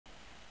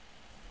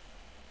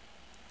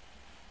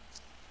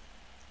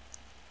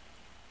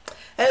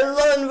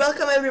Hello and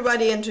welcome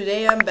everybody, and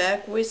today I'm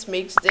back with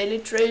Mixed Daily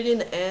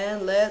Trading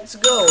and let's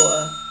go.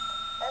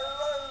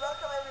 Hello and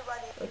welcome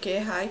everybody.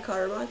 Okay, hi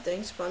Karma,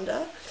 thanks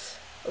Panda.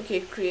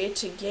 Okay,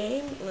 create a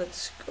game,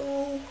 let's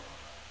go.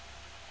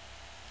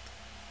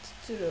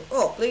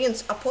 Oh,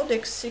 plugins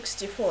Apodex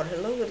 64,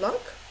 hello, good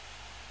luck.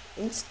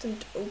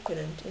 Instant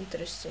opponent,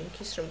 interesting,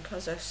 he's from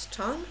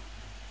Kazakhstan.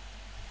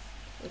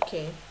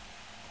 Okay.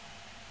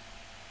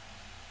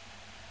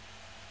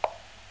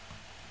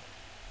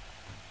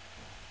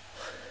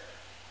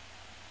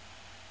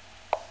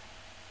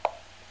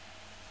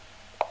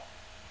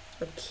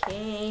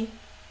 Okay.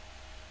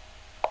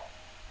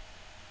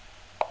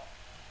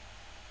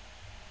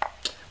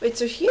 Wait,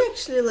 so he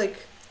actually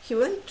he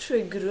went to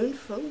a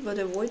Grunfeld but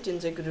avoiding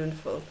the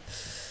Grunfeld.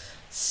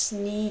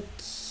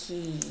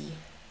 Sneaky.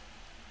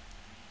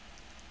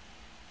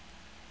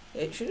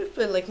 Yeah, it should have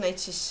played like knight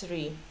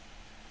c3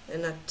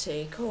 and not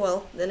take. Oh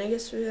well, then I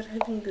guess we are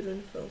having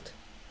Grunfeld.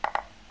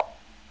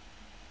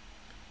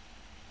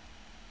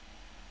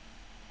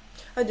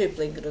 How do you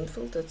play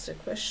Grunfeld? That's the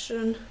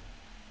question.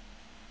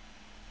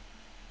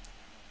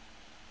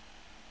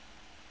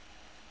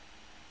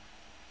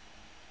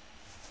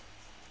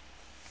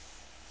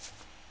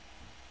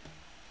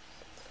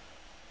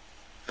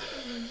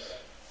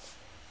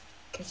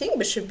 I think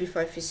bishop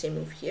b5 is a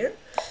move here.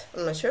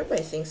 I'm not sure, but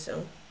I think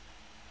so.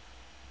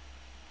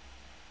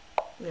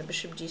 Yeah,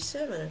 bishop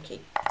g7, okay,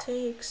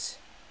 takes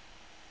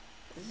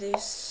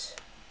this.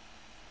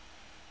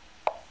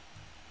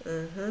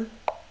 High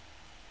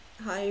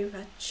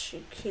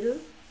Vachikill,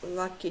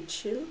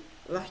 Vakichill,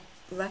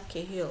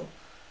 Vakihill.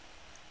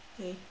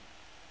 Okay.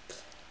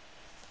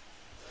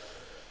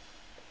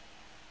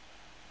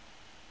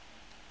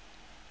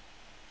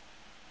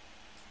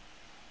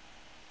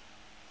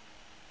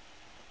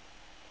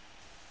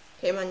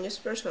 Hey man,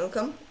 Jaspers,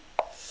 welcome.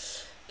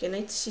 Okay,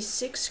 knight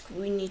c6,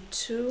 queen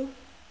e2.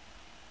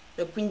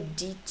 No, queen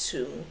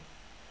d2.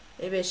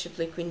 Maybe I should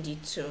play queen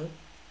d2.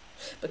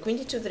 But queen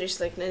d2 there is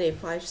like knight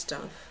a5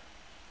 stuff.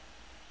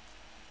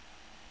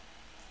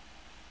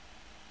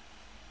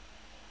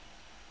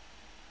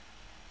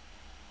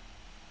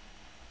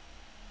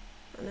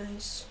 Oh,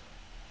 nice.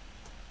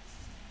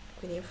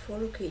 Queen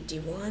a4, okay,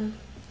 d1.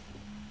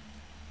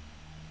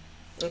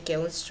 Okay,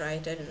 let's try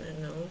it, I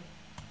don't know.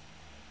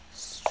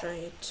 Let's try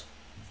it.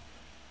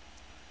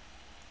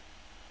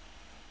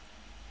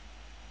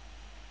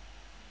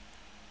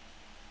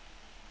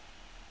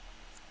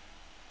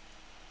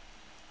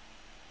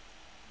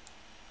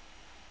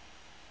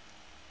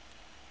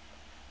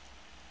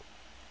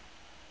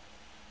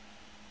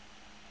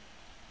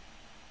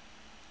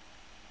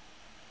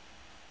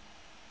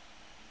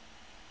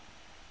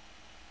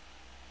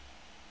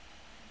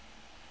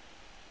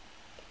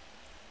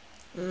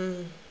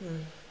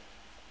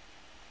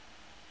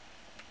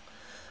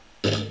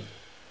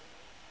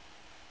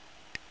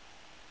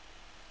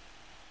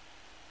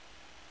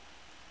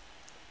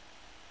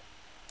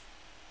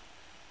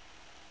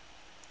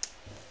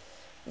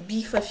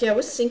 b5, yeah, I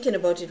was thinking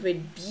about it.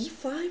 Wait,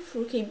 b5,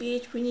 okay,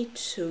 b8, we need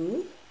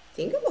 2. I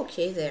think I'm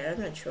okay there,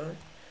 I'm not sure.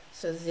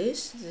 So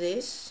this,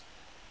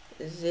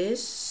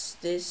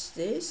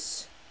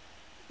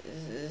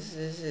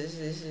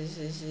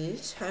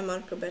 hi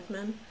Marco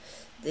Batman,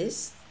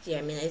 this, yeah,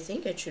 I mean, I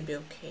think I should be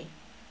okay.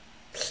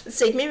 Let's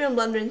say, maybe I'm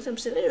blundering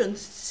something, I don't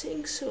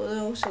think so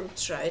though, so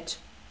let's try it.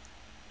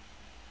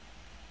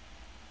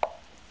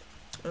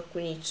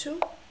 Queen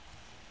e2.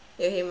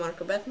 Yeah, hey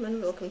Marco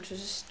Batman, welcome to the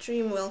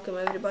stream, welcome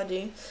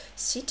everybody.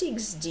 C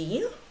takes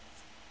D.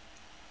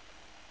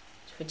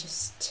 We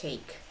just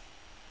take.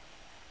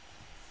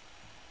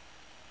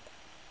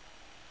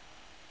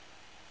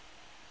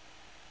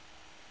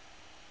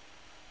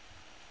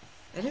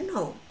 I don't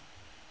know.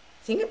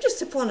 I think I'm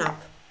just a pawn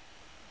up.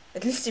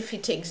 At least if he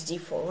takes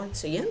d4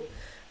 once again,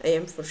 I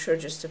am for sure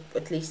just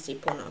at least a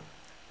pawn up.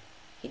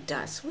 He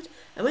does. What?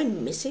 Am I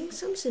missing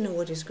something or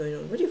what is going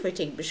on? What if I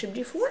take bishop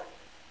d4?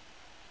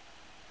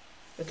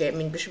 Okay, I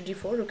mean bishop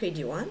d4, okay,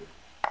 d1.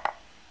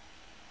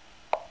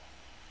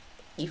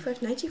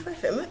 e5, knight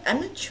e5,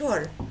 I'm not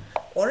sure.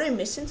 Or I'm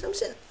missing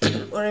something,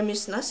 or I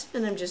miss nothing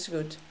and I'm just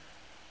good.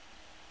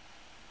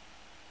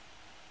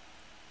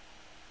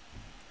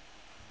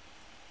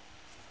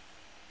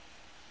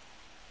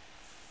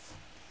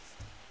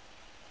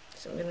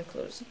 So I'm gonna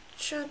close the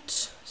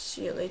chat.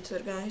 See you later,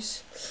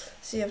 guys.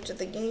 See you after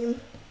the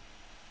game.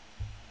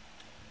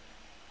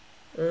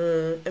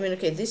 I mean,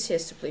 okay, this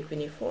has to play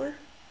queen e4.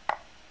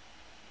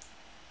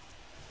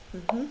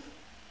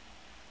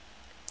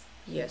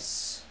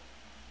 Yes.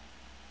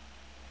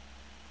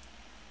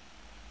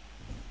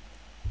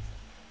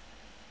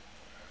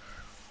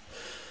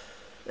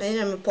 And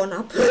I'm a pawn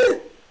up.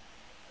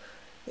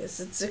 Yes,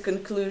 it's a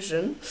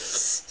conclusion.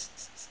 It's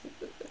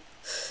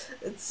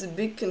a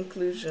big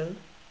conclusion.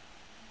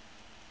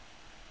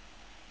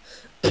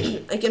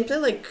 I can play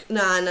like...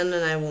 No,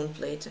 I won't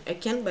play it. I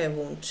can, but I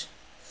won't.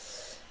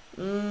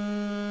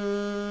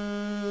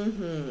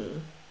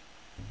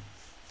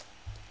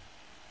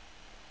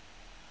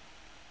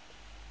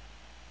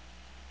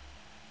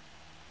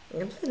 I'm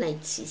gonna play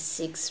knight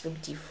c6,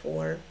 rook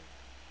d4.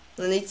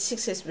 And knight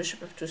c6 has bishop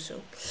f2,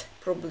 so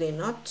probably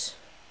not.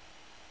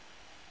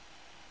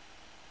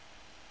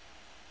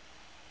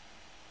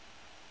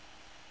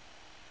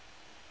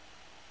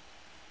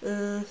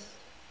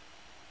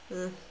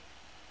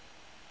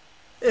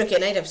 Okay,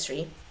 knight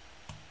f3.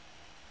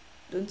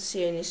 Don't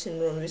see anything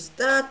wrong with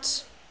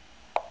that.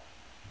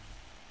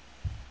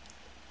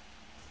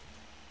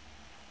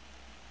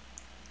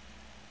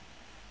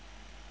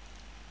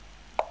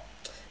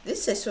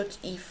 This I thought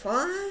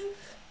e5.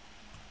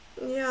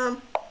 Yeah,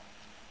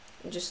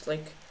 just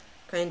like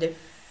kind of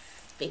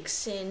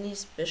fixing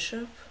his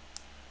bishop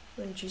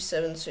on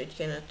g7, so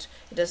it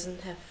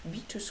doesn't have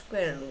b2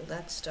 square and all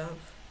that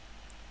stuff.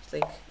 It's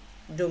like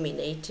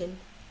dominating.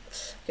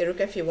 Okay, rook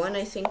f1,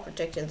 I think,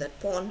 protecting that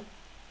pawn.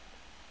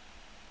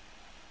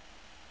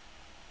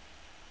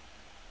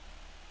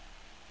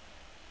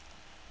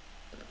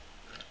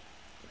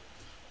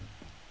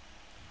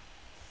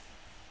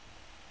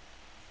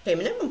 Okay, I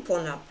mean, I'm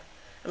pawn up.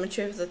 I'm not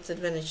sure if that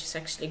advantage is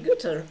actually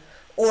good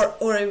or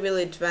will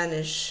it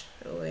vanish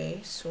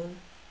away soon.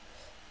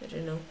 I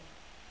don't know.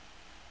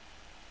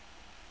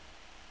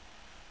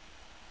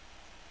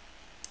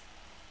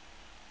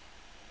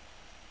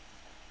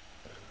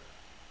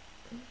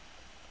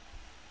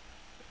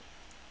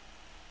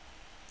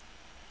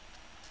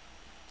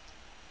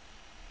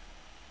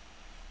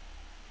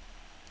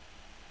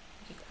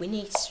 Okay, queen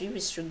h3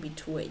 with rook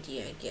b2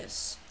 idea, I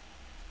guess.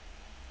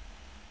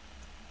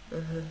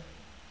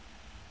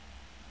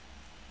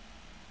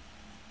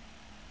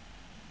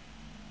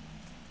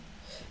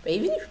 But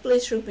even if he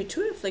plays rook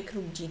b2, I have like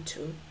rook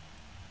d2.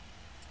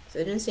 So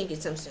I don't think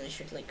it's something I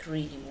should like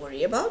really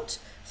worry about.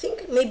 I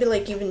think maybe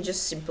like even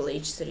just simple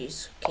h3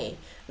 is okay.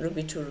 Rook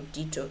b2, rook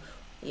d2.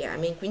 Yeah, I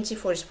mean queen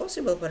c4 is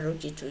possible, but rook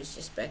d2 is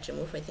just better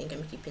move. I think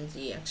I'm keeping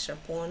the extra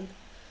pawn.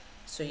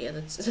 So yeah,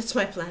 that's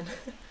my plan.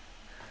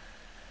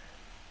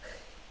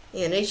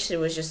 Yeah, and h3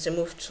 was just a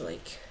move to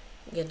like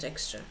get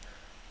extra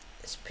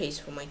space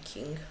for my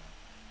king.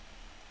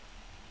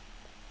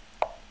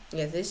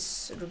 Yeah,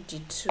 this rook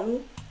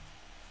d2.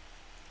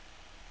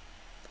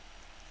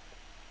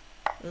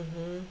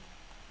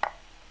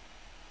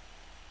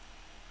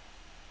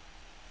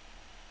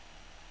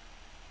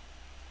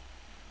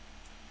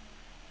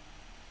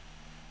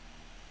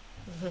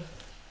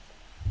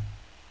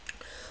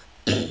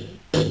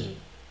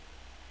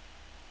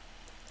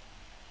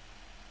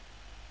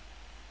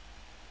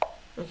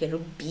 Okay,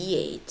 rook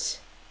b8.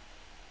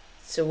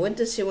 So what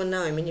does he want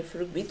now? I mean, if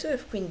rook b2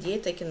 have queen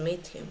d8, I can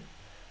mate him.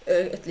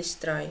 At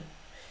least try.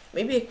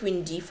 Maybe a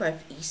queen d5,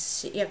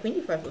 e6. Yeah, queen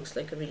d5 looks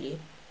like a really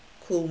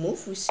cool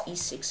move with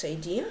e6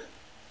 idea.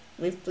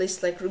 We've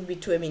placed like rook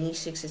b2, I mean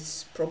e6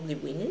 is probably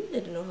winning. I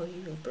don't know how he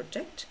will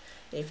protect.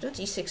 And if not,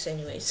 e6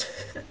 anyways.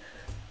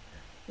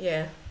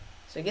 Yeah.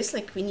 So I guess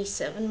like queen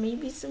e7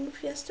 maybe is the move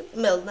he has to.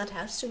 Well, not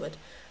has to, but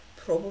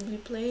probably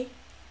play.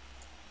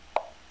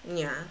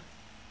 Yeah.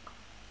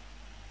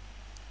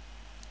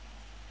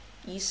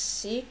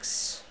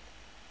 e6.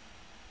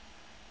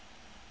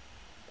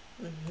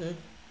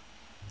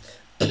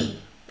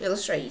 Yeah,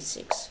 let's try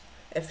e6.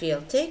 f3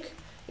 I'll take.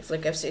 If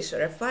like f6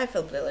 or f5,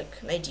 I'll play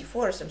like knight d4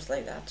 or something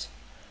like that.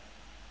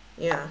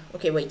 Yeah.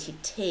 Okay, wait, he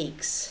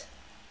takes.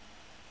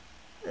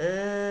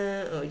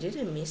 Oh, did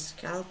I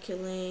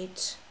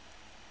miscalculate?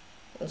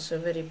 Also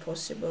very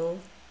possible.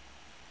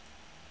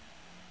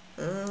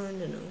 I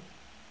don't know.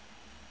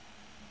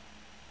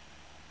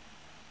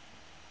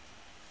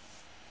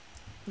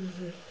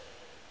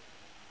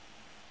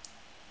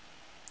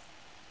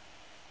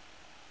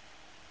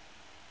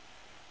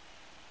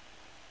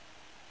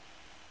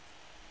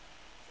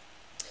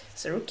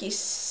 So rook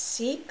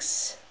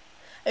e6.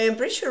 I'm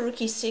pretty sure rook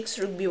e6,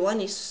 rook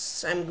b1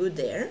 is I'm good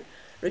there.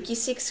 Rook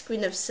e6,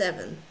 queen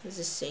f7 is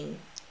this thing.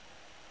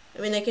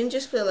 I mean, I can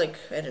just play like,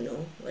 I don't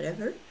know,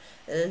 whatever,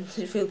 and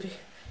it will be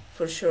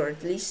for sure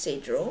at least a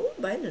draw,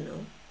 but I don't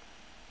know.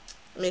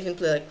 I mean, I can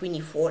play like queen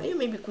e4. Yeah,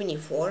 maybe queen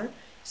e4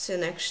 is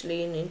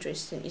actually an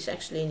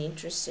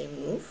interesting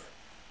move.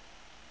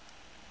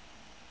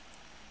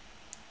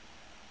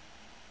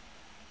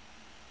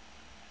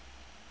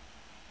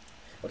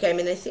 Okay, I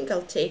mean, I think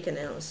I'll take an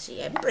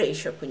LC. I'm pretty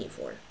sure queen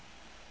e4.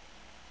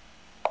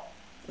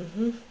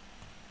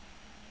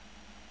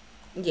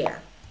 Yeah.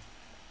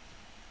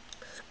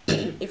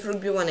 If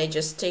rook b1, I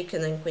just take,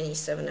 and then queen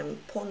e7, I'm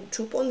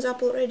 2 pawns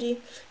up already.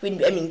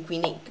 Queen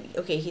 8.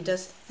 Okay, he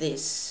does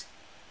this.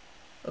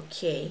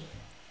 Okay.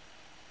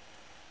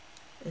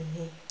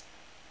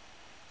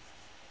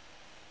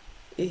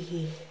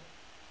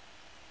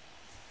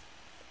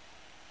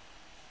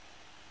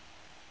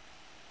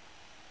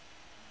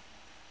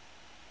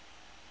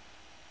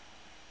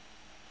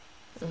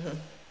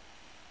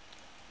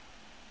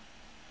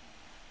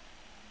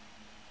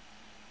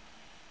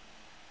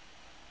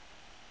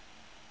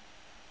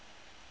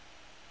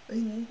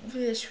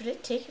 Should I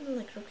take him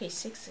like rook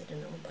a6? I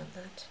don't know about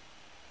that.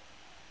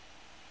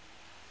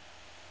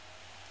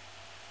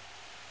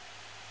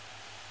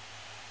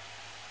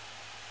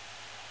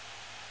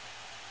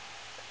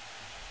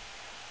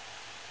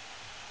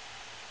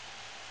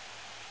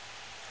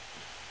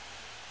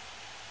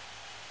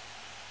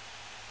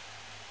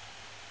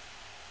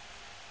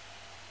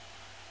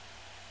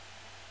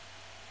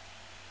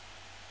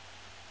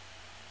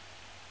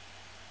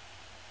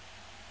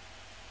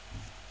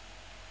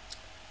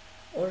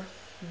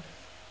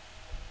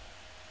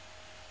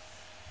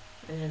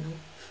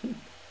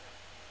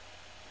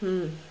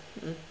 Okay,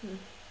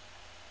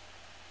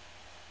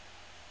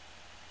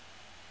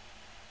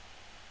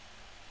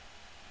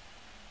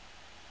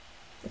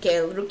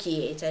 rook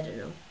e8, I don't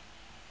know.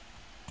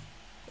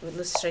 But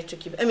let's try to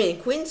keep... I mean,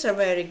 queens are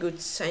very good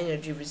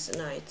synergy with the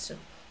knight, so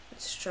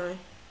let's try.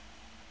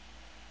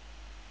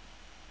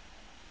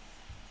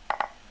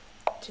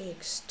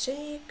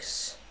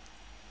 Takes.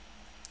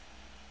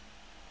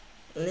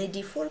 Knight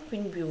d4,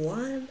 queen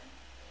b1.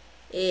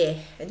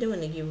 I don't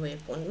want to give away a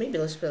pawn. Maybe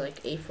let's play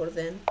like a4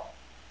 then.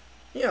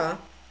 Yeah,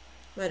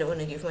 I don't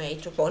want to give my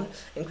a2 pawn.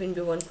 And queen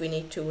b1, queen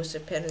a2 was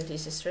apparently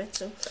the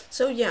threat,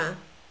 so yeah.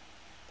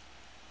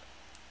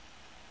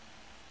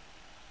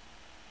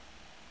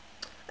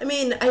 I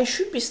mean, I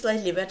should be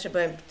slightly better,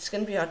 but it's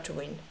gonna be hard to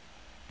win.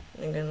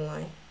 I'm gonna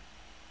lie.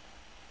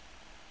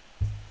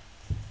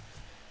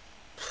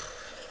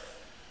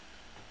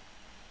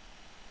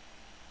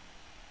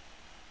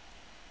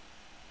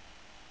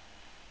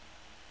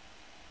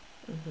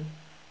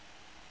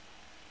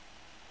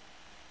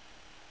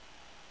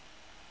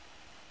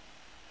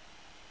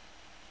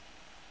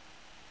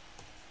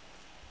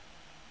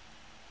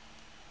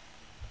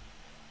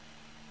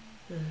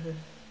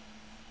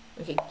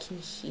 Okay, king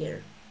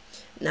here.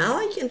 Now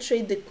I can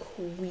trade the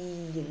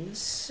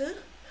queens,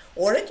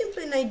 or I can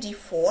play knight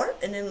d4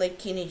 and then like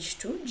king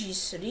h2,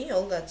 g3,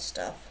 all that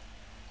stuff.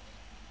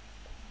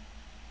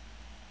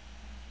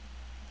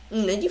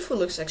 Knight d4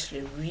 looks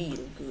actually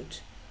real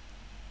good.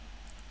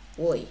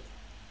 Boy,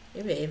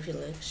 maybe I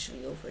will actually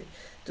go for it.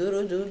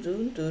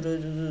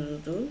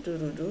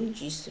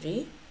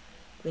 G3,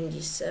 queen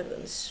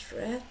d7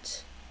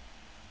 threat.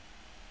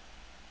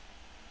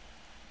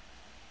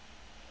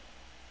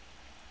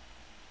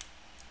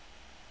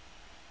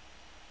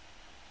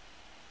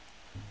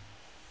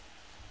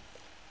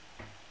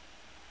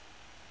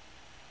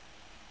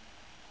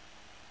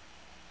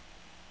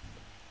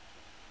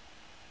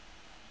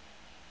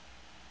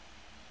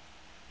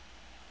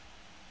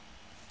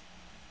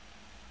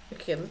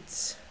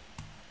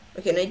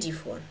 Okay, knight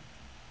d4.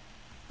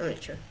 I'm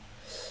not sure.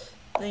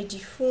 Knight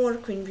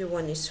d4, queen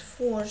b1 is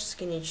forced,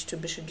 king h2,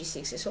 bishop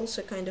d6 is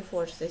also kind of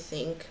forced, I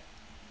think.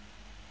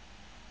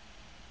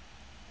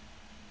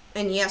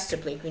 And he has to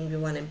play queen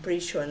b1, I'm pretty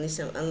sure, unless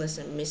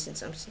I'm missing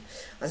something.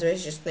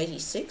 Otherwise, just knight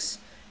e6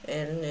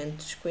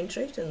 and queen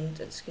trade, and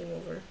that's game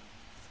over.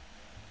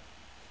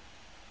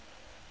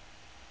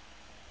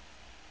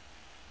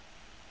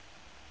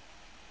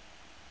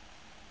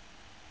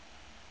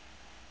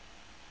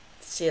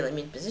 Still, I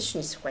mean, position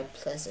is quite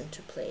pleasant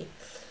to play.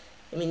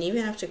 I mean,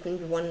 even after queen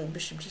b1 and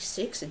bishop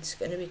d6, it's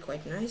gonna be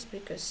quite nice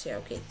because, yeah,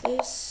 okay,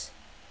 this.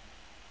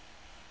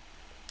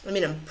 I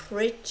mean, I'm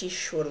pretty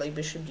sure like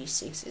bishop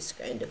d6 is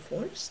kind of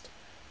forced.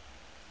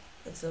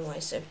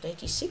 Otherwise, I have knight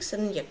e6,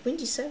 and yeah, queen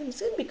d7 is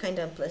gonna be kind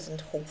of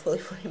unpleasant. Hopefully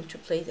for him to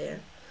play there.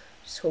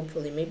 Just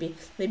hopefully, maybe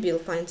he'll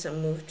find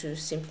some move to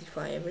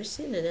simplify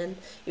everything, and then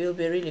it will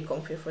be really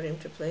comfy for him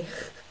to play.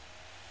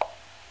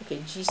 Okay,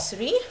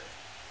 g3.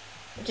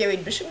 Okay,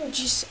 wait, bishop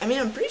g. I mean,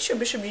 I'm pretty sure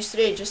bishop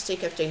g3. I just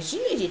take after g,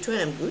 knight d2,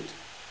 and I'm good.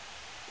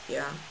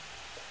 Yeah.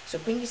 So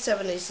queen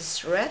d7 is a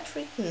threat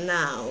right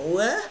now.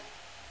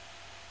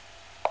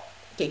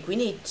 Okay, queen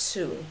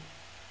a2.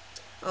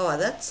 Oh,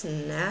 that's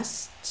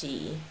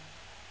nasty.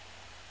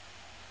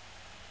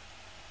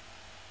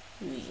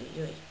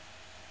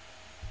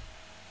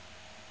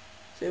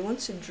 So he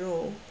wants a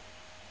draw.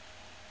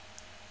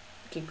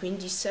 Okay, queen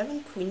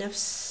d7, queen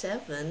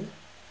f7.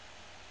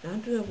 How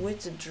do I avoid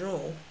the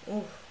draw?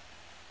 Oh,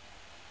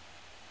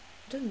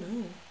 I don't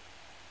know.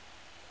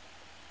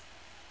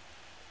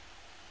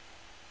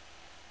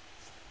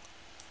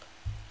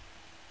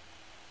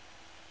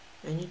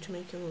 I need to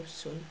make a move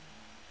soon.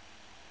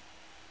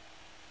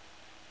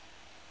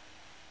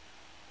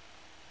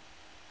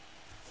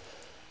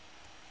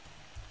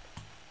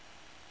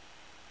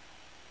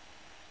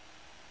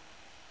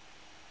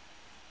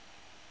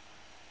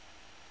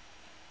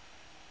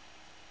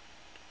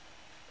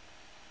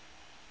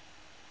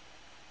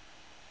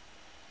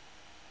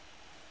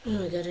 Oh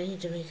my god, I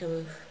need to make a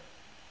move.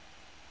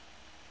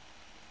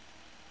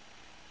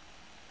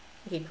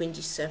 Okay, queen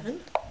d7.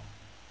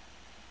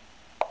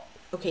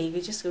 Okay,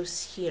 he just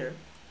goes here.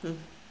 Does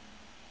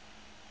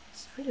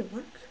it really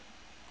work?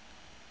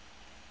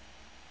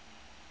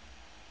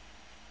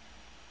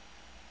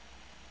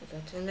 Oh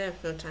god, and I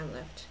have no time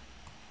left.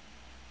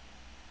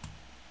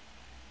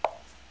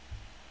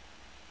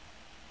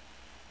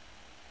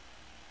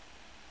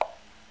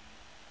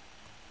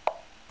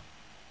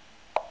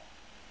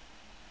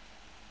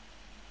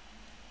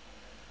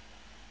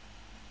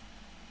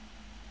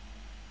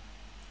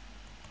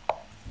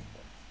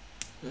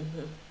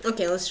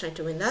 Okay, let's try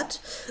to win that.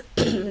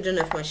 I don't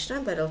have much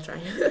time, but I'll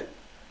try.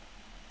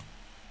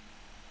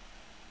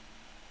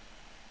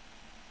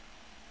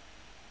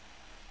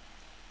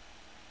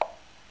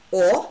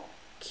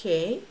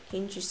 Okay,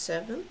 king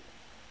g7.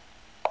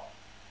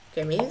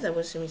 Okay, maybe that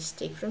was a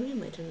mistake from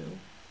him, I don't know.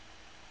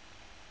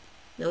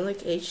 Now like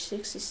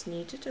h6 is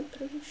needed, I'm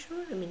pretty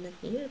sure. I mean, not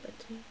needed, but...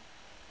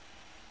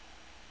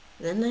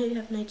 Then I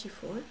have knight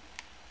e4.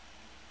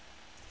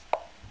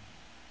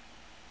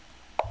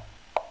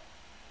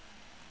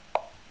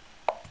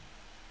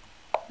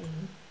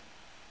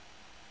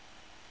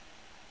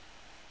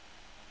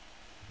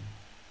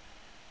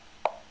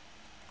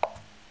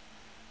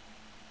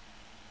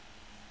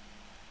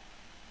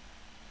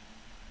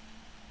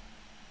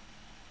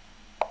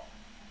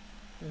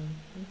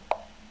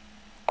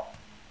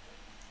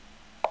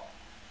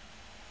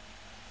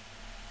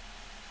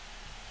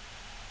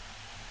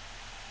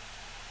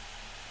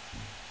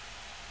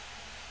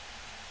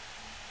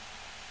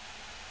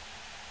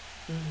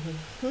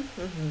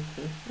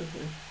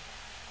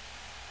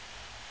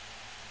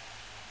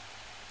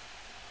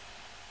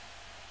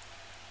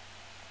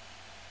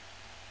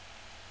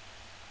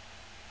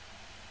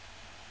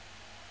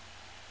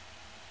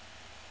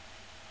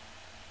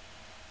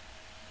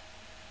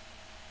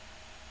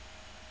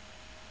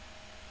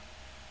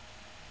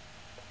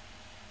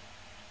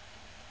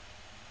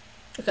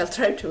 Look, I'll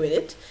try to win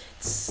it.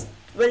 It's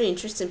a very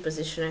interesting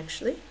position,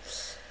 actually.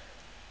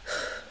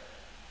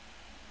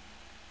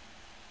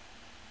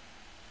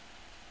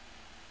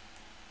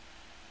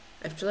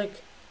 I have to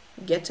like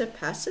get a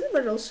pass it,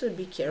 but also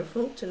be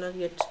careful to not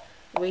get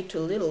way too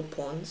little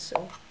pawns.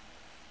 So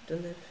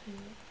don't have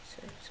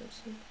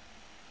something.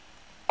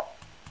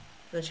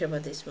 Not sure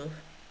about this move.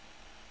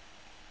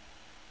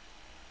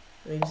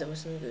 Maybe that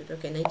wasn't good.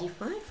 Okay,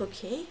 95.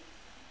 Okay.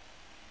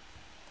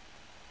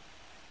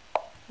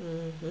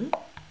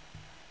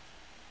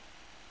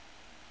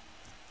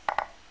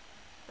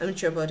 I'm not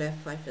sure about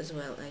F5 as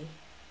well.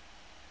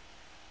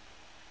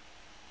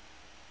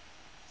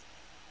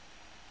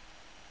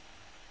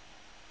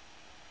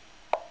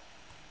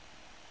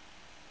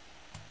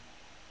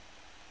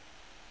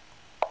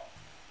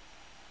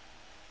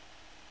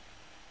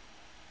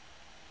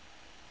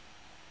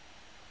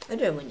 How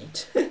do I win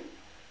it?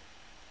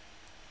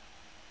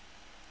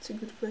 It's a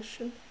good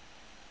question.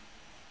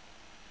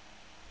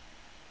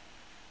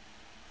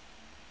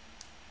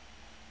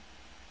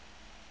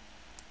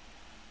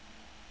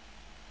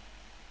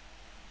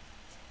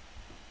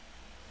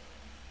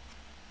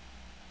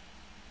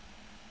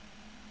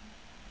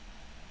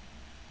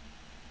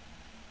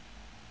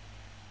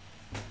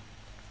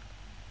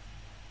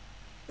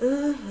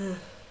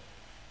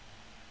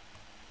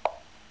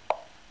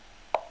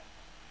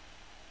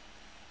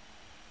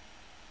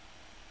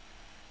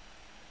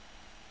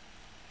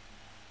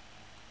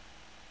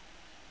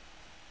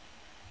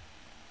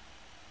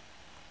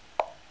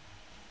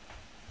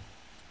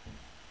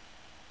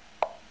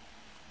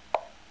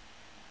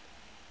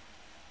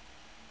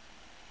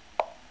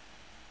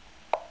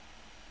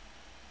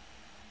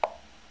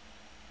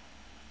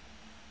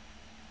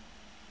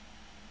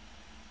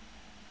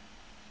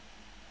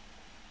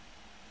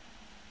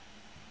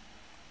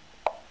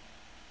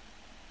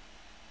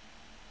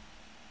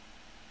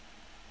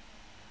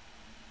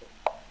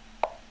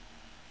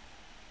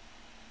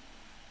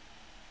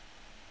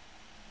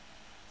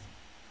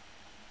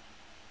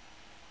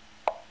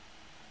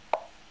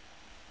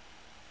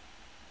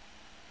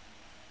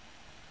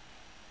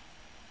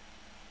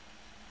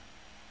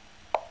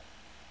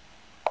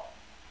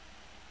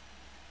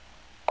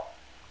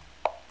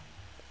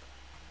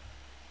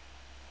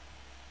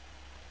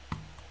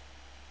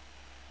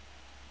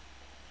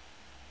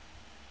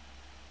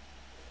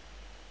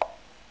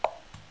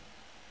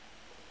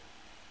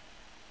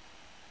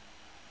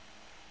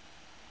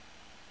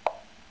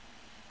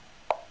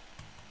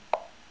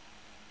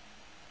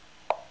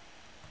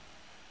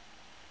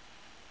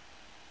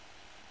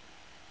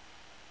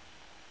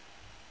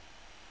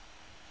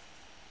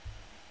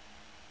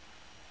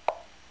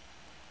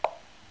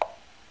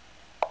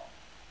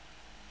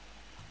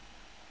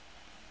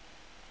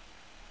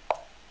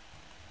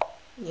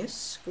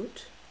 Yes,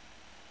 good.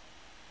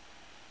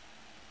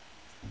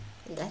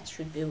 That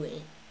should be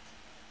winning.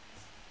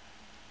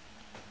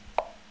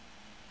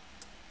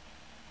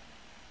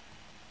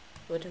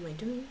 What am I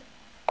doing?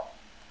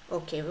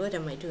 Okay, what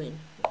am I doing?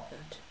 Oh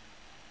God.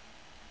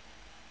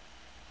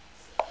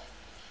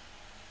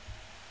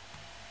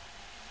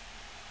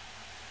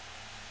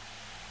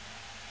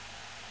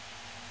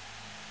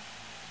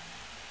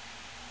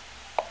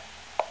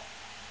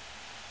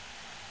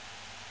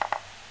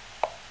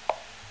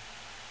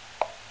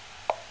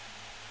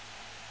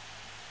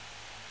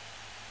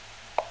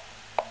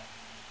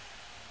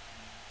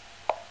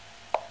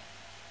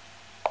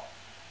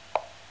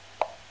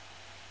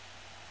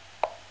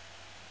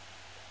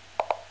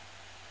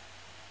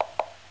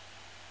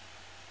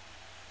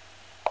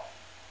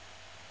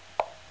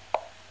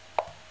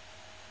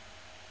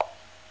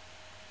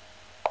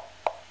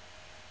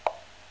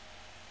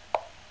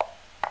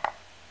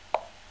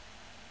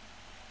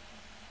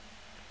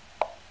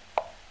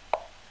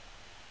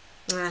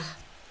 Ah,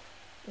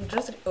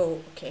 just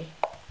oh, okay.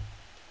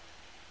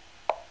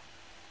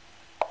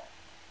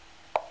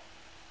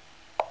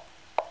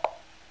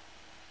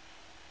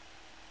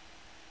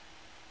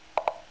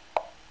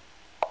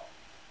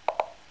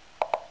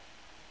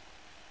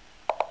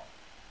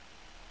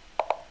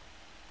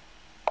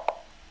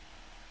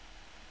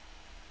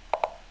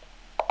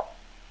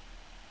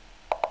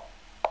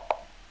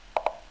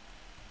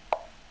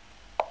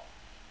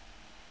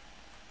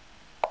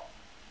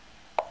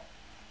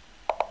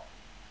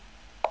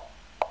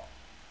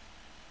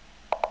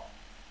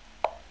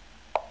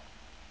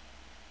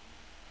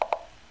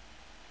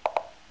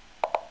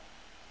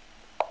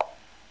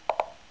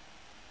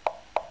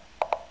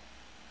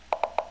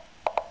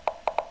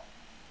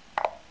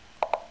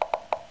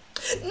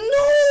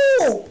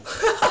 No!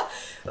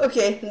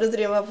 Okay, Notre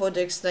Dame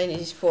Podex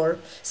 94,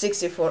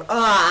 64.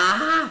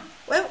 Ah!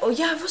 Well, oh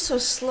yeah, I was so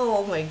slow,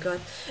 oh my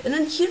god. And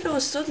then here I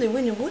was totally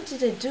winning. What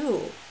did I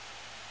do?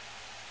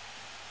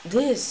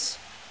 This.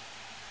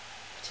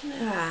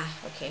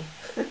 Okay.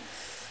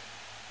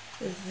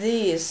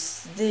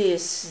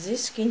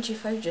 This king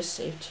g5 just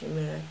saved him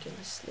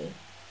miraculously.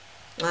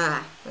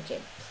 Okay.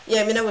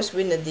 Yeah, I mean, I was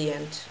winning at the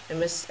end.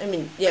 I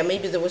mean, yeah,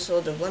 maybe there was a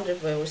lot of blunder,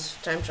 but it was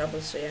time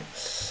trouble, so yeah.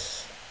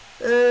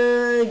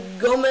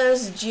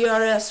 Gomez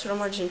GRS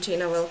from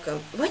Argentina, welcome.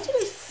 Why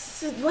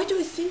do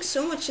I think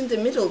so much in the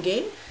middle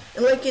game?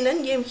 And like in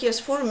endgame he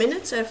has 4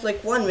 minutes, I have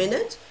like 1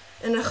 minute,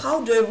 and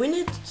how do I win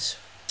it?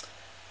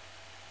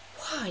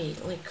 Why?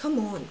 Like, come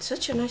on,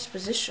 such a nice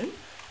position.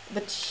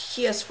 But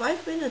he has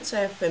 5 minutes,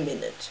 I have a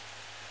minute.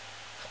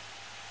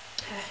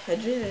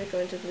 I'd really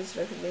recommend to please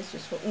recognize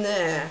this phone.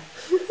 Nah.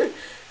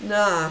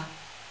 Nah.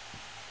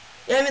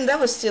 Yeah, I mean, that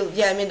was still,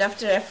 yeah, I mean,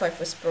 after f5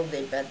 was probably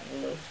a bad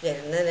move. Yeah,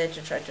 and then I had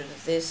to try to do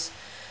this.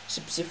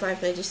 Ship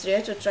c5, knight e3, I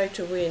had to try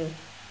to win.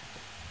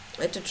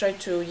 I had to try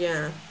to,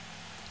 yeah,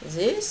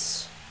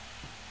 this.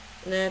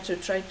 And I had to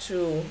try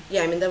to,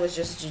 yeah, I mean, that was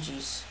just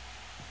GG's.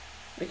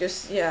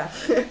 Because, yeah.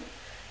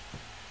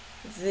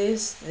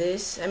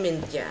 This, I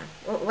mean, yeah.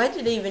 Why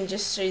did I even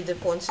just trade the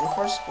pawns in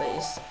first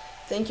place?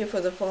 Thank you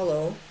for the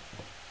follow.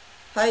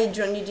 Hi,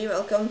 Johnny D,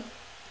 welcome.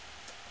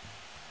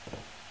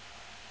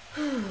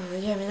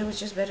 Yeah, I mean, it was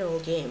just better all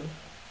game.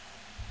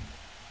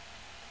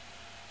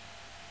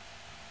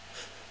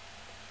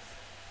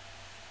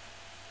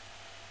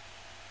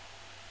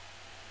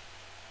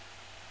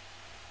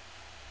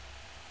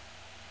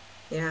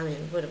 Yeah, I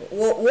mean,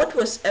 what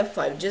was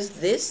f5? Just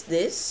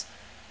this,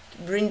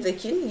 bring the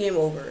king, game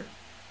over.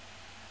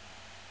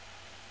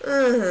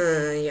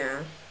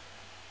 Yeah.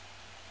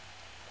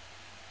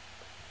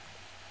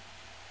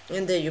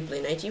 And there you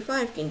play knight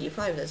e5, king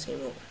d5, that's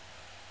game over.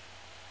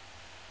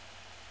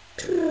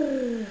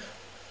 Yeah.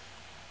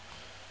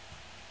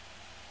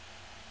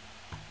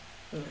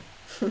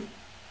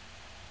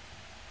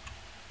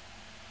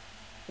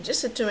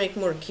 Just had to make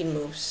more king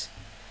moves.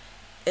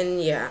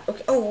 And yeah,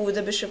 okay. Oh,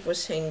 the bishop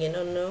was hanging,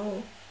 oh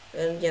no.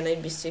 And yeah,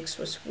 knight b6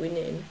 was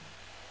winning.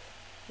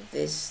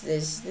 This,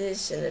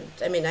 and it,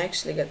 I mean, I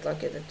actually got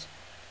lucky that,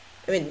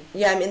 I mean,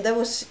 yeah, I mean, that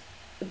was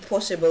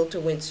impossible to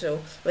win,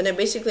 so when I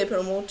basically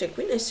promote a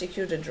queen, I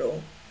secured a draw.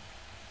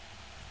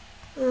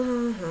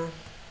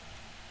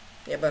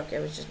 Yeah, but okay, I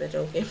was just better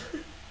all game.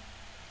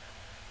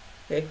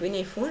 Okay, queen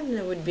a4, and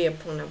that would be a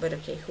pawn now, but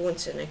okay, who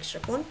wants an extra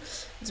pawn?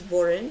 It's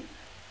boring,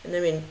 and I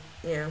mean,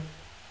 yeah.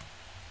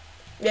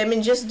 Yeah, I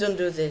mean, just don't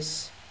do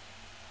this.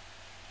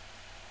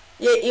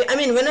 Yeah, I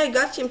mean, when I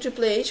got him to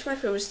play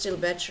h5, it was still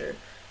better.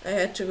 I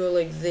had to go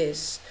like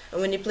this, and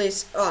when he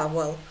plays,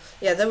 well,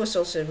 yeah, that was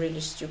also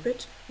really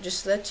stupid.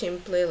 Just let him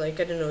play like,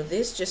 I don't know,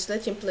 this, just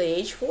let him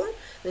play h4,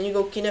 then you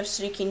go king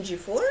f3, king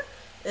g4,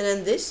 and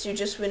then this, you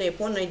just win a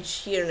pawn, knight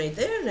here, knight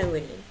there, and I'm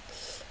winning.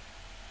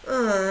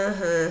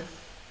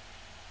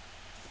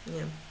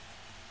 Yeah.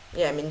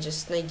 Yeah, I mean,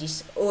 just knight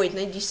d7, oh wait,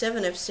 knight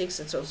d7, f6,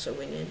 that's also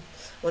winning.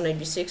 Or knight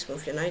b6,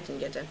 move your knight and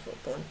get f4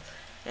 pawn.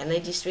 And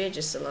knight d3, I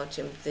just allowed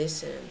him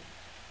this, and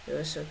it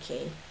was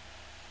okay.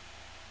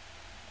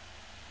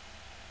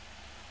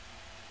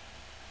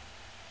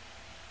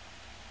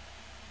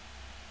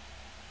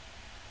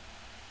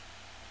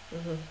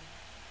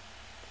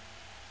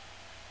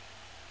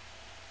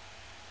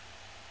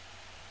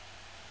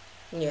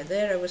 Yeah,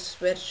 there I was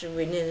better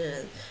winning,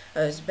 and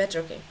I was better.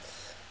 Okay,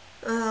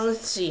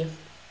 let's see.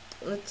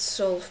 Let's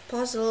solve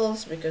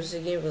puzzles, because the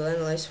game will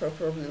analyze for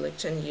probably like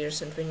 10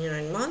 years and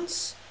 29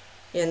 months.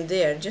 And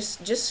there,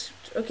 just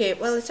okay,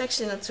 well, it's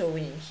actually not so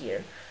winning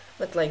here,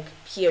 but like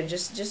here,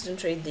 just don't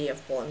trade the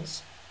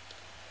f-pawns.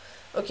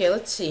 Okay,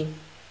 let's see.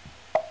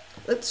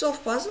 Let's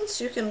solve puzzles.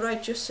 You can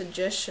write your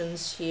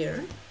suggestions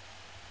here.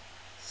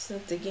 It's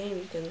not the game,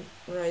 you can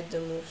write the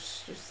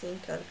moves you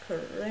think are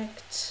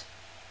correct.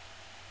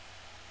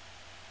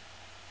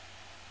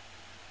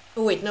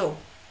 Oh wait, no.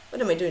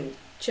 What am I doing?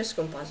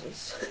 ChessCom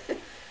puzzles.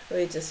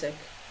 Wait a sec.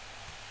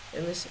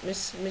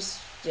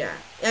 Yeah.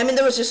 I mean,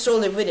 that was just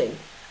only winning.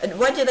 And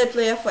why did I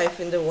play f5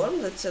 in the world?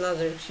 That's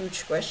another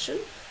huge question.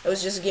 I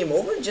was just game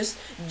over. Just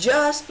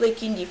play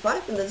king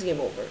d5 and that's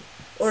game over.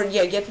 Or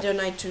yeah, get your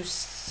knight to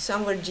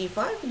somewhere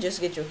g5 and just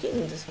get your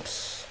king.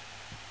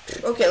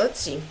 Okay,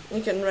 let's see.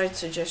 You can write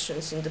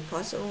suggestions in the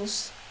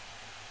puzzles.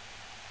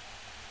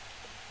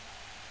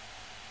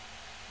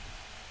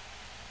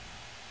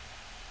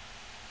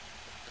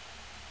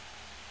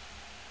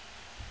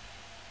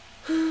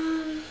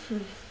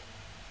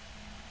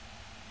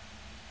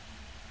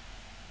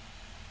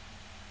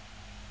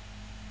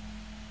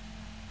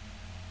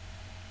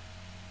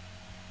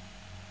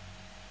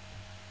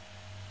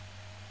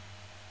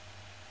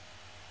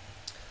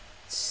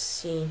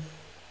 See,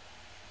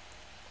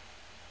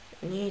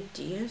 any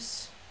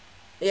ideas?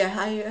 Yeah,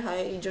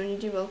 hi Johnny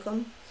D,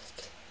 welcome.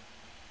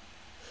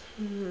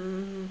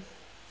 And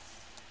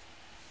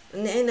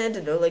I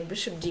don't know, like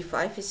bishop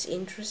d5 is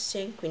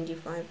interesting, queen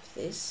d5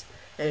 this,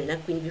 I mean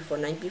not queen b4,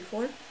 knight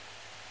b4,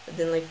 but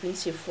then like queen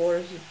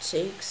c4 he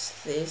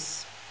takes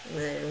this, I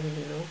don't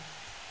really know.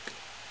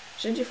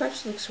 Bishop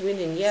d5 looks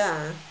winning,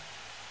 yeah.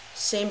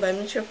 Same, but I'm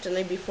not sure if the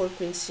knight before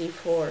queen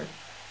c4.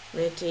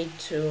 Knight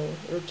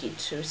a2, rook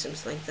e2,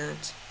 seems like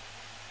that.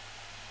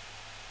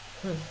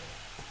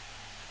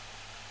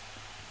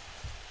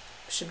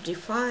 Bishop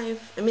d5.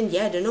 I mean,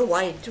 yeah, I don't know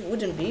why it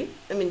wouldn't be.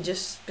 I mean,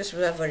 just because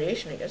we have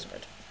variation, I guess,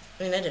 but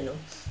I mean, I don't know.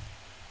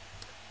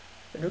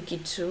 Rook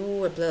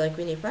e2, I play like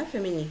queen e5. I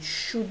mean, it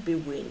should be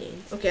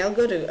winning. Okay, I'll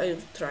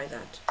try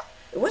that.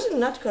 It wasn't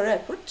not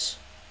correct. What?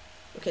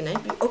 Okay,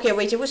 okay,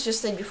 wait, it was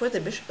just knight before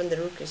the bishop and the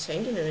rook is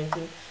hanging, and then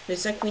queen. No,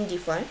 it's not queen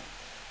d5.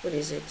 What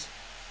is it?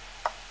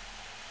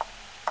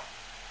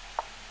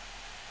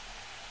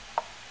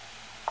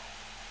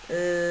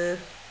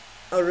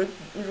 Oh,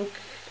 rook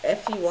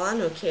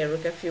fe1. Okay,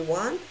 rook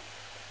fe1,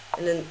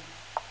 and then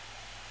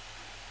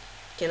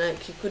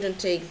he couldn't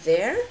take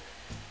there,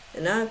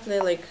 and now I play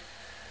like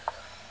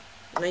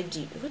knight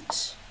d.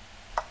 What?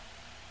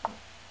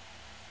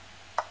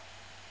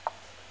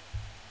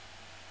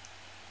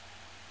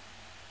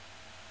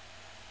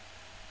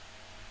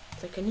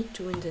 Like, I need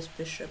to win this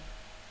bishop.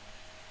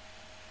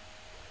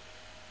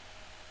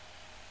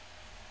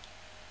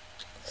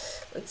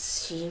 Let's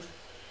see.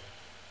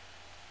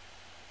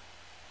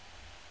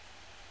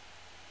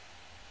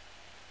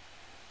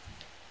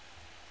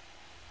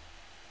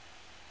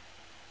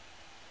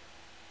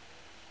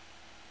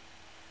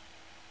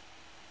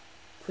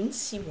 Queen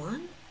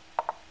c1?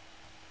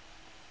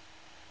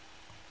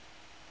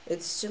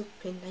 It's still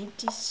pin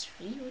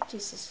 93? What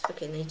is this?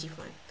 Okay,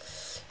 95.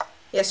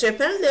 Yeah, so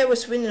apparently I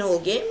was winning the whole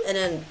game, and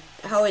then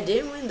how I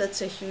didn't win, that's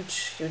a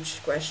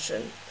huge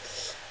question.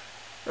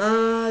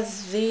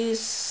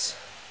 This...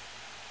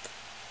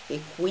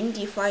 Okay, queen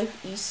d5,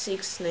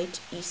 e6, knight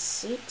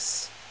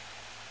e6.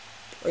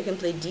 Or I can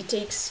play d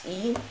takes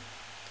e.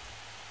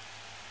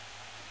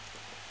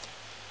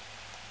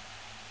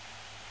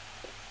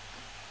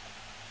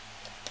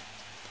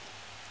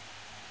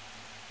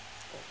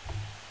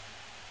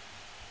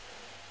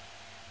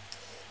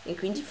 And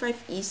queen d5,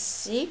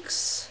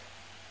 e6.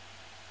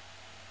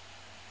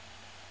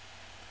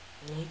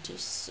 Knight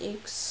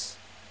e6.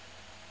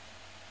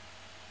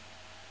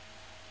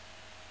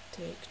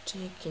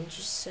 Take, king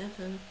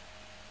g7.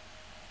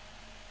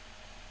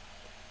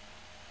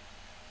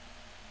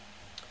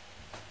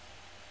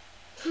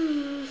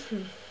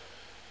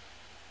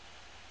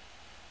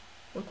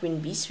 Or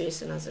queen b3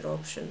 is another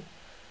option.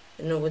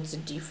 I don't know what's the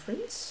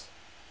difference,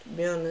 to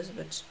be honest,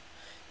 but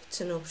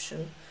it's an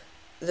option.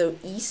 Though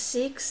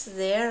e6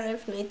 there, I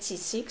have knight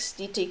c6,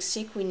 d takes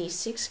c, queen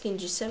e6, king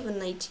g7,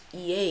 knight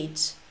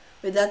e8.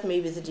 With that,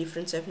 maybe the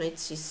difference, I have knight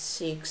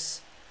c6.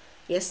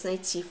 Yes,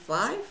 knight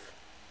c5.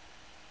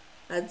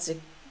 That's a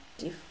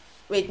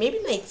wait, maybe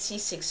knight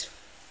c6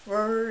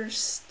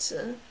 first.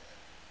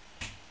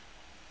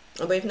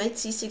 Oh, but if knight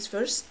c6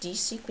 first,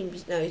 dc, queen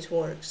b. No, it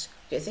works.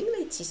 Okay, I think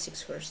knight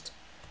c6 first,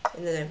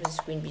 and then I have this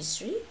queen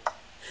b3.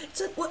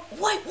 It's like, what?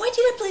 Why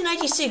did I play knight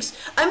e6?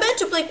 I meant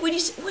to play queen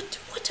e6.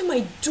 What am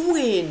I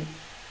doing?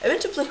 I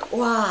meant to play.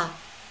 Wow.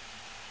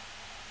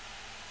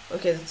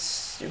 Okay, that's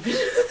stupid.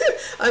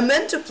 I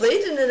meant to play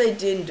it and then I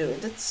didn't do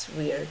it. That's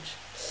weird.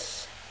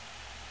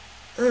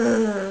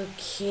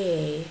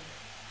 Okay.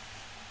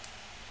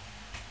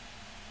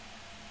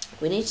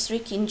 Queen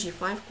h3, king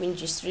g5, queen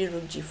g3,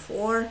 rook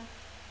g4,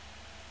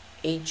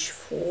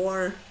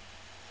 h4,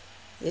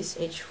 this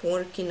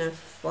h4, king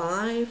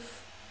f5.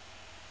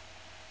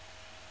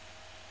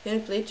 Can we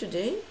play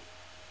today?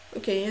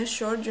 Okay, yeah,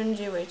 sure, John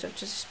J. Wait,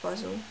 after this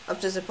puzzle.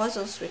 After the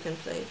puzzles, we can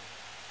play.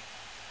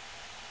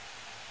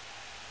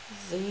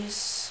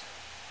 This.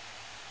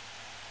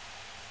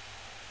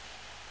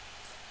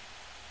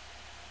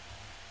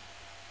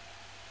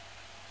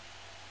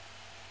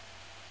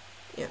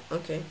 Yeah,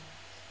 okay.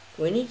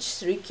 Queen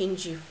h3, king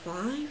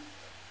g5,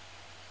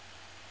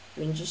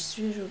 queen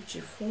g3, rook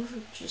g4,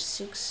 rook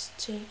g6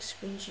 takes,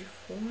 queen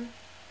g4.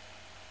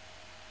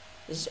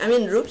 I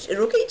mean, rook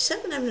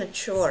h7, I'm not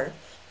sure.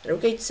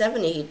 Rook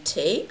h7, he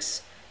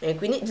takes, and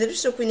there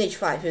is no queen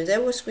h5. If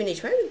there was queen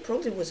h5, it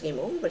probably was game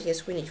over, but he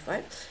has queen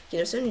h5.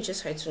 King f7, he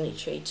just hides on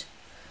h8.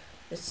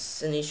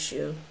 That's an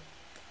issue.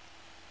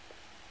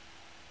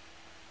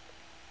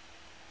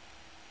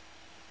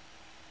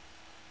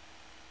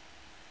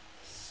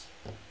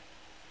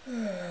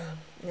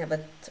 Yeah,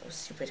 but that was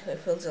stupid how I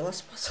failed the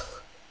last puzzle.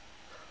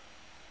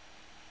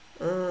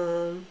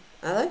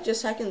 I like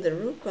just hacking the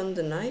rook on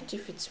the knight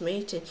if it's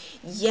mated.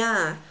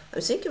 Yeah,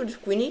 I'm thinking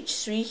of queen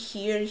h3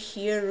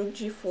 here, rook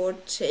g4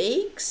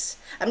 takes.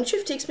 I'm not sure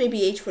if takes, maybe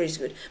h4 is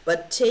good,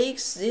 but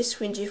takes this,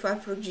 queen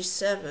g5, rook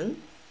g7,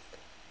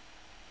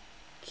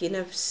 king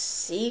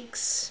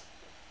f6.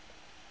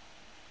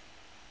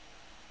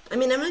 I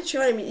mean, I'm not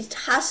sure. I mean, it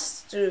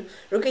has to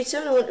rook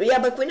h7. Yeah,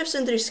 but queen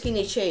f7 there is king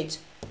h8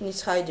 and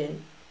it's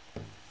hiding.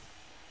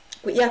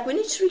 Yeah, queen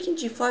h3, king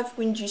g5,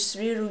 queen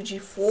g3, rook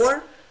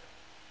g4.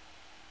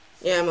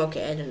 Yeah, I'm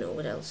okay. I don't know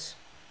what else.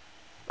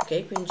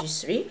 Okay, queen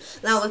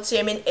g3. Now let's see.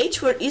 I mean,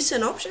 h4 is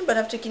an option, but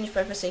after king g5,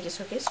 I think it's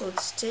okay. So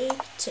let's take.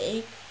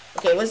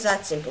 Okay, it was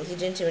that simple. He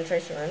didn't even try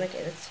to run.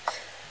 Okay,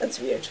 that's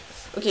weird.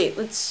 Okay,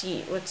 let's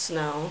see. What's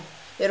now?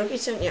 Yeah, rook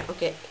h7. Yeah,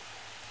 okay.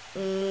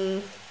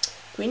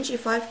 Queen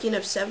g5, king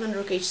f7,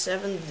 rook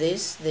h7,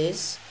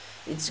 this.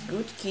 It's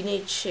good, king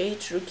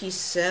h8, rook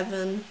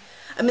e7.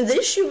 I mean, the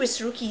issue with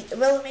rook e...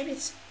 Well, maybe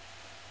it's...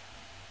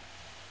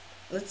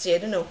 Let's see, I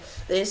don't know.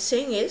 The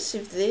thing is,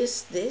 if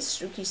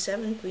this, rook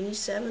e7, queen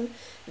e7,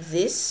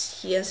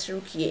 this, he has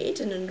rook e8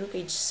 and then rook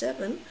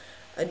h7,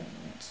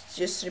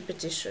 just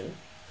repetition.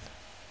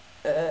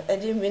 I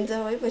didn't win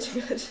that way, but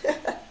good.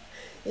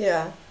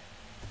 Yeah.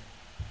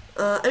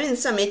 I mean,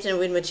 some 8 and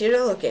win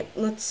material. Okay,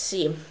 let's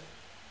see.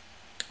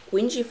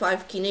 Queen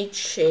g5, king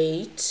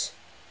h8,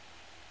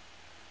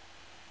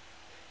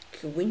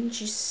 queen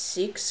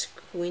g6,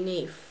 queen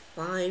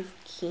a5,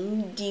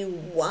 king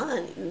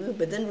d1. Ooh,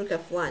 but then rook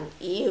f1.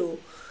 Ew.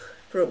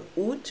 From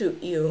ooh to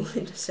ew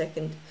in a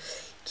second.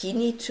 King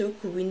e2,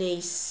 queen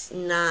a...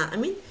 Nah, I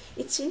mean,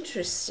 it's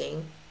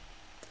interesting.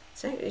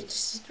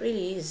 It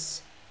really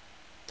is.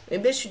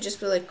 Maybe I should just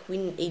be like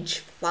queen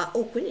h5.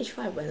 Oh, queen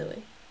h5, by the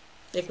way.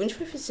 Like, queen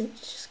h5 is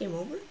just game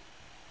over?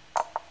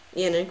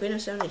 Yeah, and then queen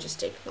f7 I just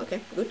take.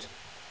 Okay, good.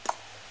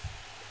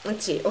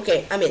 Let's see.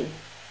 Okay, I mean,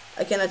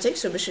 I cannot take,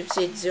 so bishop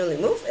c8 is the only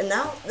move. And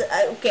now,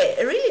 okay,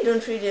 I really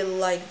don't really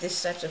like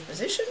this type of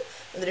position.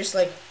 And there's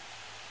like...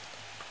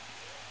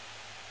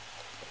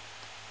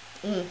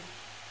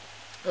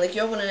 like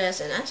your opponent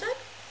has an attack,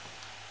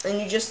 and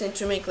you just need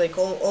to make like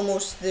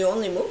almost the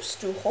only moves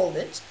to hold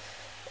it.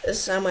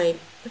 This is my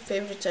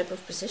favorite type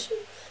of position.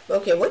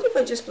 Okay, what if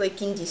I just play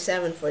king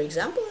d7, for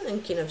example,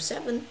 and king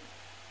f7,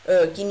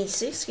 king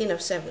e6, king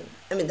f7?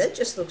 I mean, that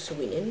just looks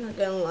winning, not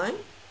gonna lie.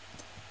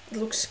 It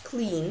looks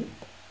clean.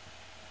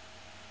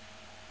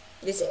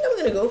 Do you think I'm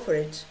gonna go for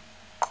it?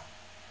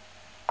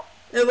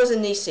 No, it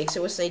wasn't e6,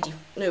 it was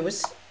no, it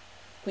was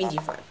queen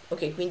d5.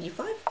 Okay, queen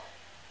d5,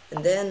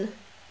 and then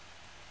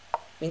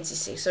queen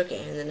c6.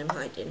 Okay, and then I'm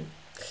hiding.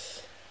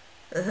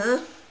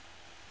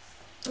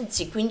 Let's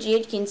see, queen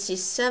g8, king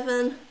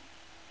c7.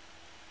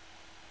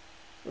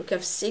 Rook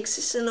f6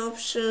 is an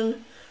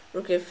option.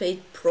 Rook f8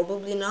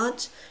 probably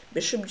not.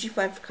 Bishop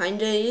g5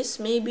 kinda is,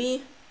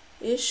 maybe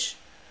ish.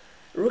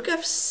 Rook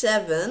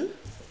f7.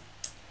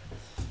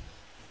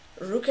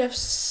 Rook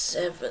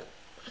f7.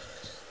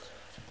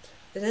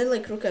 And then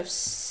like rook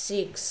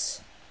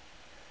f6.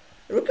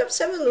 Rook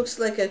f7 looks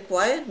like a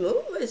quiet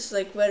move. It's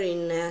like very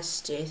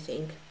nasty, I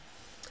think.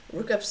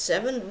 Rook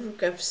f7, rook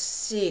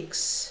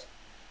f6.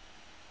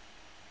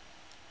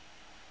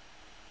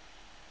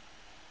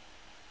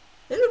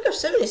 And rook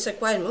f7 is a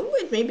quiet move.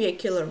 It may be a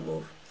killer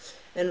move.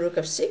 And rook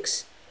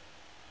f6.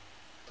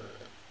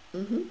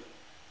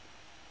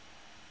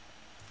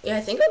 Yeah,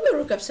 I think I'll go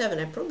rook f7.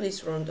 I probably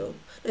is wrong though.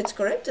 It's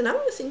correct. And now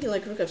I'm thinking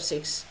like rook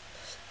f6.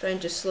 Trying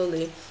to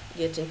slowly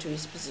get into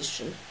his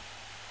position.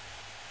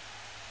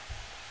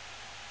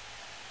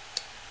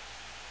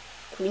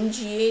 Queen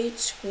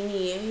g8, queen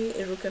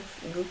e8,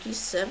 rook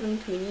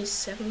e7, queen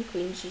e7,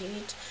 queen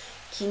g8,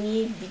 king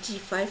e8,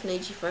 bg5,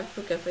 knight g5,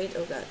 rook f8.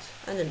 Oh god,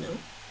 I don't know.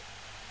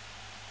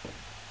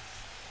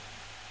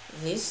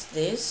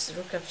 This,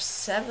 rook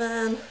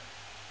f7.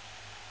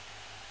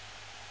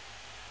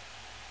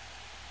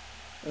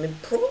 I mean,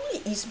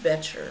 probably is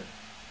better.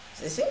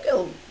 I think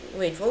I'll...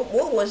 Wait,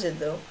 what was it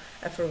though?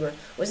 I forgot.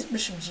 Was it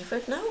bishop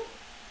g5 now?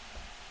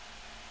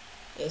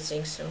 Yeah, I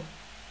think so.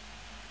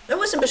 That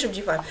wasn't bishop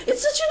g5.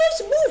 It's such a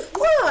nice move.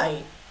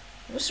 Why?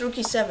 It was rook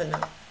e7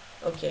 now.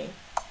 Okay.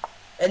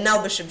 And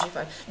now bishop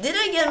g5. Did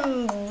I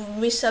again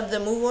mix up the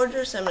move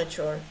orders? I'm not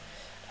sure.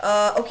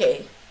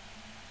 Okay.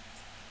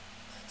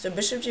 So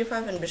bishop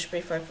g5 and bishop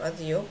a5 are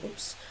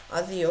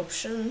the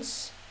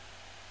options.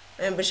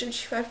 And bishop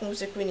g5 moves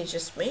the queen he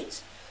just made.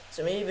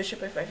 So maybe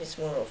bishop a5 is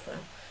more of a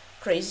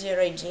crazier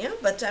idea.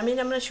 But I mean,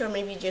 I'm not sure.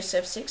 Maybe just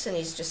f6 and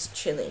he's just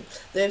chilling.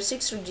 The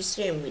f6 rook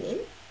d3 I'm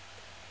winning.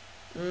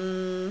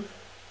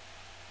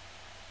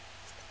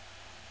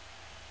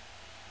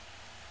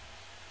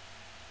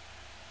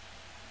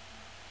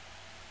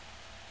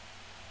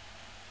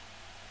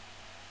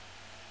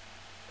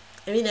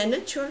 I mean, I'm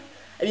not sure.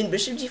 I mean,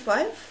 bishop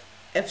d5,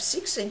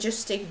 f6, I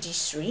just take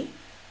d3,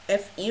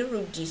 fe,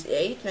 rook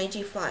d8, knight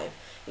d5.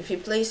 If he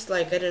plays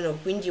like, I don't know,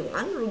 queen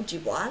d1, rook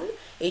d1,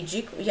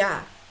 ag,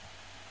 yeah.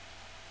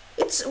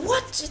 It's,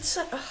 what? It's,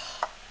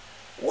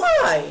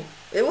 why?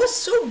 It was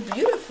so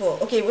beautiful.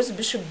 Okay, it was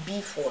bishop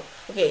b4.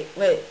 Okay,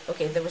 wait,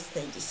 okay, there was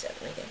knight d7,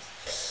 I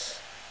guess.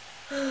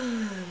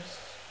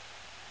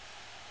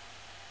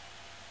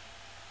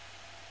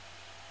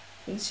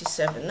 Queen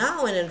c7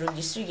 now, and then rook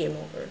d3, game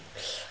over.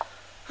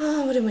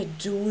 Oh, what am I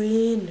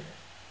doing?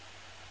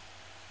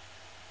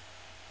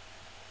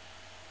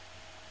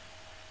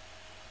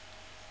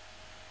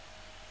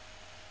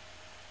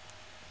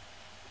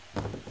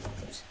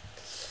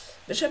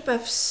 Bishop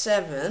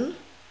f7,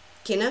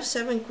 king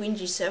f7, queen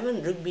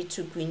g7, rook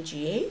b2, queen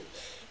g8,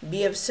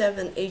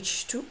 bf7,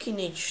 h2, king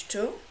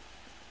h2.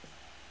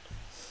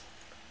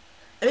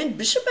 I mean,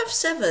 bishop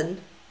f7.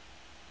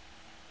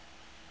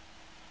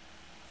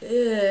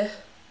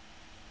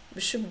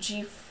 Bishop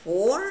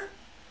g4,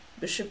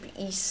 bishop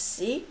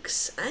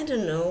e6. I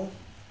don't know.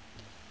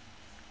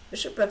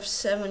 Bishop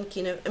f7,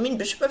 king f. I mean,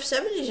 bishop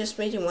f7 is just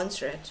made in one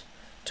thread.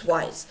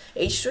 twice.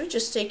 h2,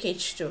 just take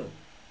h2.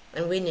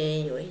 I'm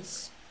winning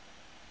anyways.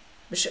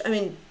 Bishop,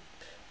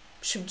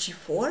 bishop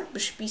g4,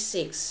 bishop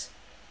e6.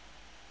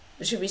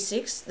 Bishop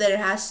e6, there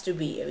has to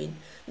be. I mean,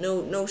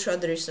 no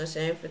shot, there is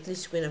nothing. I have at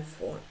least queen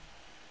f4.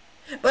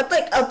 But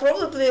like, I'll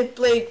probably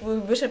play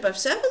with bishop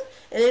f7,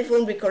 and it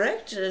won't be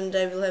correct, and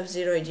I will have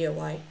zero idea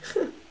why.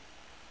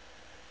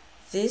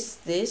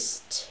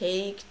 This,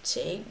 take,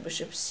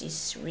 bishop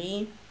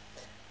c3,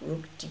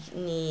 rook d,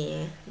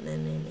 nah.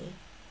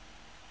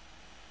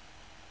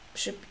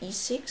 Bishop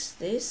e6,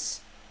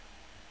 this.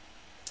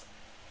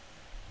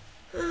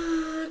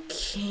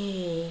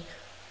 Okay.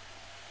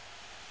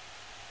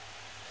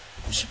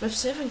 Bishop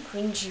f7,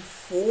 queen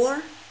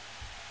g4.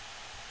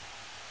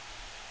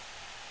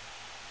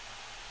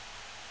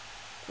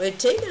 Wait,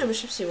 take and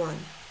bishop c1.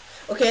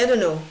 Okay, I don't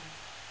know.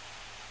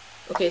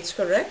 Okay, it's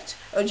correct.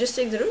 I'll just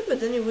take the rook, but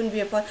then it wouldn't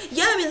be a puzzle.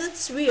 Yeah, I mean,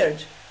 that's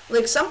weird.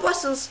 Like, some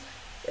puzzles,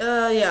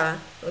 yeah.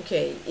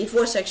 Okay, it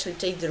was actually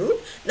take the rook.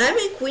 Now, I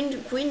mean,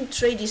 queen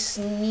trade is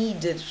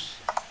needed.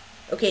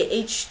 Okay,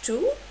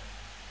 h2.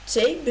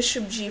 Take,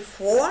 bishop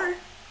g4.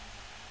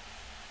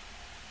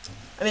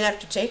 I mean, I have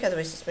to take,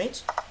 otherwise it's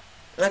mate.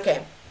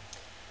 Okay.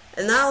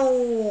 And now,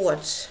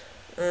 what?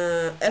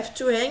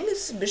 f2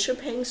 hangs,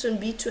 bishop hangs on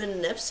b2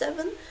 and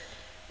f7.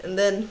 And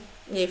then,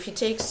 yeah, if he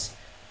takes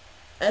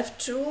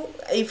f2,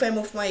 if I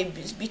move my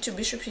b2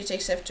 bishop, he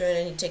takes f2 and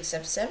then he takes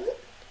f7.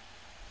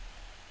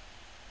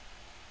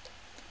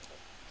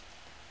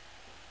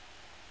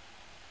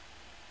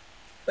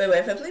 Wait,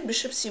 if I play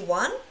bishop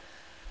c1,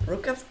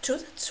 rook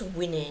f2, that's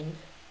winning.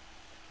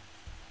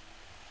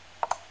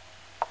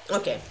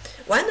 Okay,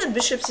 why not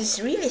bishop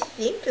c3, I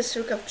think, is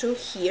rook f2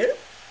 here.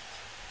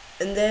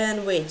 And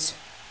then, wait.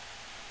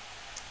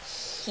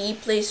 He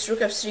plays rook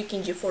f3,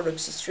 king g4, rook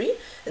c3,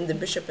 and the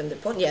bishop and the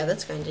pawn. Yeah,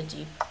 that's kind of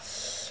deep.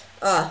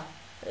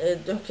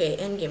 Okay,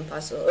 endgame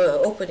puzzle,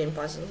 opening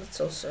puzzle,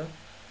 that's also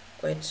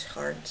quite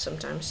hard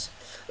sometimes.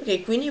 Okay,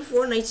 queen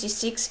e4, knight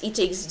c6, e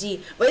takes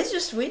d. But it's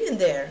just winning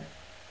there.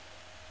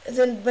 And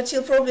then, but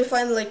he'll probably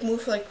find like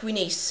move like queen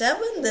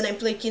a7, then I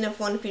play king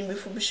f1, queen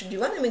b4, bishop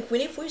d1. I mean,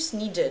 queen a4 is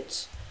needed.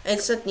 And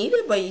it's not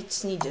needed, but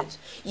it's needed.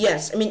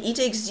 Yes, I mean, e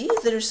takes d,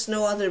 there's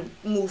no other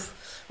move,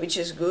 which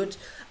is good.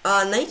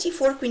 Knight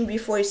e4, queen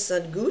b4 is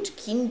not good.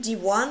 King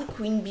d1,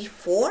 queen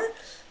b4.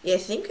 Yeah, I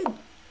think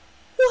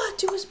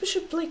what? It was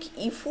bishop like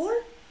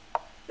e4?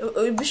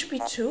 Bishop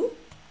e2?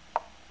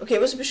 Okay,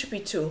 it was bishop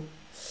e2.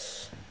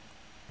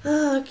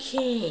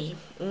 Okay.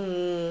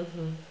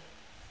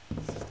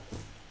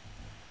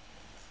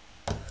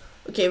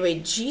 Okay,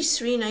 wait.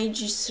 g3, knight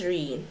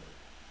g3.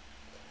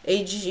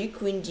 hg,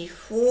 queen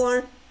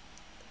d4.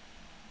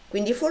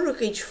 Queen d4, rook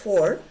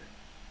h4.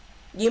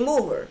 Game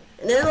over.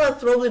 And then I'll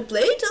probably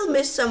play it. I'll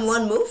miss some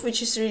one move,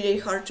 which is really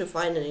hard to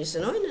find and is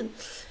annoying, and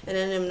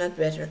then I'm not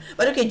better.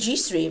 But okay,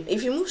 g3.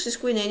 If he moves his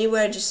queen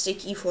anywhere, just take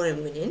e4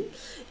 and winning.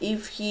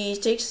 If he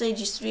takes knight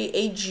g3,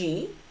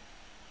 ag,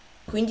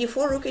 queen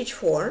d4, rook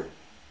h4,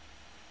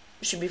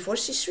 bishop b4,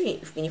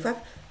 c3. If queen e5,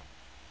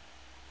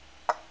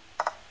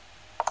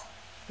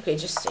 okay,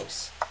 just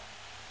takes.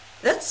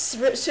 That's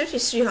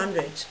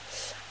 3300.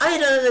 I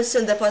don't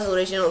understand the puzzle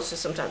region also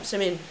sometimes. I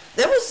mean,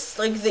 that was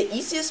like the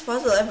easiest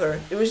puzzle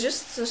ever. It was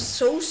just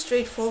so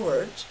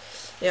straightforward.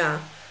 Yeah.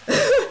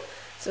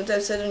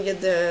 Sometimes I don't get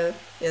the...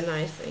 Yeah,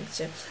 nice things.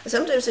 Yeah.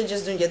 Sometimes I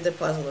just don't get the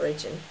puzzle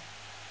region.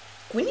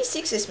 Queen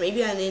e6 is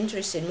maybe an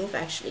interesting move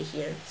actually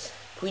here.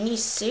 Queen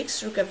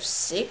e6, rook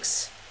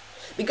f6.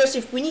 Because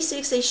if queen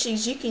e6,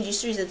 h6, g, king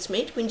g3, that's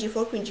mate. Queen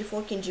g4, queen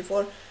g4, king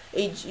g4,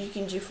 h,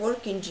 king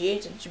g4, king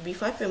g8, and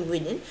b5, I'm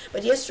winning.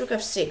 But yes, rook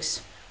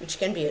f6, which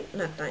can be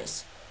not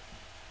nice.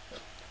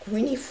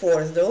 Queen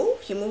e4 though,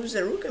 he moves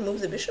the rook, I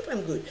move the bishop,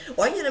 I'm good.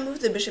 Why did I move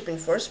the bishop in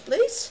first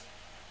place?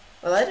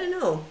 Well, I don't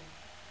know.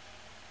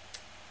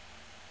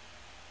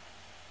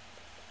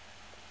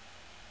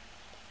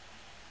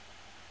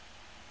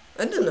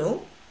 I don't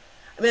know.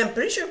 I mean, I'm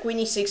pretty sure queen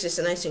e6 is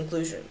a nice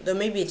inclusion, though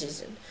maybe it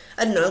isn't.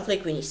 I don't know, I'll play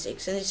queen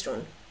e6, and it's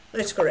wrong.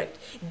 That's correct.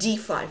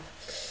 d5.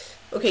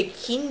 Okay,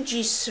 king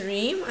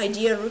g3,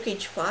 idea rook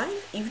h5,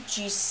 if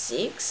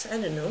g6, I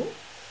don't know.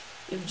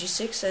 If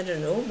g6, I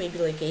don't know, maybe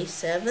like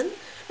a7.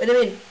 But I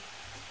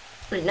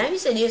mean, now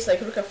his idea is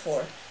like rook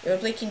f4. You want to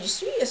play king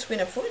g3, yes, queen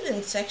f4, and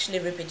it's actually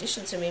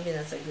repetition, so maybe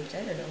that's a good,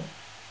 I don't know.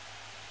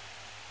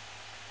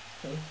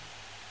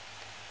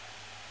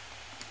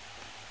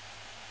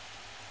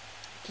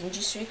 King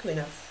g3, queen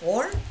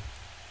f4.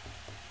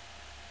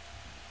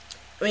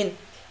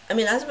 I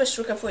mean, otherwise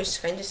rook f4 is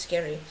kind of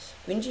scary.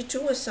 Queen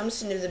g2 was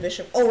something with the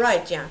bishop. Oh,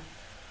 right, yeah.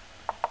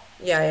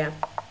 Yeah,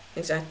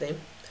 exactly.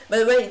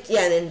 But wait,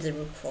 yeah, and then the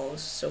rook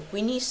falls. So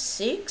queen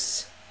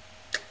e6.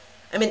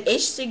 I mean,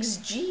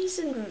 h6g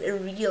isn't a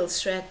real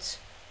threat.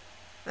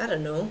 I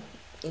don't know.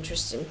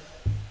 Interesting.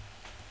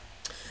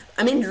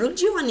 I mean, rook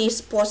g1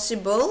 is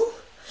possible.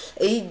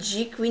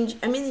 G, queen,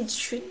 I mean, it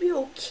should be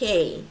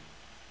okay.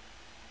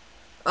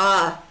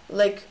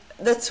 Like,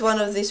 that's one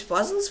of these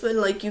puzzles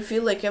when, like, you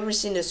feel like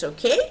everything is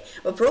okay,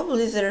 but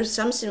probably there's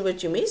something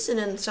what you miss, and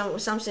then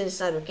something is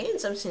not okay,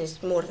 and something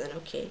is more than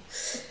okay.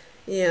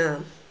 Yeah.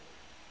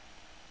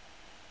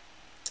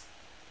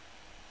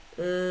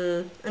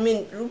 I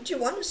mean, rook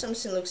g1 or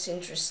something looks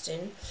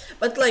interesting,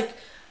 but like,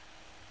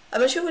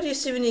 I'm not sure what you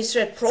see when it's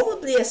red.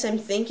 Probably, as I'm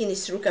thinking,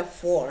 is rook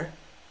f4.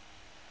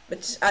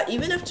 But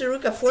even after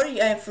rook f4,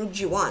 I have rook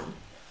g1. And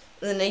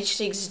then h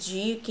takes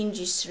g, king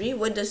g3.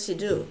 What does he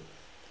do?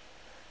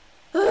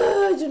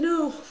 I don't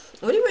know.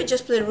 What if I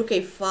just play rook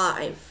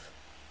a5?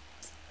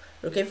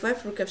 Rook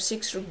a5, rook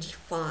f6, rook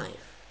d5.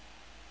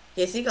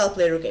 Yeah, I think I'll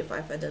play rook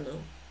a5. I don't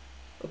know.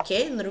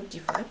 Okay, and rook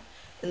d5,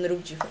 and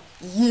rook g5.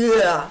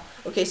 Yeah.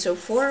 Okay, so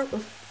 4,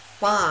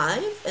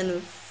 5,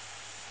 and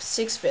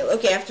 6 fail.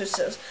 Okay, I have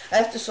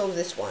to solve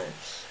this one.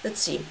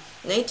 Let's see.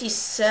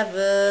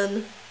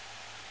 97.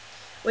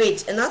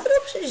 Wait, another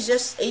option is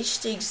just h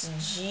takes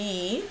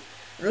g,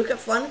 rook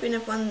f1, queen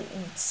f1,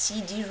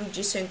 cd, rook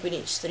g7, queen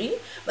h3.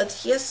 But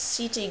here's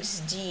c takes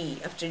d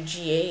after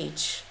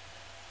gh.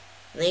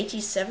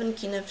 97,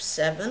 king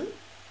f7.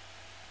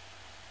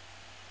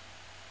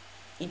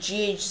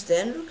 gh,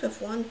 then rook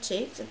f1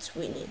 take. That's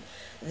winning.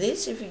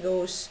 This, if he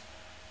goes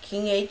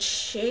king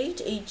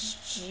h8,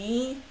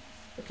 hg.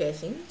 Okay, I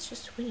think that's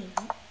just winning.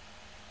 Huh?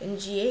 And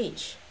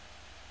gh.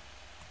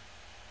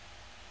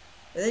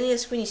 And then he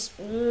has queen e.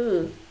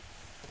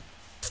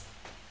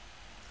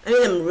 I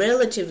mean, I'm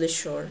relatively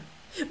sure.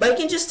 But I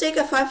can just take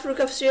a5, rook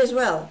f3 as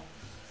well.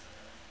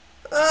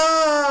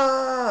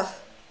 Ah!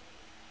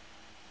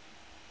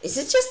 Is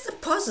it just a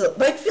puzzle?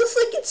 But it feels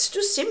like it's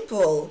too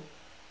simple.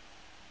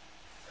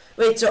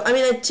 Wait, so I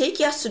mean, I take,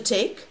 he has to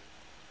take,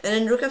 and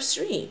then rook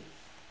f3.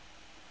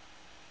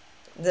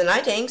 The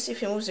knight hangs if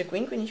he moves the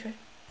queen, queen e3.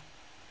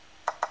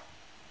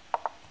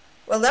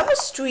 Well, that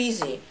was too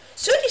easy.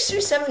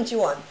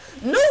 3371.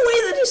 No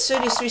way that is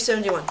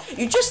 3371.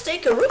 You just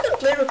take a rook and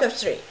play rook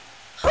f3.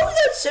 How is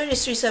that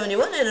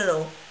 3371? I don't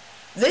know.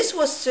 This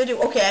was 30.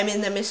 Okay, I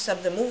mean, I messed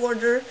up the move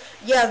order.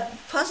 Yeah,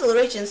 puzzle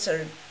ratings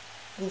are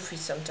goofy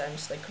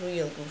sometimes, like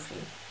real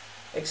goofy.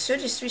 Like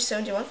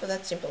 3371 for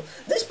that simple.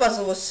 This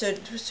puzzle was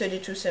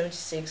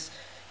 3276.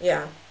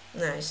 Yeah,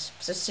 nice.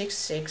 So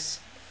 6-6.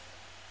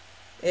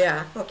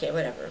 Yeah, okay,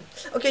 whatever.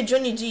 Okay,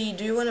 Johnny D,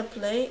 do you want to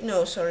play?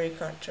 No, sorry,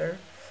 Carter.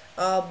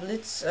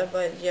 Blitz,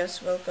 but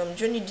yes, welcome.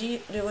 Johnny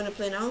D, do you want to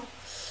play now?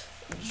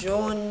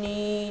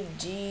 Johnny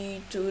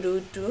D,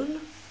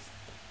 Turutun.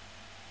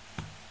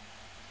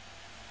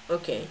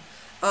 Okay.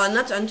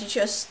 Not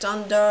anti-chess,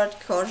 standard,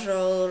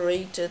 casual,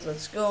 rated,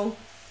 let's go.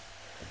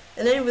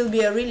 And then it will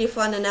be a really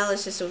fun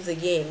analysis of the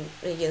game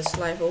against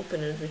live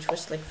opponent, which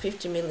was like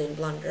 50 million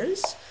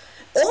blunders.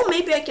 Or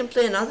maybe I can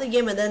play another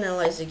game and then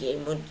analyze the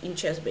game in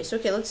chess base.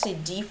 Okay, let's see,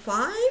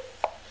 d5.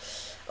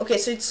 Okay,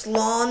 so it's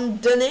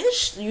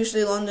Londonish.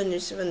 Usually London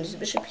is when there's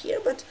bishop here,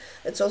 but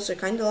it's also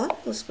kind of London.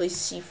 Let's play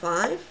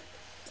c5.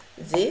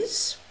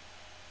 This,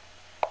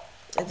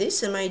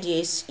 and my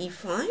idea is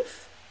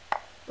e5.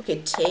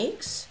 Okay,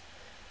 takes.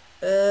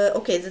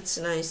 Okay, that's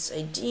a nice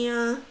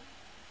idea.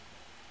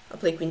 I'll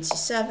play queen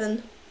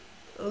c7.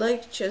 I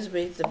like chess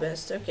base the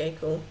best. Okay,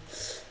 cool.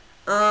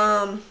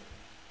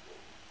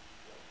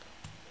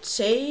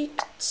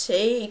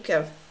 Take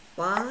a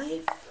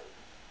 5.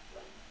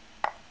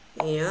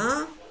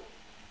 Yeah.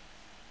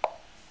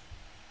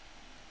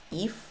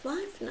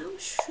 e5 now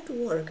should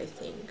work, I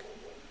think.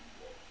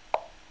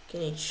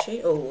 Can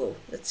h8? Oh, whoa,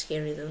 that's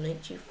scary though.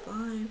 Knight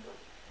g5.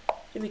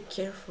 Be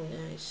careful,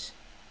 guys.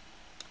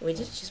 Wait,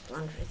 did I just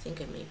blunder? I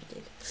think I maybe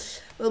did.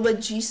 Well, but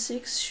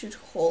g6 should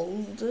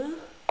hold.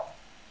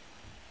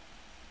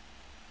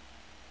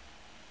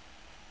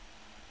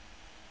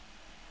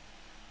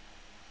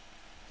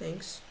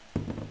 Thanks.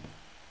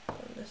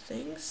 Other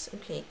things.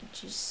 Okay,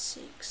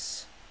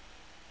 g6.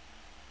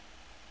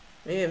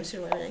 Maybe I'm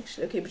surviving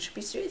actually. Okay, bishop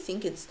e3. I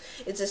think it's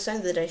a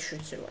sign that I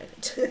should survive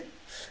it.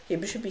 Okay,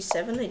 bishop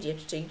e7. Idea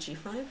to take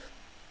g5.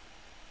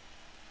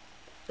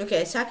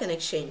 Okay, attack and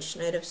exchange.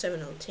 Knight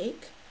f7 I'll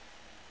take.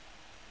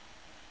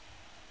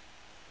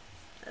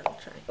 I'll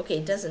try. Okay,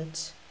 it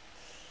doesn't.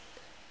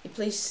 He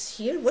plays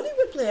here. What did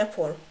we play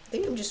f4? I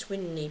think I'm just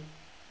winning a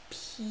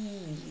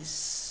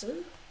piece.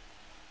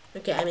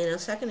 Okay, I mean I'll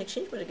sack and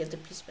exchange, but I get the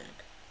piece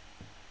back.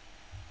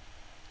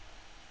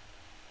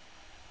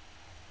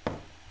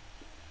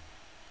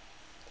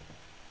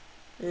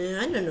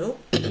 I don't know.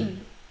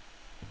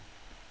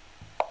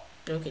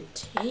 Okay,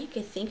 take.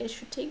 I think I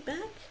should take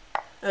back.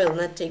 I will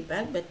not take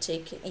back, but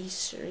take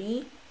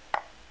e3.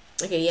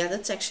 Okay, yeah,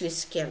 that's actually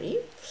scary.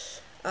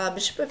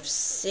 Bishop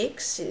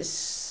f6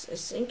 is, I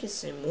think,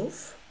 is a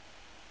move.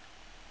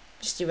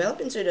 Just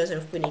developing, so he doesn't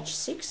have queen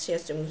h6. He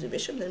has to move the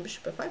bishop, then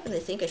bishop f5, and I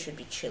think I should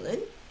be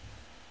chilling.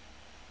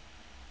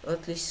 Or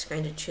at least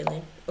kind of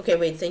chilling. Okay,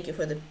 wait, thank you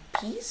for the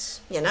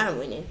piece. Yeah, now I'm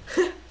winning.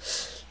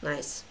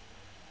 Nice.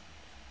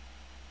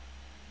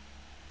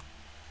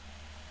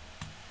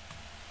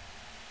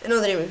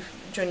 Another game,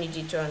 Johnny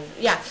D turn.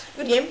 Yeah,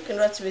 good game.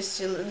 Congrats with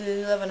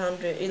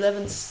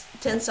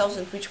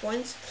 10,000 Twitch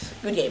points.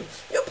 Good game.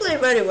 You played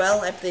very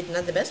well. I played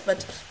not the best,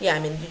 but yeah, I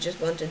mean, you just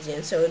wanted the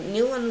end. So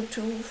nil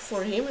 1-2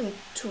 for him and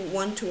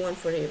 1-2-1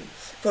 for him,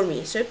 for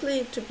me. So I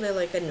played to play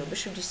like, I don't know,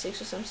 bishop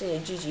d6 or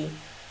something. GG.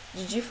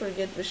 Did you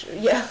forget bishop?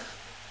 Yeah.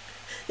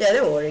 Yeah,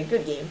 don't worry,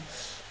 good game.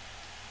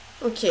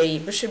 Okay,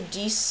 bishop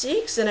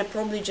d6, and I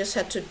probably just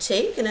had to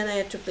take, and then I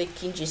had to play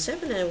king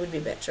g7, and it would be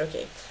better.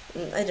 Okay,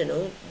 I don't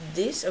know,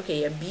 this,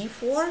 okay, yeah,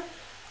 b4,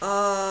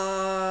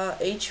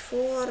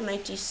 h4,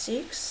 knight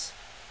e6,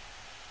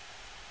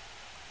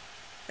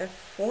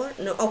 f4,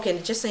 no, okay,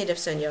 just knight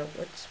f7, yeah,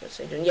 what's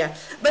I doing, yeah,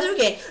 but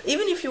okay,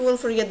 even if you won't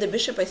forget the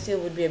bishop, I still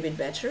would be a bit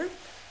better,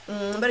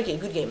 but okay,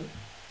 good game.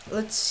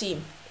 Let's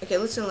see, okay,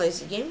 let's analyze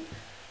the game.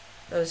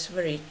 That was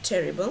very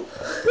terrible.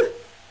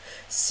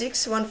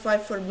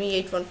 6-1-5 for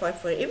me, 8-1-5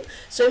 for him.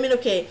 So I mean,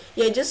 okay,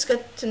 yeah, I just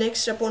got an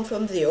extra pawn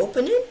from the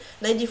opening.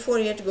 Knight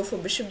d4, you had to go for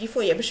bishop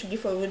d4. Yeah, bishop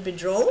d4 would be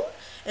drawn.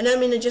 And I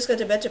mean, I just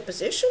got a better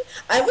position.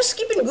 I was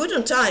keeping good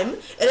on time,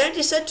 and I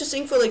decided to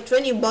sing for like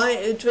 20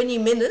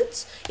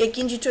 minutes. Yeah,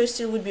 king g2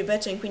 still would be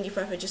better, and queen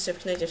d5 I just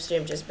have knight f3,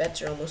 I'm just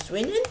better, almost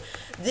winning.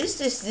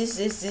 This.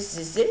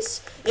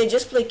 Yeah,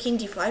 just play king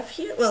d5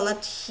 here. Well,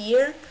 not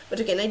here, but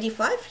okay, knight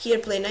d5. Here,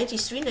 play knight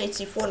e3, knight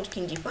c4, and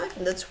king d5,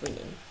 and that's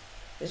winning.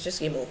 It's just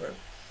game over.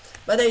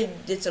 But I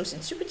did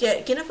something stupid.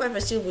 Yeah, king f5 I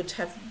still would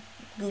have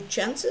good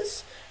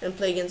chances and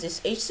play against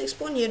this h6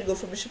 pawn. Here to go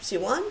for bishop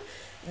c1.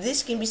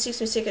 This king b6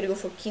 mistake, I go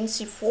for king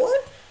c4.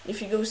 If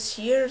he goes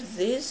here,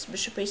 this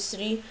bishop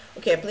h3.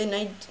 Okay, I play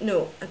I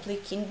play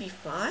king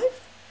b5.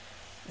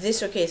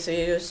 This, okay, so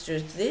he goes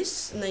to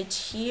this knight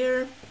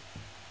here.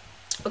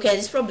 Okay,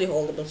 this is probably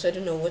holdable, so I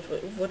don't know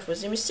what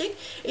was the mistake.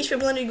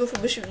 h5 you go for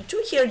bishop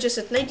d2 here, just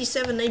at knight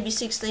d7, knight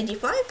b6, knight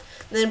d5,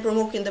 then I'm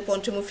provoking the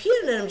pawn to move here,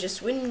 and then I'm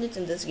just winning it,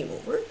 and that's game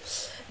over.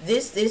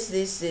 This.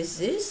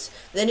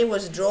 Then it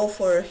was draw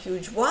for a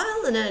huge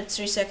while, and then at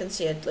 3 seconds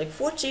he had like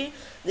 40.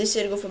 This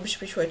here to go for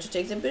bishop h4 to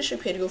take the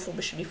bishop, here to go for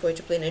bishop d4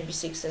 to play knight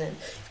b6, and then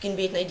if king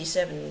b8, knight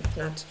d7, if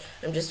not,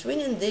 I'm just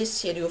winning.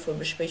 This here to go for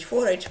bishop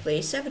h4, I to play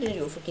a7, here to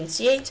go for king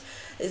c8,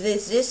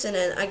 this, and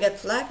then I got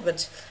flagged,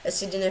 but as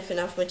he didn't have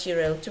enough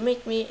material to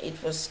make me,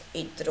 it was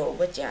a draw.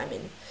 But yeah, I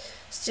mean,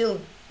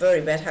 still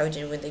very bad how I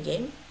didn't win the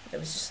game. I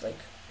was just like,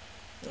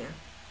 yeah,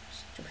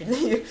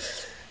 stupid.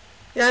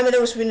 Yeah, I mean, I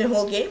was winning the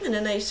whole game, and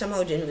then I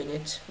somehow didn't win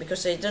it.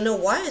 Because I don't know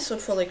why, I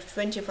thought for like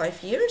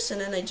 25 years, and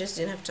then I just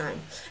didn't have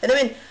time. And I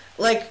mean,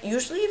 like,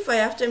 usually if I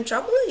have time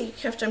trouble, I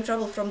have time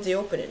trouble from the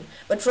opening.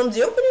 But from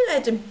the opening, I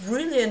had a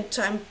brilliant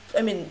time.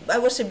 I mean, I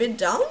was a bit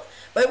down,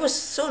 but it was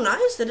so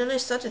nice that then I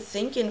started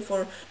thinking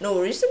for no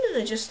reason, and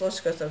I just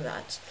lost because of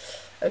that.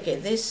 Okay,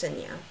 this, and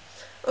yeah.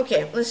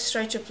 Okay, let's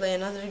try to play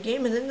another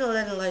game, and then I'll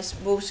analyze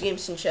both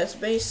games in chess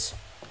base.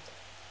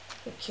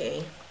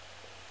 Okay.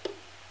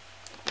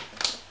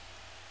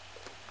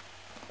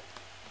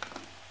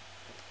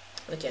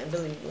 Okay,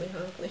 unbelievably how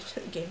I played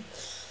the game.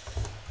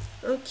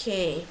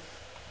 Okay.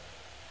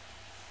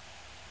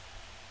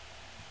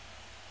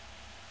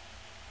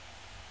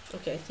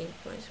 Okay, I think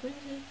White wins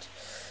it.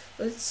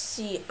 Let's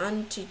see,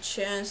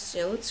 anti-chess.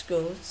 Yeah, let's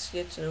go. Let's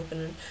get an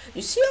opponent.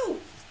 You see how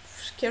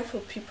careful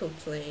people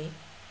play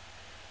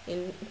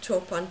in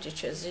top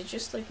anti-chess? They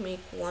just like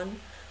make one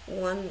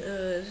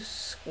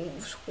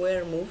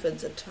square move at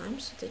the time,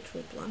 so they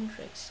don't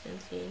blunder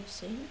accidentally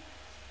anything.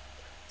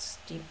 It's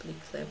deeply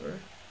clever.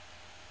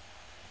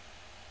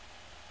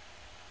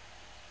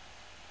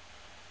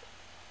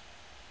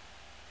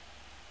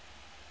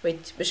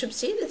 Wait, bishop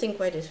c8, I think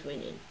white is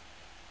winning.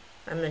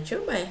 I'm not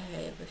sure, but I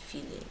have a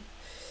feeling.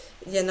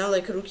 Yeah, now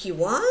like rook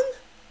e1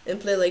 and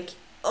play like,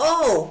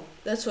 oh,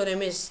 that's what I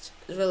missed.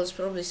 As well as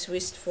probably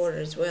Swiss 4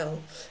 as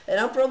well. And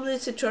now probably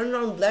it's a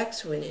turnaround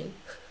black's winning.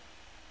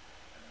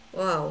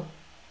 Wow.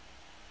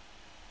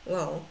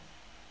 Wow.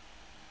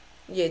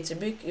 Yeah,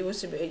 it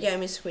was a big, yeah, I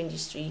missed queen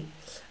d3. I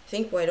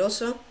think white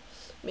also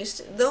missed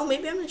it. Though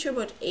maybe I'm not sure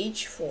about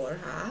h4,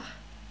 huh?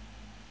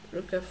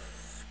 Rook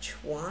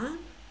f1.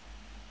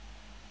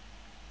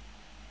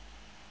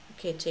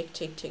 Okay, take.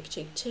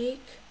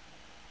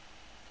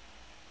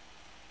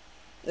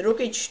 Rook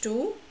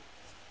h2.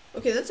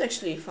 Okay, that's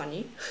actually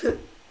funny.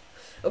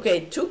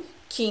 Okay, 2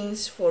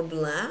 kings for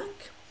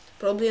black.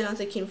 Probably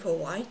another king for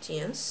white,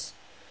 yes.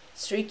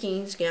 3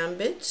 kings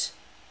gambit.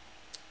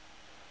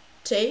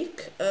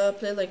 Take,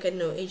 play like, I don't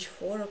know,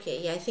 h4.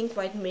 Okay, yeah, I think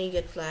white may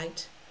get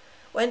flagged.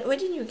 Why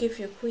didn't you give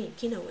your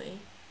king away?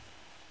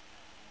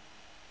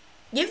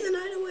 Give the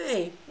knight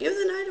away! Give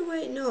the knight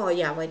away! No,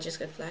 yeah, white just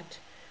got flagged.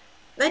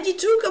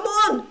 92, come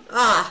on!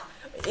 Ah,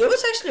 it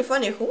was actually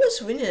funny. Who was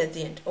winning at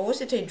the end? Or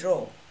was it a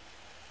draw?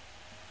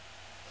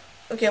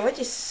 Okay, what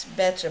is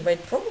better? But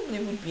it probably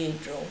would be a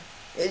draw.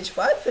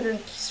 H5 and then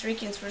 3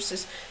 kings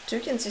versus 2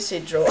 kings is a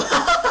draw.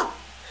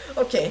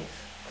 Okay,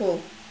 cool.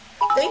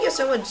 Thank you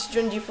so much,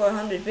 John D, for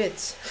 100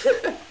 bits.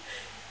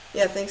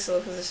 Yeah, thanks a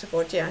lot for the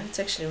support. Yeah, it's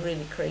actually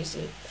really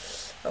crazy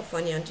how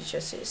funny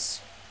anti-chess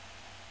is.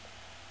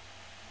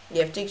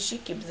 Yeah, take g,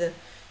 keep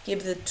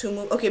the 2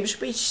 move. Okay,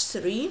 bishop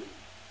h3.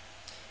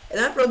 And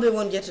I probably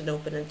won't get an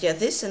opponent. Yeah,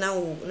 this, and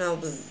now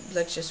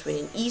black's just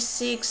winning.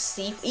 E6,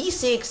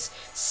 E6,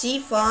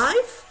 C5.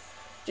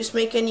 Just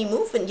make any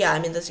move, and yeah, I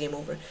mean that's game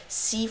over.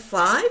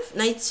 C5,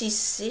 knight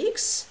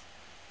C6,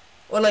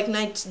 or like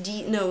knight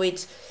D. No,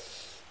 wait.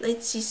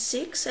 Knight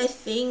c6, I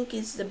think,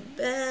 is the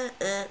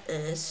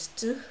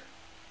best.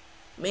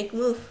 Make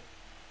move.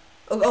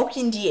 Oh,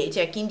 king d8.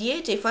 Yeah, king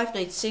d8, a5,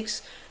 knight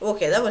 6.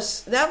 Okay, that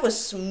was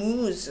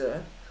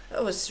smooth.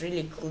 That was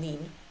really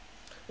clean.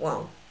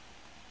 Wow.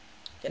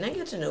 Can I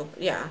get an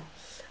open? Yeah.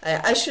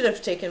 I should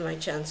have taken my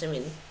chance. I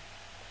mean,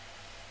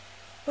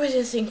 why do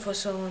you think for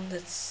so long?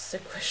 That's the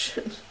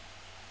question.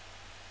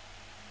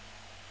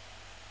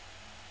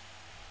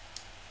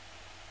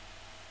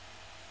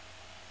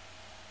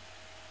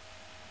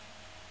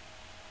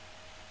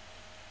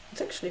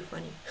 It's actually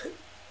funny.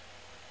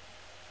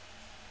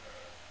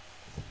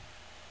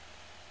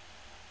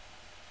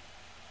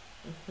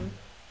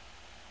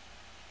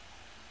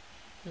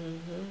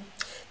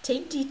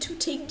 Take d2,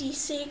 take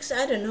d6.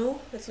 I don't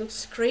know. It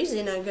looks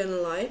crazy, not gonna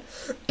lie.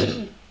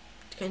 It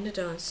kinda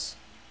does.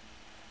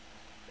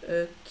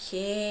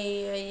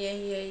 Okay.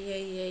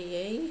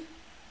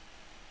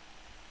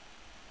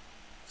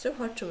 So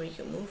hard to make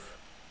a move.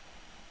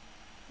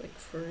 Like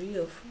for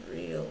real, for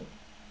real.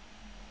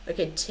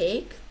 Okay,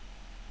 take.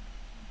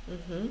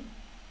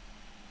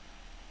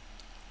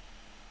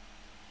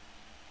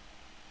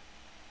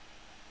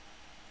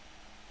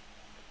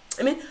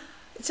 I mean,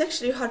 it's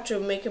actually hard to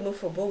make a move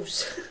for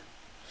both.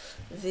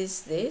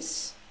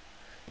 this.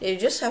 Yeah, you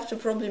just have to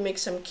probably make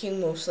some king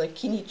moves like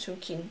king e2,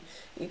 king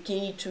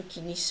e2,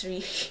 king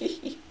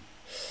e3.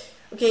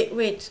 Okay,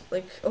 wait.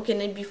 Like, okay,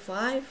 knight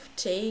b5,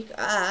 take.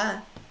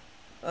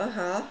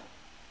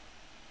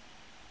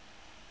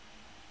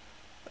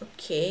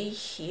 Okay,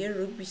 here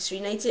rook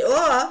b3, knight c.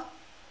 Oh, I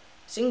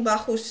think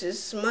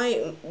Bacchus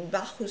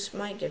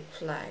might get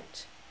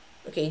flagged.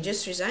 Okay, he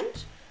just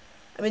resigned.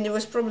 I mean, it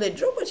was probably a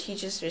draw, but he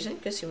just resigned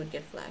because he would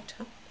get flagged,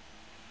 huh?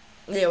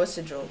 Yeah, what's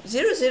the draw?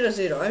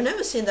 0-0-0. I've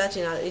never seen that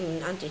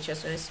in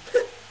anti-chess.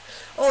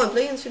 Oh, I'm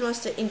playing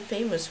Grandmaster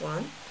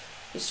InfamousOne.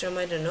 This time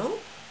I don't know.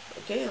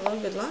 Okay, hello,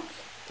 good luck.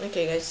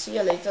 Okay, guys, see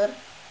you later.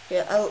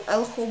 Okay,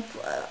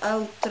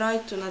 I'll try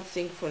to not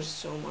think for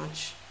so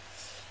much.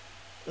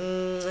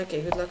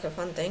 Okay, good luck, have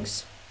fun,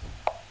 thanks.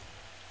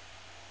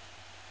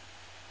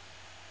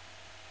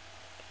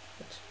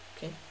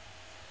 Okay,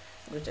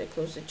 good, I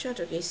close the chat.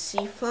 Okay,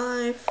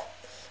 c5,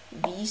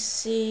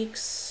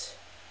 b6.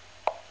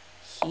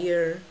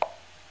 Here.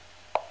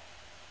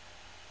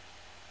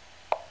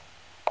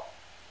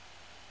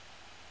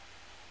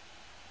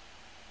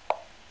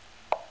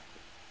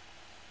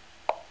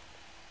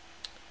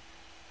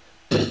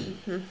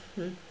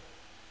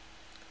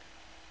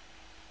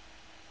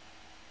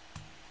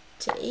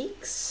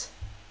 Takes.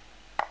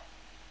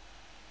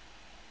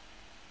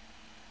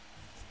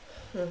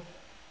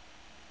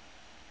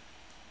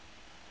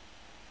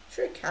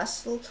 Sure,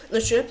 castle. No,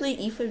 should I play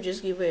e5,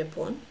 just give away a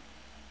pawn?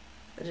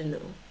 I don't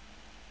know.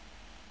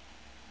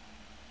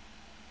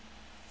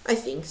 I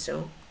think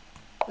so.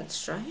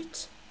 Let's try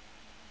it.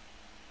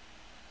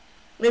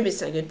 Maybe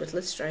it's not good, but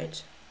let's try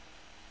it.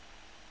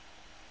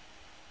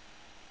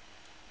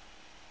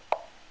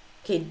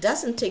 Okay, it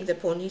doesn't take the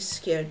pawn, he's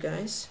scared,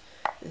 guys.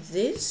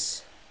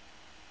 This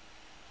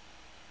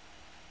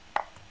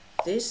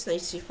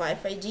knight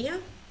c5 idea.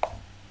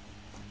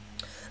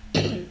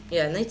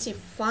 Yeah, knight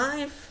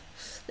c5.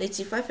 Knight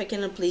c5, I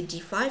cannot play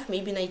d5.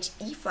 Maybe knight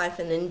e5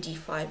 and then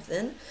d5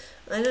 then.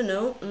 I don't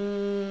know.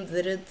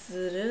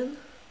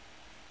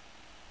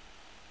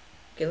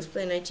 Okay, let's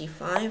play knight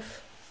e5.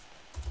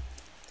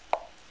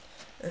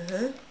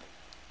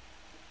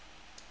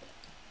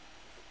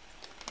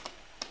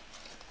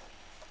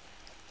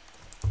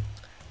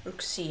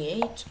 Rook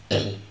c8.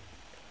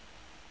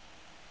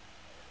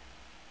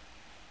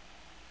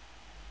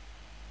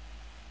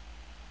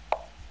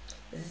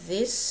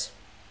 This.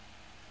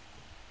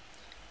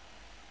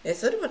 I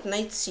thought about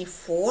knight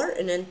c4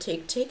 and then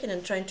take and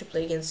then trying to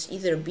play against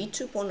either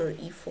b2 pawn or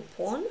e4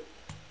 pawn.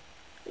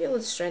 Yeah,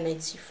 let's try knight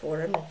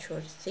c4. I'm not sure.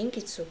 I think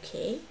it's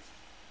okay.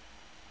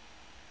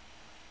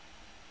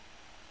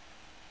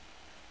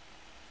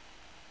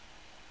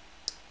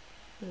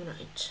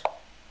 Right.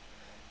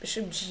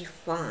 Bishop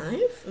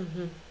g5.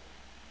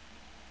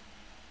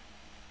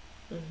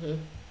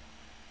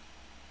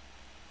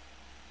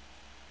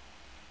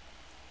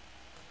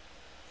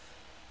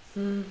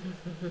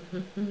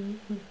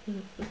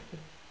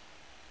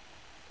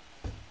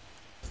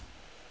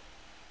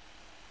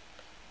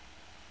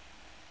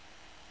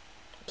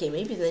 Okay,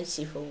 maybe knight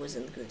c4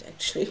 wasn't good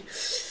actually.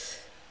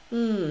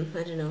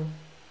 I don't know.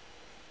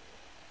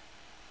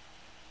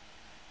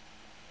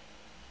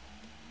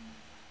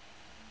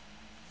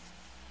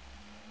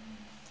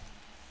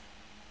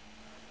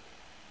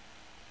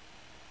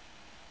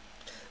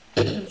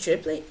 Should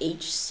I play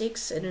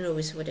h6? I don't know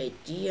with what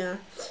idea.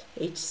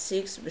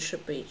 h6,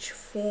 bishop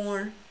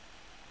h4.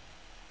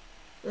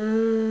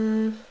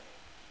 I'm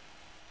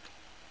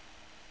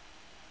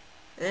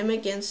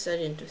again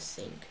starting to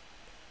think.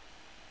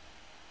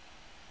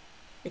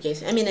 Okay,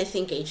 so, I mean, I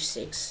think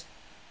h6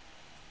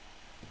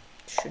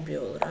 should be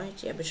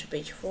alright. Yeah, bishop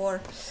h4.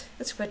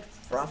 That's quite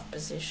a rough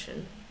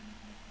position.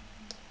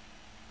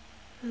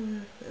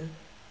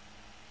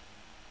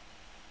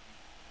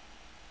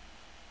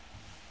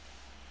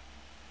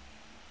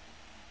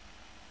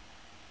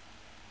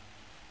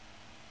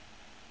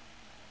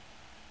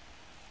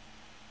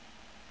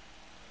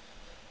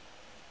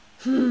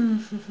 I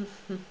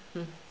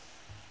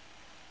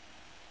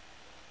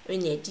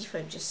mean, yeah,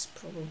 d5 just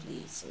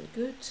probably isn't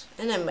good.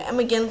 And I'm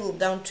again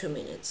down 2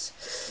 minutes.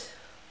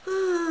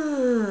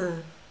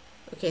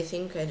 Okay, I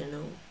think, I don't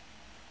know.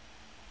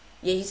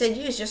 Yeah, his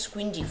idea is just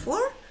queen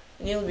d4,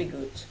 and it'll be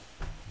good.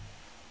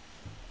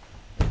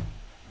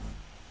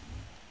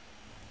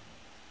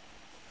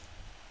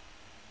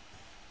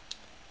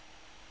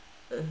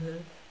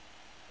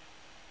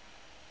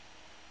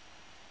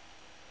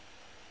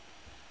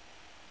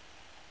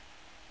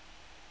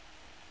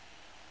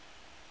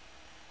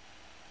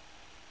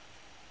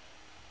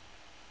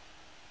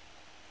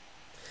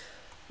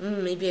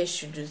 Maybe I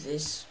should do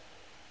this.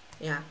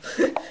 Yeah,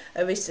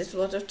 I wasted a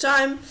lot of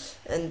time,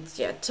 and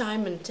yeah,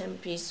 time and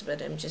tempies,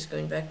 but I'm just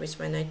going back with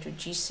my knight to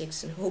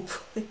g6 and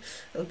hopefully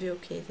I'll be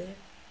okay there.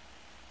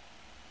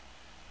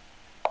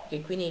 Okay,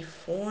 queen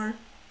a4.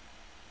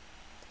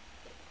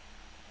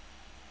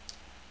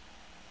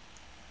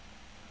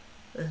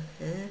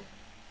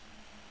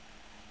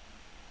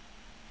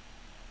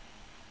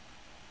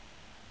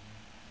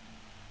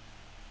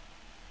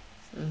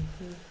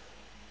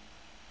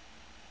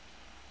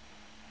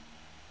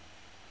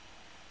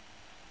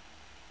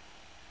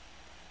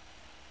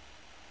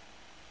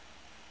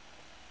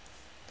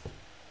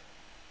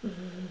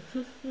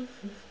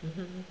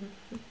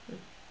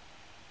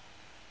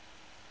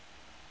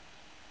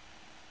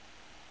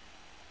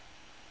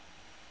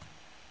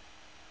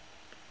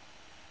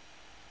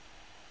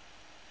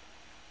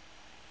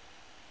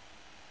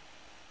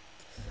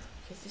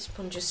 Okay, this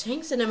pawn just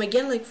hangs, and I'm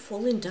again like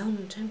falling down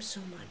on time so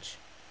much.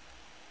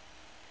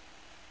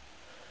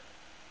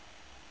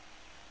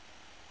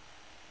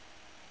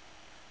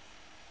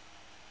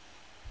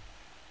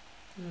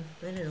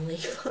 I don't know,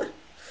 a5.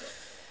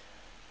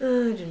 I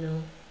don't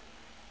know.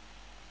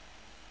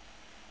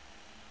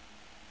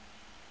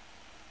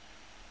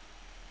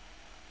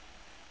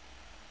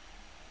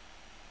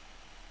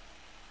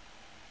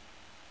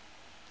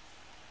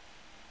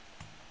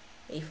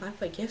 a5,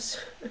 I guess.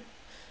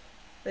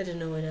 I don't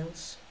know what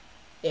else.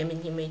 Yeah, I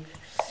mean, he made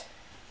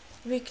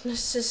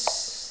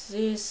weaknesses.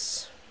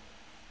 This.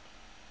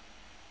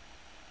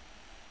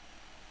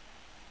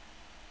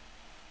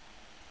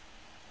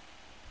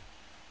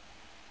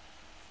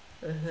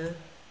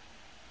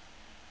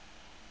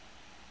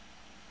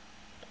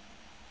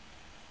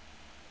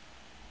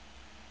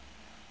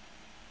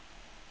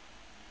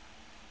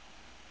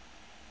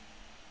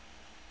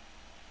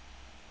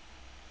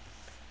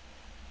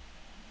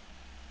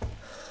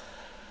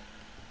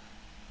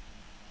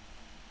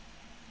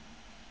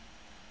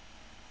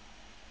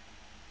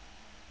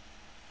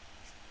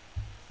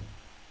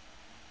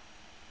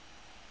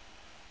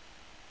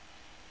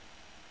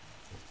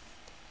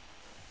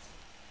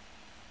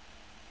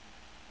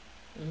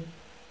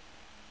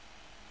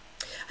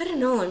 I don't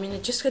know, I mean, I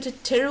just got a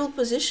terrible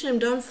position. I'm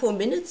down 4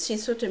 minutes. He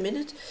thought a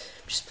minute.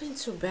 I'm just playing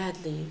so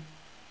badly.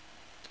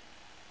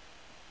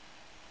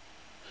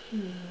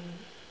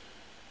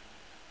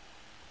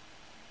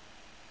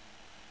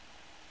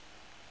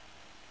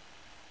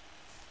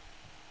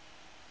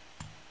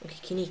 Okay,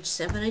 king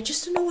h7. I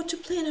just don't know what to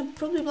play, and I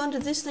probably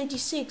blundered this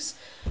 96.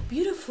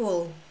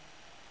 Beautiful.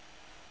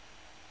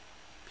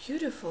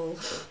 Beautiful.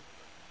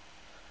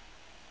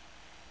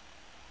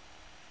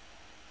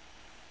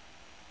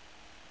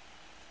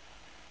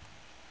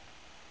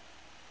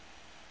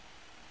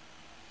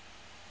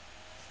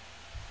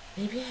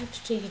 Maybe I have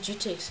to take a g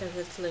takes.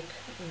 That's like,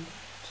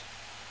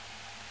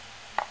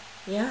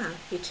 yeah,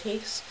 he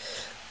takes,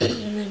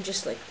 and I'm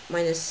just like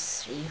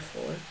 -3,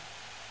 4.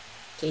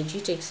 Okay,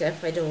 g takes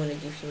f. I don't want to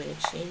give him any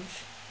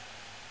change.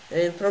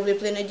 And I'll probably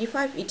play knight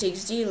d5. E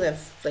takes d.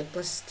 Left like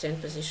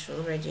 +10 position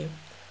already.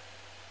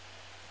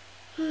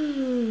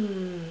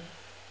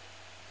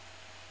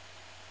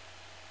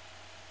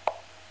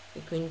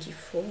 Queen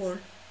d4.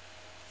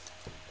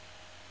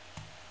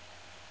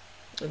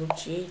 Little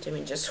g8. I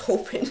mean, just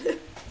hoping.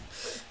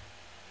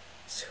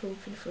 Just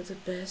hoping for the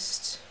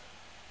best.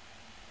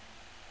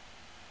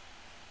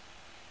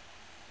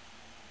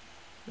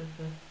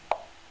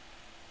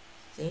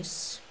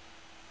 This.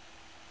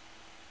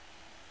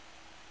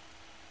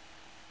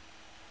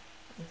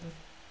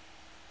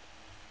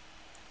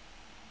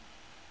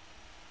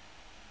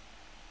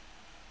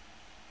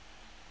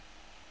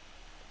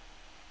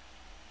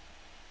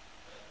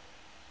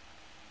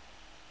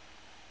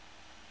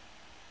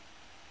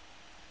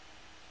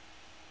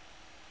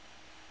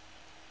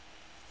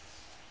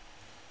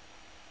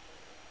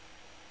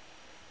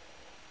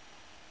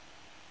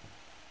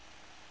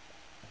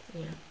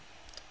 Yeah.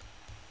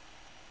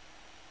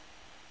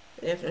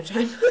 I have no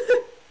time.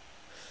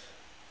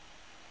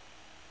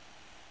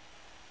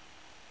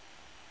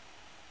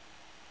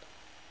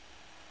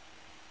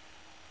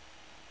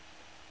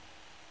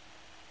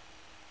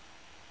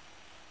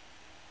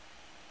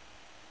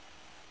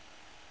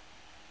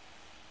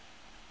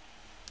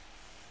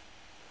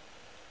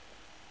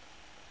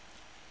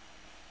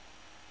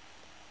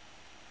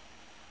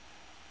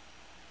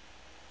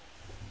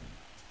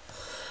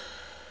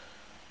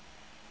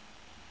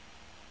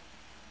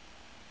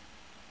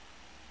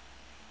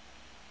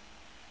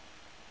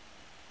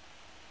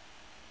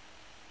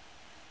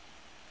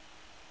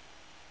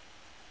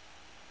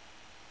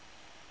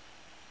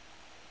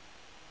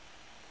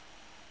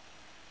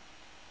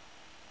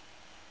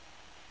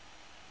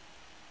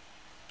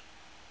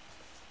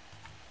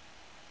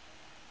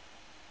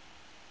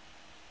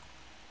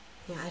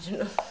 don't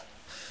know.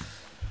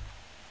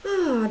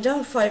 Ah,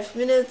 down 5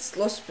 minutes,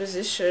 lost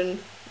position.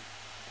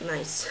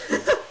 Nice.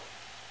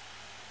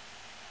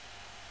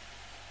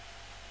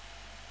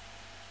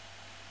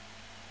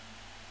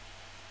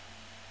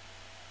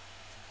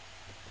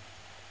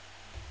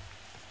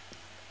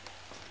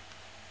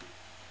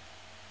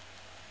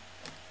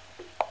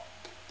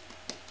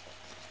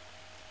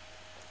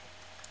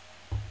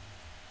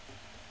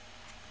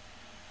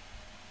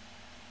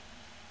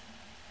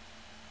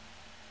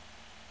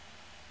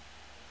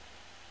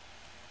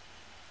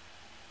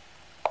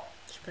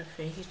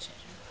 Prefer hit.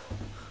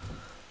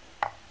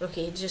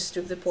 Okay, he just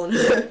took the pawn.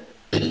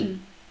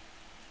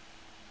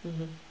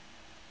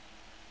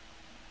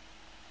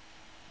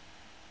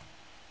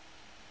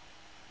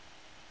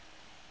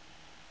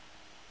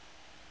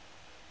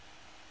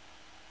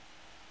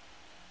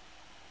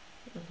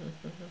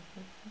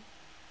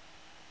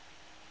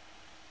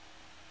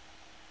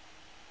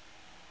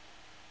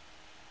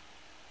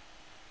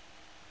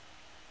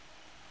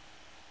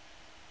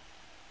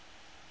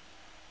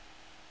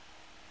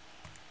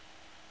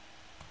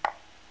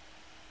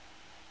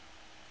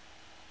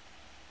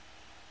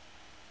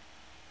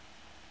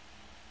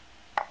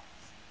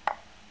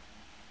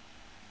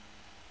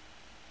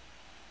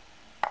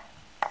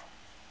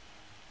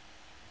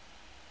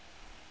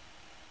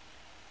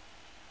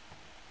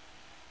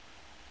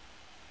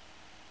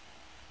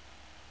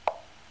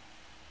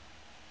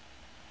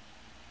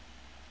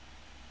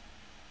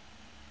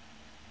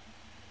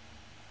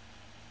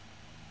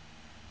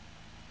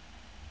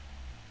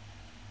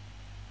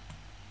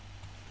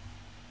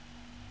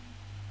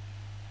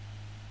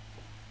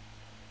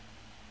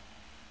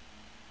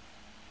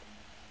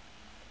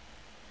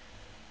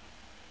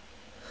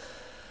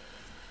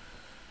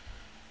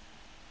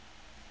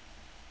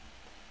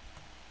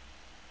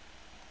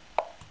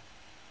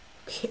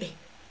 Okay.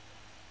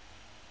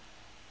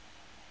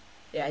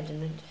 Yeah, I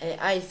didn't.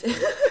 I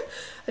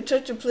I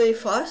tried to play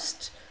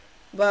fast,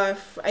 but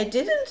I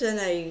didn't, and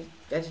I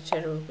got a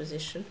terrible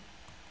position.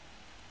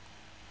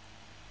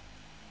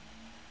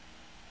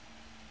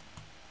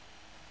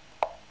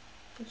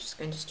 Which is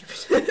kind of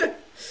stupid.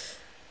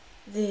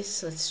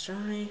 This, let's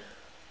try.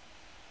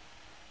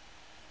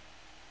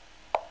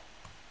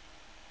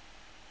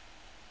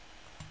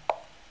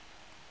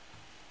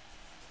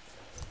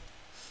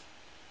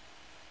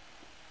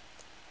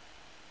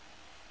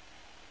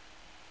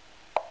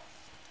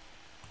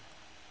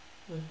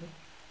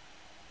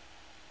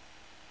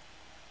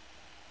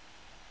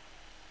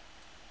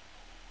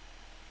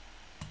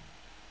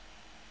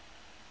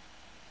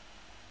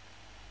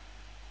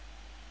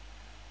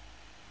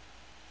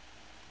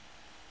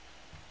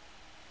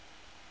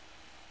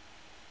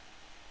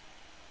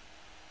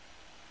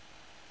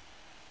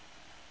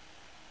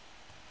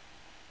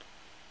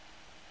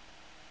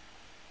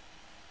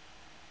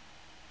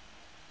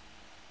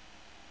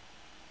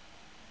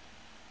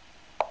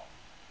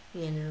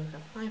 Yeah, no, rook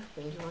f5,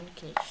 queen e1,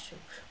 king h2.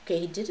 Okay,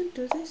 he didn't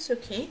do this.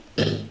 Okay,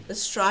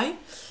 let's try.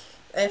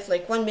 I have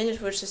like 1 minute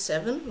versus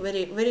 7.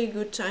 Very, very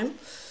good time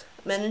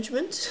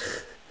management.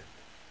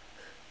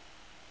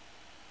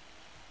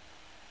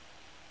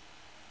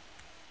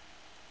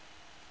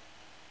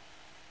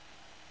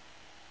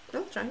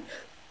 I'll try.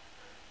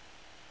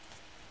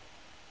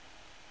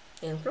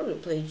 Yeah, I'll probably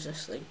play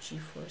just like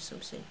g4 or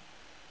something.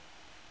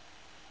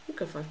 Rook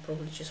f5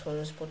 probably just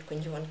one spot.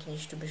 Queen d1, king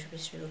h2, bishop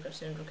e3, rook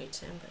f7, rook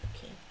h7, but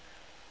okay.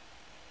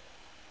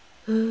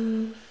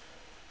 Okay,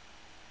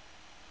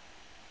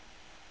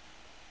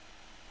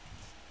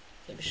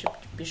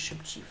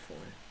 bishop g4.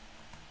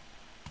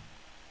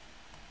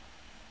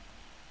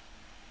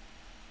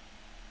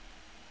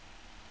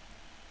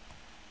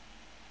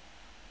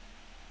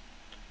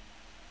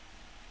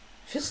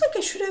 Feels like I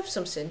should have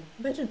something,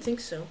 but I don't think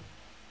so.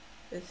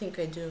 I think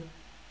I do.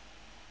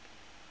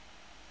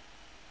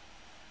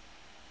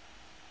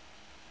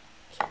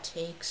 Okay,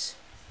 takes.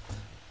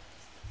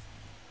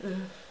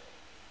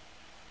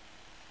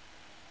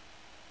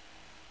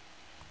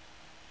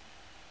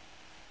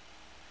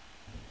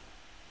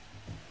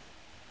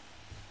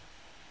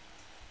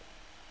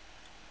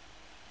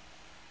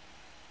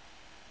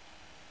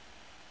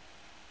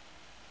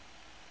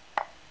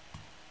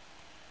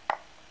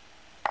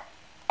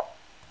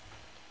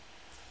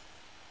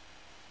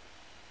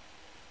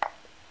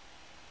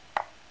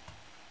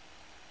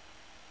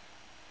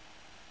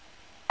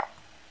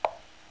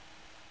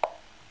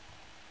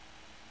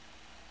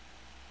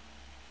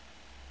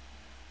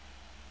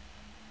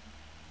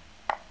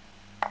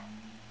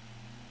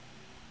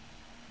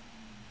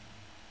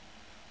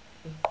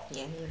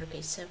 Yeah, and rook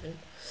a7.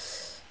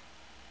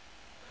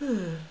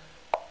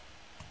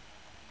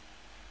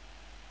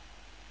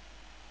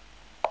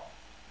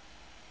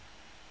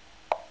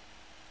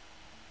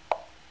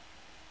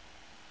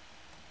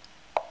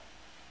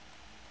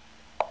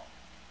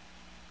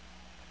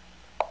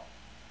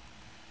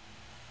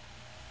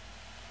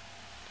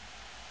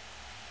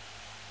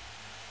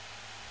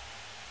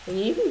 And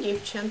you even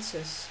gave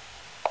chances.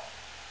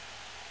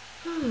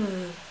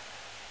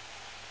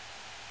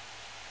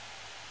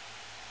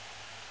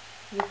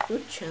 With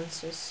good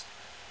chances.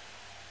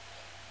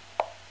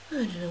 I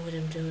don't know what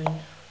I'm doing.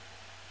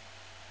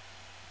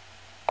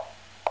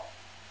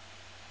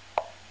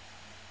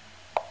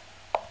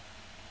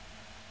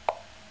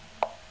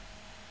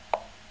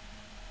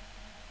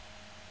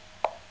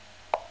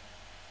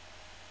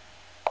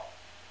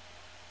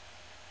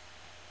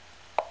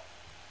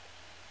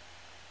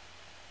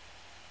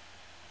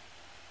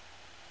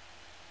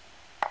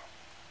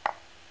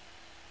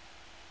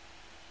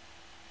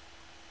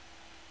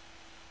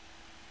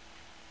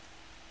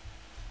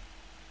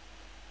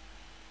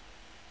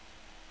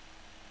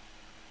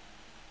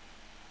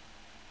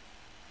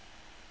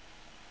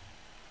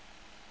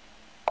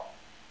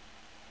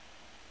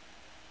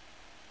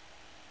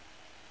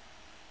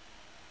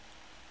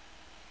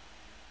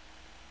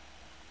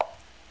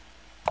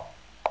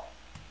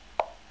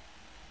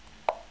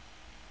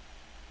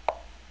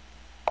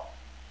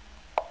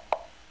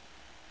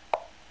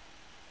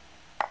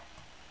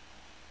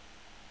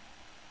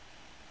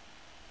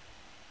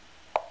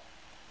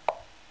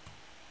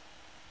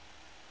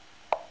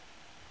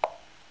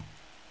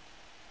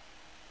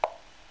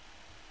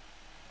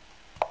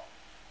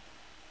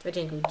 I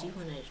didn't go D1,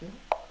 I don't know.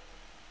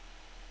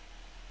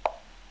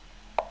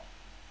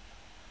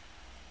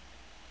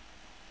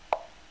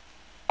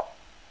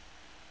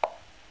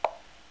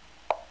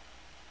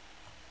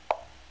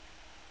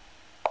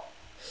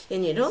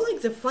 And you know,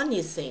 like the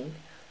funny thing,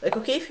 like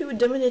okay, if he would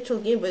dominate all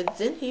game, but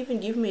then he even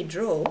gave me a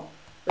draw,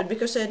 but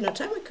because I had no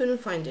time, I couldn't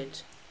find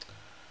it.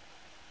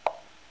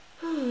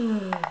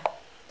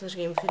 This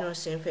game, if you know,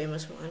 same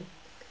famous one.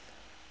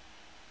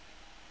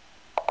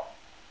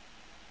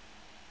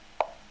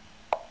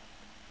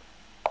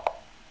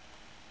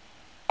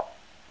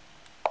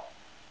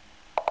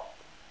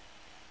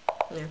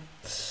 Yeah.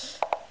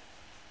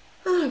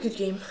 Ah, good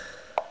game.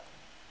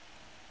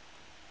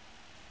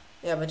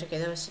 Yeah, but okay,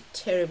 that was a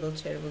terrible,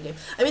 terrible game.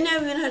 I mean, I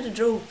even had a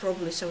draw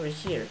probably somewhere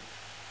here.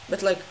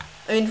 But like,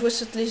 I mean, it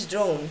was at least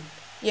drawn.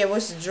 Yeah, it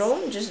was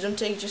drawn, just don't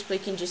take, just play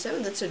king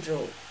g7, that's a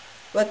draw.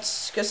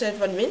 But because I had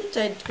 1 minute,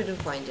 I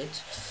couldn't find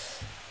it.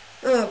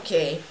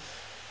 Okay.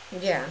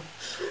 Yeah.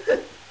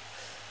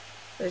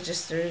 It's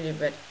just really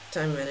bad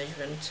time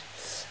management.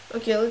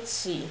 Okay, let's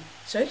see.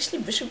 So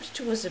actually, bishop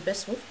d2 was the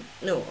best move.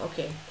 No,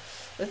 okay.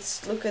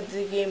 Let's look at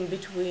the game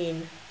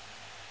between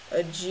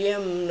a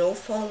GM no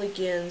fall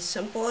against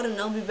Sampor, and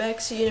I'll be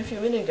back. See you in a few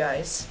minutes,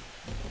 guys.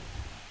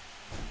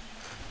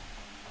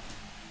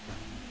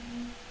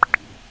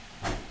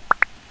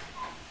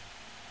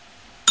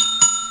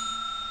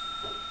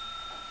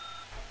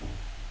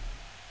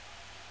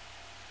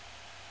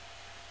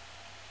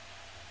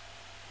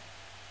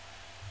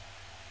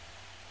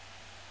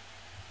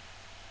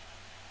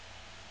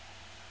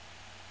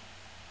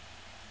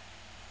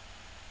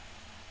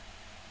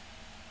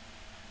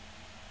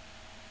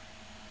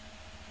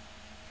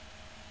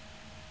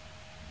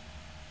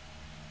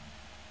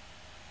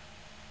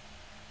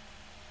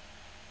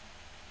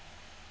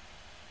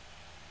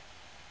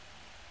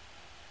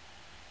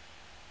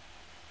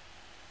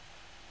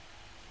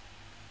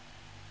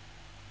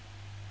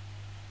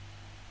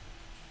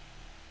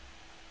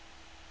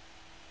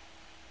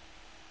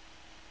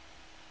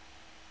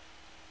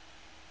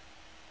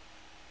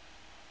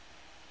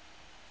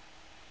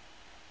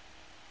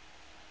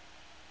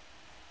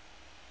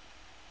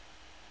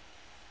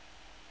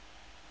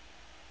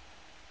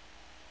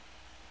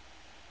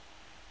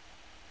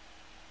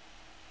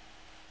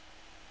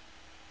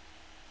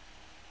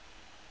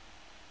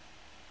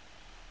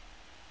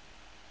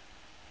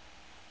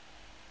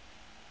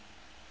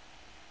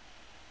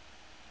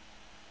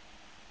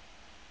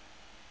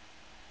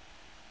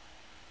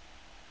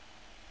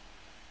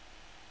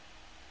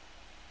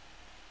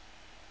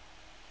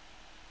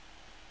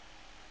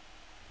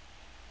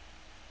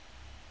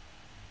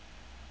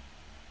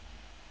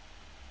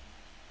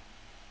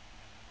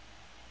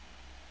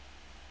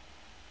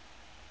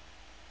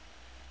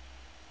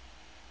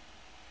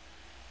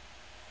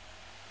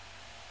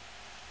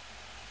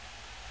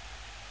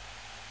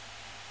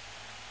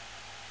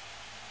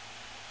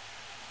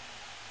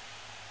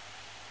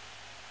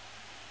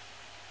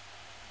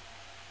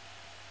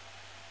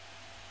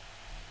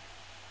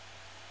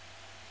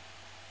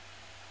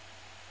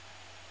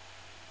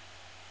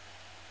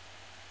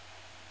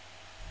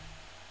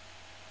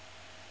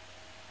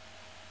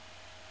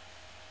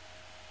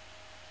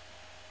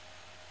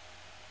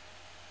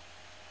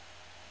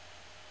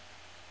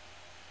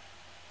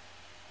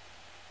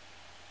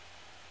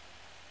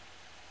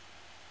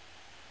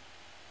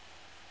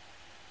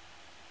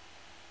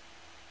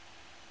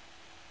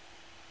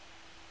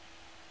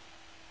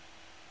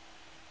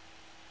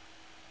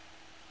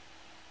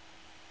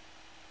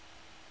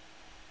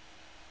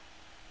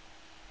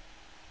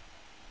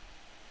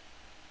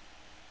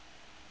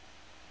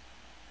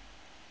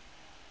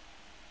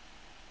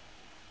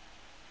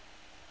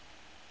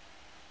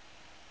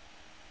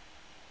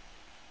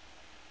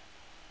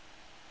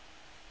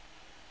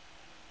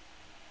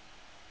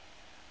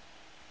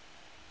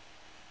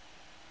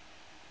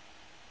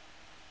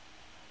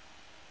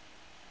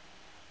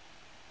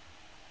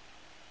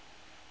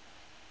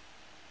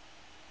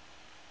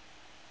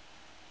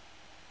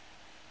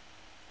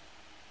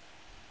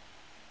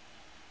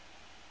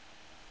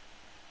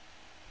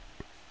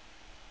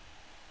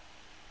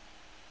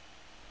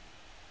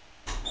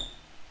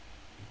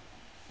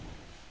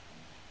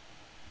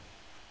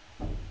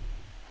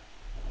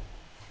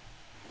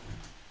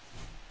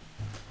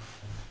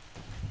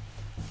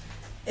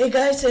 Hey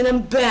guys, and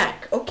I'm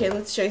back. Okay,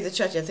 let's check the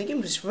chat. I think it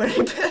was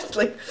very bad.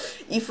 Like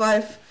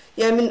e5.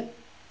 Yeah, I mean,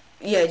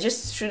 yeah,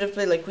 just should have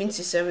played like queen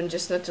c7,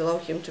 just not allow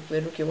him to play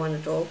rook e1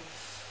 at all.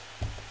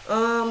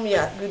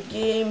 Yeah, good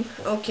game.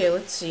 Okay,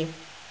 let's see.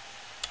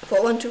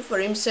 4-1-2 for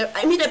him.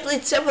 I mean, I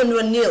played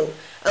 7-1-0.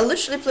 I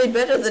literally played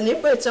better than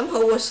him, but somehow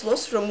was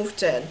lost from move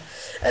 10.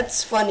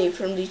 That's funny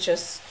from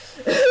Lichess.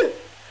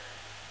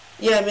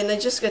 Yeah, I mean, I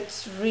just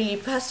got really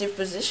passive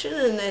position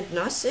and had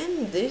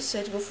nothing. This,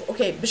 I'd go for...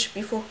 Okay, bishop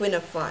b4, queen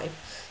f5.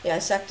 Yeah, I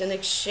sacked an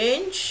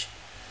exchange.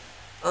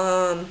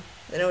 Then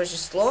I was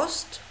just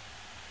lost.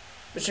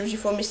 Bishop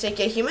g4 mistake.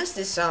 Yeah, he messed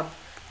this up.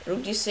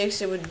 Rook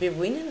d6, I would be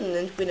winning, and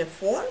then queen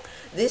f4.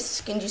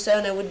 This, king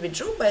g7, I would be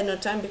drawn, but I had no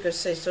time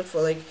because I stood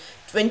for like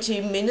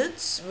 20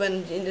 minutes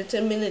when in the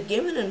 10-minute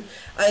game, and then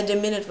I had a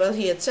minute while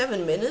he had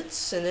 7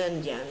 minutes, and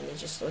then, yeah, I mean, I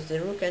just lost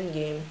the rook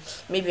endgame.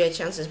 Maybe I had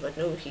chances, but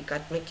no, he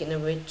got my king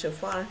away too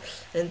far,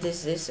 and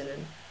this, and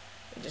then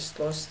I just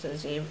lost the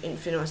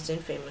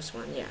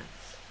InfamousOne, yeah.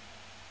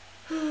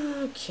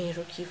 Okay,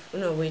 rook e4,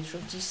 no, wait,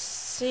 rook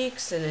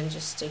d6, and then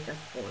just take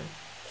f4.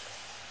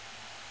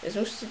 There's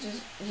no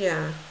statistics,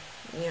 yeah.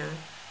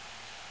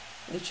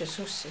 Lichess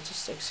no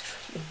statistics,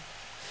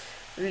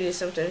 really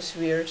sometimes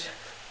weird.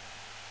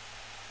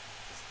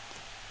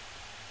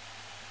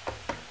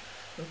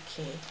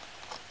 Okay.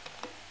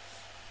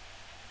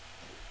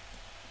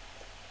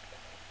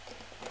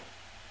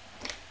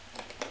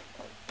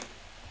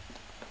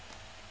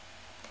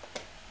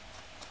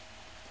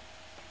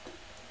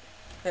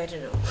 I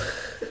don't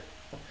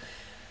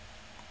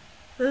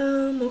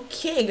know.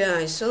 Okay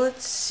guys, so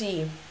let's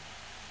see.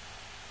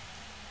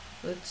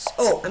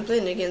 Oh, I'm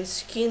playing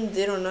against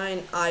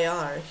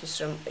Kin09IR. He's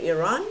from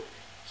Iran.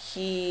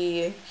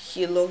 He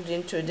logged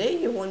in today.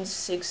 He won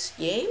 6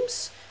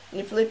 games.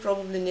 And he played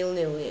probably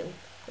 0-0-0.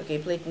 Okay,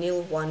 he played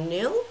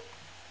 0-1-0.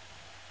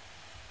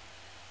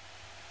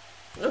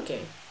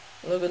 Okay.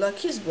 Well, good luck.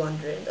 He's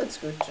blundering. That's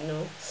good to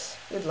know.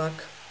 Good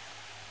luck.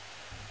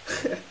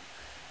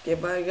 Okay,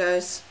 bye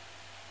guys.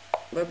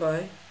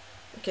 Bye-bye.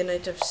 Okay,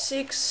 knight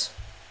f6.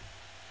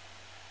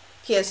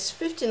 He has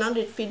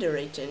 1500 feeder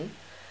rating.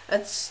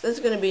 That's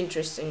gonna be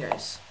interesting,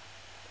 guys.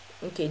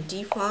 Okay,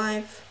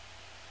 d5.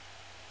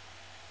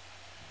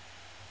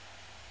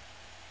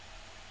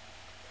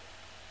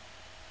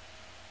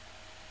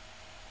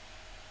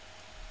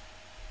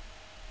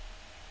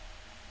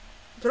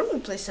 Probably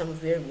play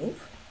some weird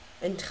move.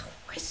 And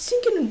why is he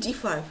thinking of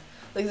d5?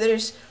 Like,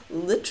 there's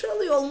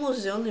literally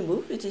almost the only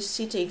move. It is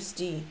c takes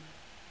d.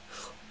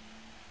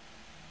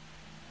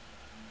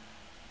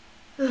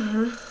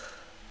 Okay,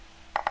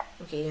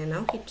 yeah,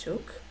 now he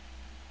took.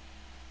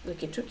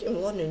 Look, it took him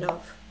long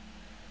enough.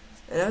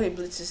 And now he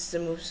blitzes the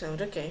moves out.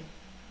 Okay.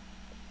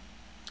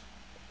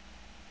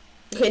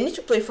 Okay, I need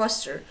to play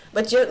faster.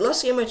 But yeah,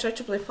 last game I tried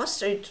to play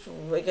faster.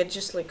 I got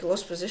just like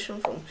lost position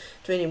from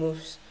 20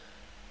 moves.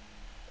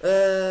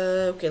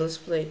 Okay, let's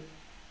play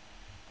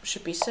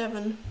bishop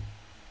e7.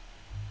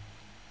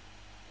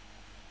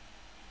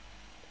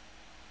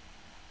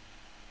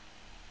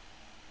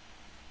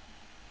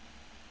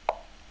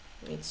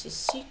 Knight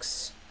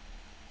c6.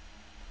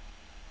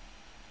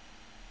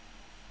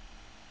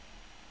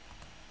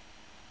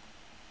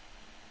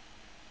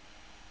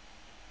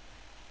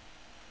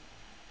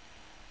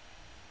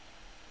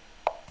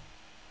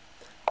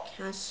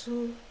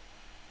 Castle.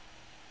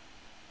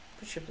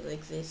 Bishop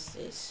like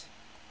this.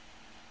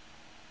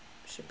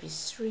 Bishop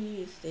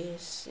e3,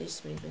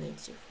 this maybe knight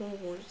c4.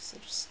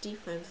 There's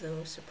d5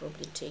 though, so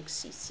probably take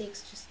c6.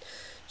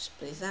 Just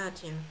play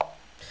that, yeah.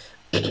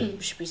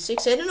 Bishop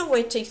e6. I don't know why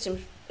it takes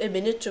him a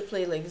minute to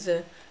play like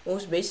the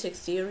most basic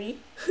theory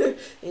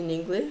in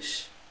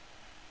English.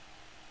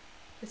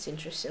 That's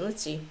interesting.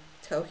 Let's see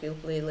how he'll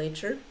play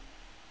later.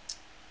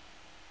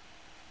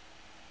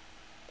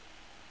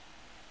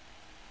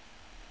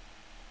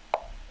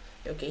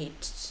 Okay,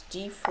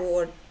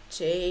 d4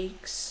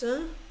 takes,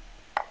 and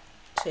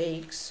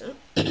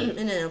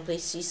then I'll play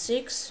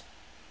c6.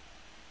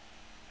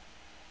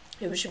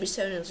 Maybe bishop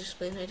e7 I'll just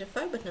play knight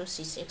f5, but now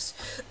c6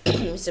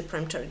 is the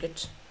prime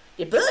target.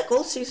 Yeah, but like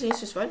all 6 needs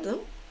to fight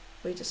though.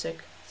 Wait a sec.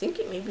 I think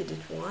it maybe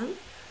did 1,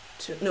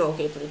 2. No,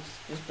 okay, played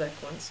these black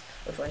ones,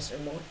 or twice or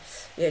more.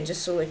 Yeah,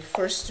 just so like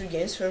first 2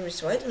 games for every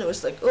white, and I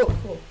was like, oh,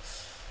 cool.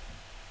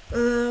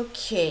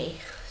 Okay,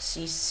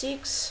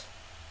 c6.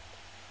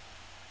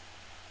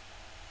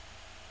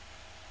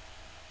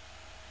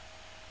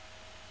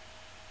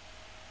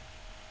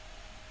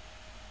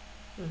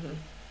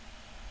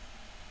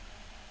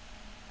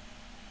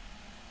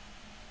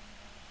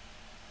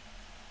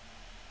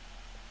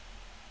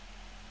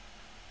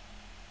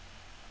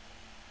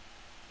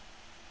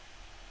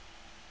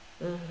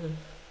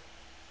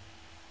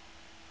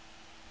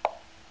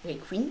 Wait,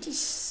 queen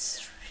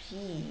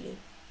d3.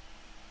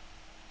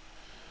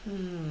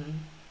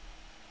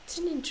 It's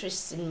an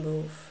interesting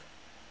move.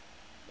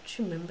 I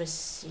don't remember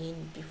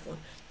seeing before.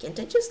 Can't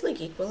I just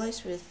like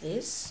equalize with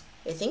this?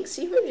 I think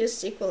c5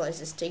 just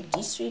equalizes. Take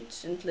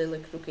d3 and play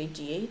like rook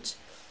a8.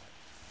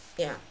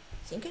 Yeah,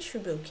 I think I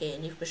should be okay.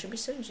 And if bishop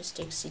e7 just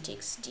takes c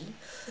takes d.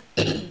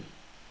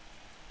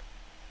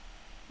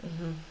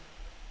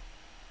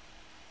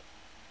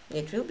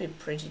 It will be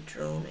pretty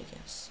drawn, I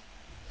guess.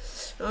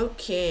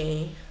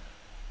 Okay.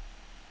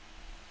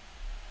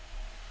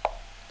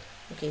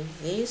 Okay,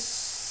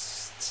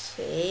 this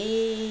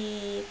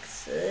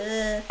takes...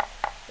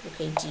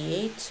 okay,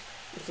 d8.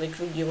 If like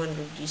rook d1,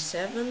 rook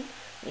d7.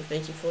 If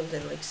knight e4,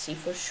 then like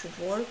c4 should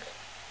work.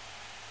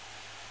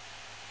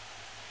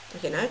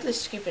 Okay, now at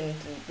least keeping a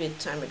bit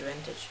time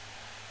advantage.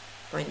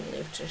 Finally,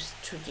 after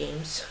 2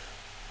 games.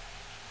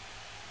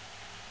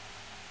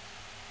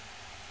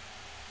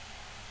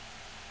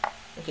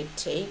 Okay,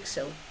 take,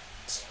 so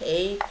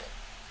take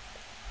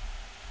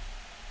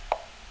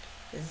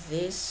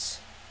this.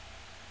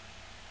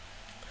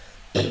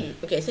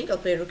 Okay, I think I'll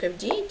play rook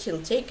f8,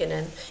 he'll take, and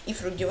then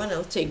if rook d1,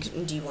 I'll take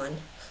d1.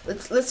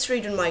 Let's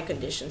trade on my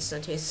conditions,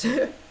 not his.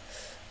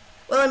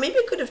 Well, maybe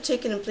I could have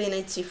taken and played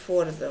knight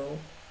c4 though.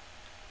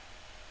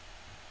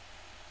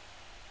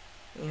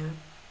 Yeah.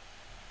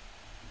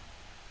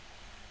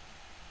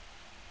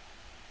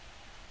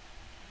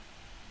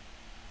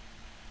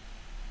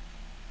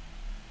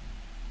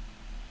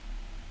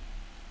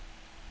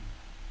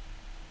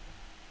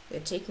 Yeah,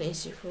 take knight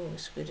c4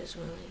 was good as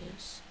well, I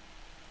guess.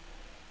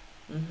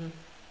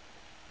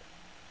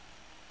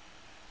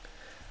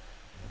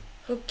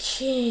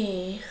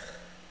 Okay.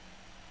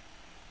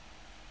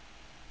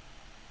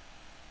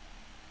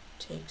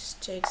 Takes,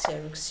 yeah,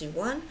 rook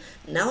c1.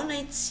 Now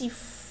knight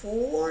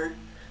c4,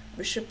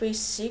 bishop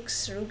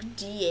a6, rook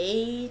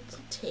d8,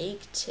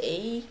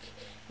 take,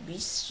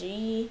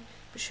 b3,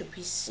 bishop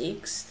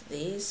e6,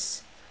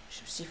 this,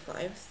 bishop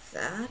c5,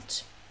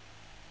 that.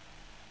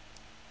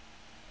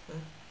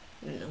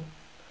 I don't know.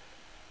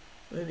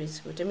 Maybe it's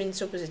good. I mean,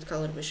 it's opposite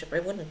color bishop. I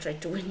wanna try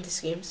to win this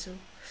game, so...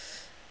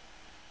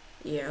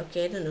 yeah,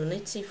 okay, I don't know.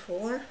 Knight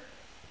c4.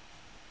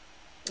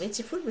 Knight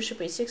c4, bishop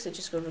a6, I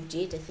just go rook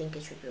d8, I think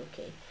it should be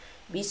okay.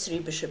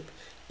 b3, bishop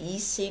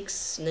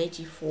e6, knight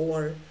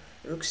e4,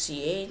 rook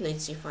c8, knight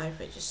c5,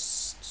 I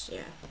just,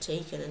 yeah,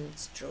 take it and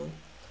it's drawn.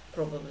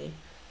 Probably.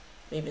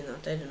 Maybe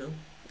not, I don't know.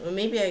 Or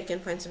maybe I can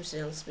find something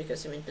else,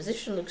 because, I mean,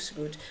 position looks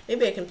good.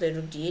 Maybe I can play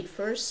rook d8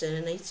 first,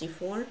 and knight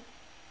c4.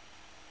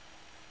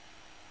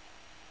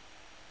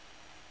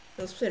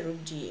 Let's play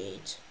rook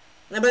d8.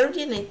 Now, by rook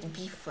d8, knight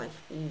b5.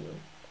 Ooh.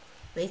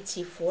 Knight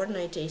c4,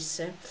 knight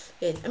a7.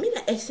 Yeah, I mean,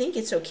 I think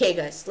it's okay,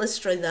 guys. Let's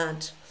try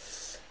that.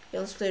 Yeah,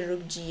 let's play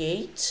rook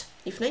g8.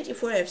 If knight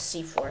e4, I have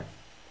c4,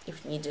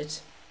 if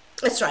needed.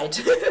 Let's try it.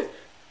 If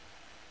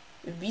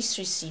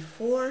b3,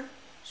 c4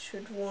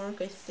 should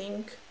work, I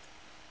think.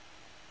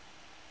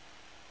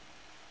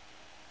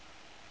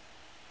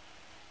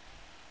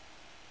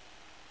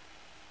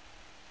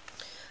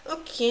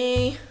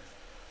 Okay.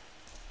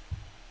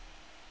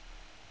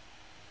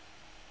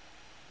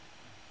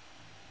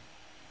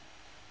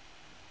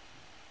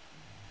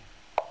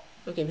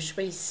 Okay, bishop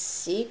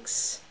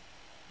a6.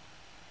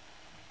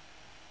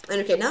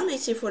 And okay, now knight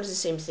c4 is the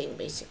same thing,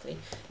 basically.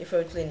 If I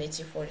would play knight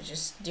c4, it's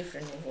just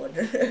different move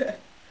order.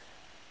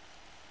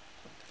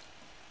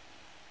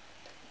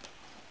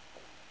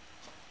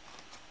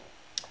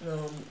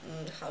 No,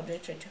 how do I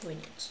try to win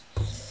it?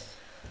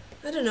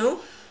 I don't know.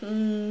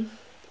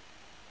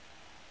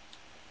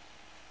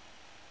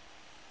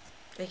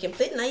 I can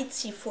play knight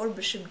c4,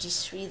 bishop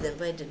d3, then,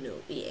 but I don't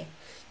know. Yeah,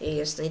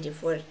 yes, knight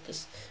e4.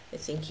 I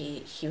think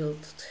he will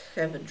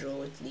have a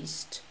draw at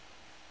least.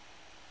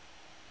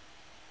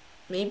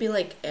 Maybe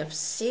like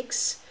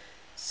f6.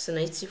 So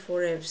knight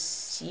c4, I have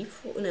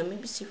c4. No,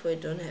 maybe c4 I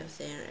don't have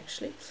there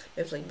actually. I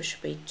have like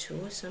bishop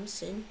a2 or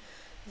something.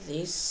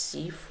 This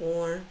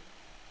c4.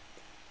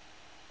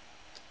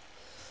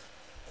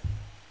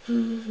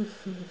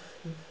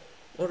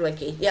 Or like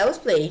yeah, let's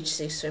play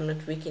h6 so I'm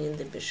not weakening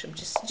the bishop,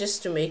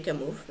 just to make a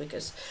move,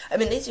 because I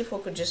mean knight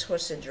c4 could just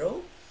force a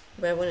draw,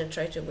 but I want to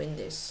try to win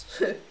this.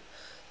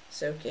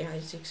 So okay,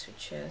 h6 with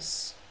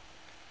chess.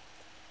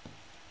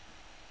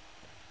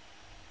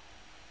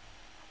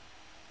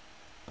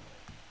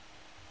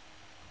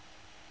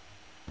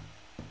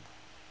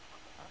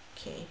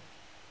 Okay.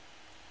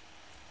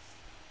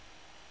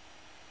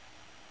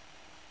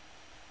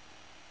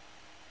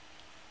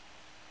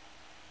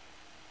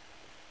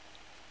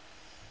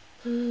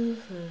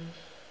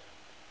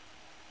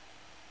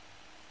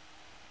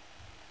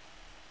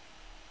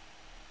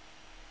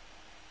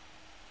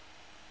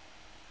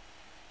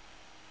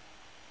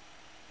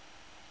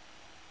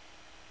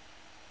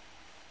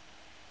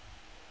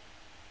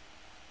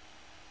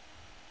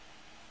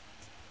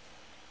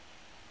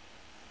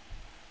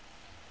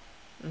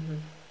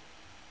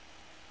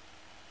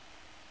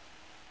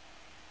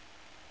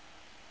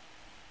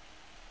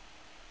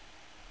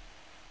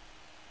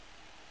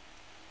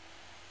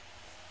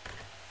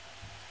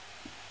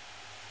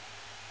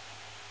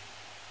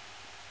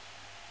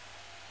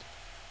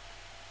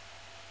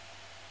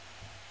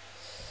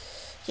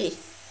 Okay,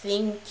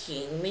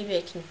 thinking maybe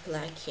I can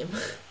flag him.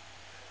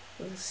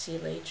 We'll see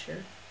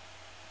later.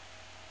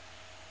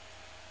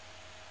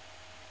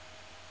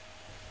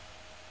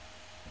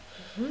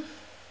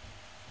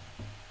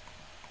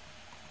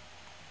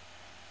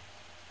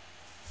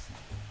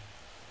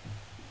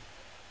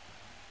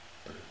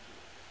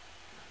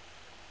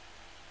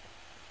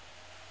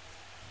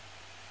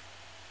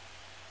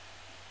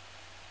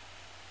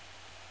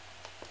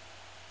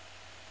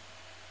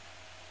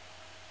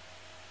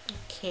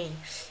 okay.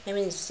 I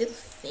mean, it's still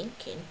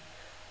thinking.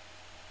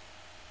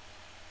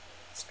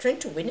 He's trying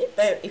to win it,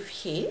 but if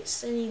he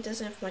is, then he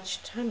doesn't have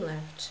much time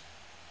left.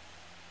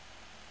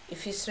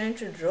 If he's trying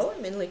to draw, I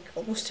mean, like,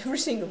 almost every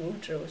single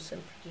move draws,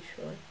 I'm pretty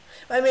sure.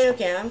 But I mean,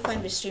 okay, I'm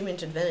fine with streaming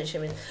to advantage. I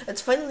mean,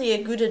 it's finally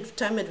a good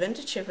time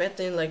advantage I've had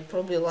in, like,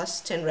 probably the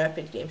last 10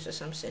 rapid games or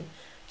something.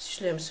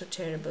 Usually I'm so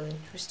terrible in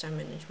with time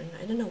management.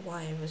 I don't know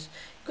why I was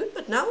good,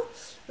 but now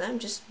I'm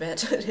just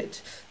bad at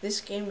it.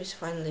 This game is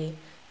finally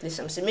at least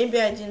something. Maybe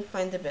I didn't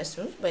find the best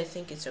moves, but I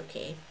think it's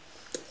okay.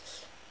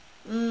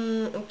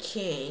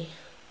 Okay.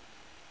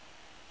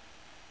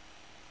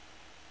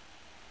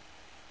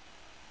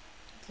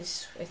 At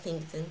least I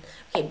think then.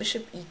 Okay,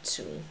 bishop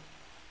e2.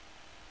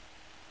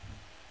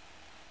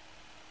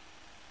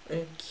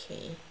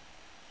 Okay.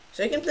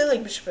 So I can play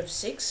like bishop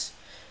f6.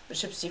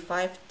 Bishop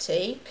c5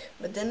 take,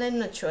 but then I'm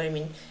not sure. I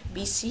mean,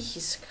 bc,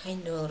 he's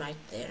kind of right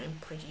there, I'm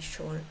pretty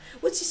sure.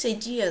 What's his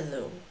idea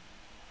though?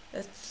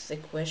 That's the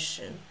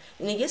question.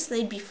 And I guess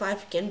knight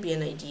b5 can be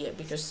an idea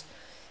because,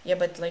 yeah,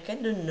 but like I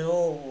don't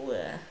know.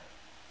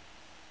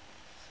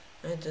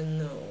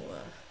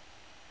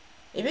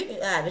 Maybe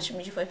bishop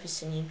g5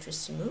 is an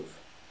interesting move.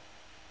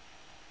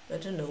 I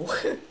don't know.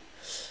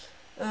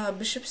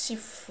 Bishop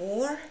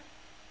c4.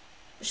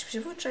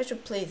 Bishop c4, try to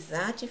play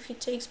that if he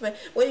takes, but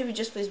what if he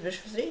just plays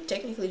bishop 3?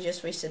 Technically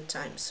just wasted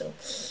time, so...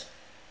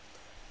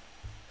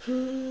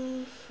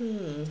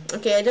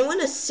 Okay, I don't want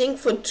to think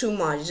for too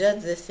much,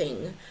 that's the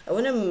thing. I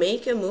want to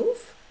make a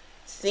move,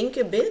 think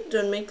a bit,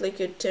 don't make like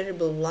a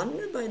terrible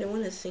blunder, but I don't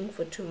want to think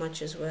for too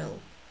much as well.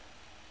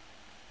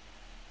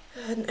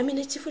 I mean,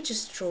 if4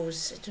 just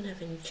draws, I don't have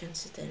any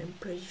chances there, I'm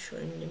pretty sure.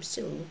 I mean, I'm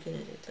still looking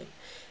at it like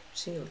a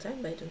single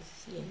time, but I don't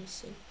see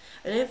anything.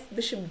 And I have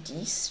bishop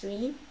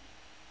d3.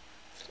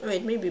 Oh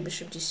wait, maybe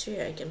bishop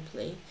d3 I can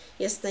play.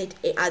 Yes, knight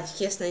a,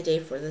 yes, knight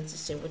a4, that's the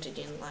same what I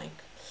didn't like.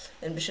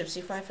 And bishop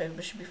c5, I have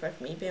bishop b5,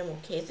 maybe I'm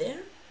okay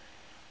there.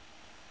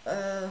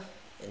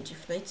 And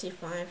if knight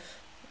c5,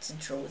 it's a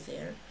draw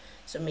there.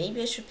 So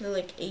maybe I should play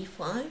like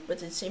a5,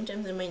 but at the same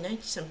time then my knight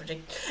is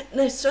unprotected.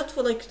 And I thought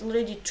for like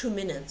already 2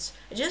 minutes.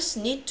 I just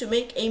need to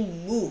make a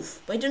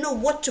move, but I don't know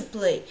what to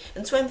play.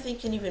 And so I'm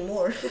thinking even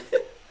more.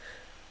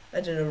 I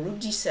don't know, rook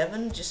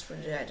d7, just for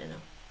the, I don't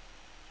know.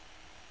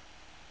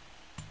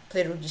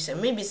 Play rook d7.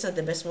 Maybe it's not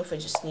the best move, I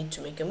just need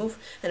to make a move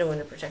and I want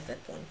to protect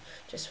that pawn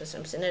just for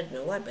something. I don't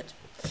know why, but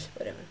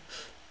whatever.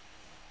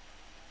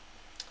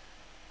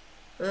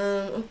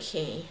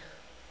 Okay.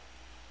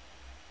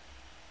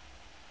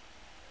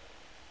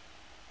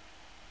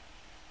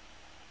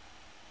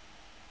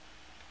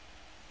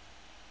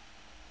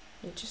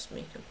 You just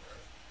make a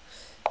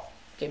move.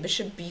 Okay,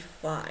 bishop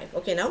b5.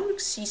 Okay, now rook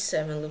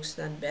c7 looks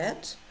not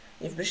bad.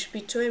 If bishop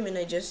b2, I mean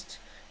I just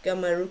got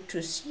my rook to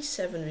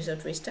c7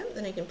 without waste time,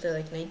 then I can play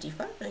like knight d5,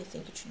 and I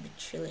think it should be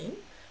chilling.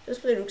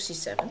 Just play rook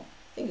c7. I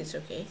think it's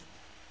okay.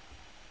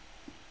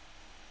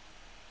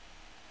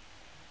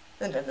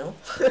 I don't know.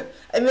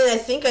 I mean, I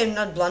think I'm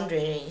not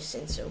blundering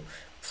anything, so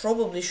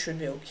probably should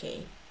be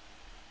okay.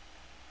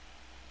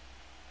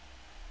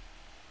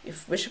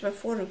 If bishop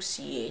f4, rook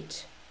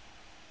c8.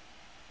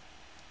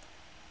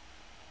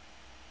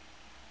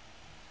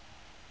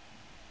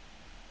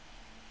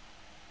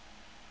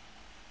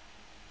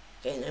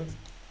 Okay, and I'm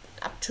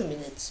up 2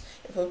 minutes.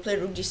 If I play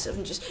rook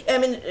d7, just... I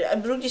mean,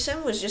 rook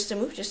d7 was just a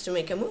move, just to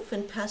make a move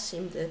and pass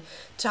him the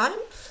time.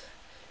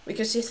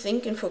 Because he's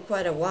thinking for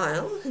quite a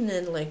while. And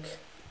then, like...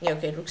 Yeah,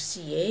 okay, rook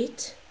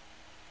c8.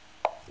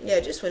 Yeah,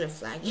 I just want to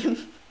flag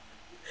him.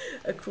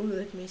 A cruel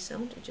it may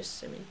sound.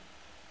 I mean...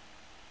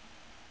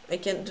 I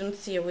don't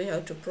see a way how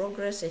to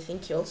progress. I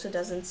think he also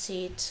doesn't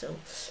see it, so...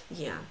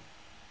 Yeah.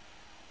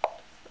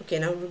 Okay,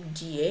 now rook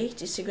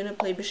d8. Is he gonna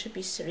play bishop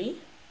e3?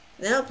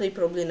 Then I'll play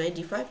probably knight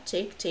d5,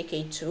 take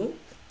a2,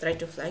 try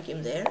to flag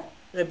him there,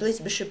 replace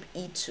bishop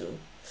e2.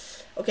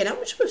 Okay, now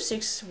bishop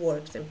f6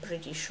 worked, I'm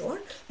pretty sure.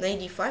 Knight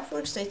d5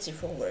 works, knight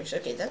c4 works.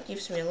 Okay, that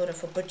gives me a lot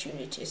of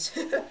opportunities.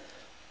 I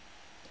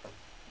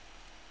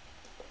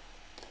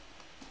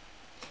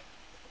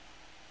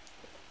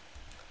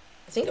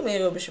think I'm gonna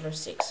go bishop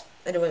f6.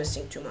 I don't want to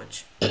think too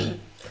much.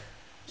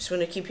 Just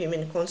want to keep him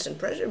in constant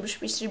pressure.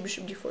 Bishop e3,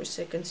 bishop d4 is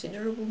a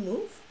considerable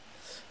move.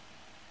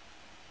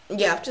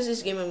 Yeah, after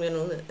this game I'm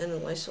gonna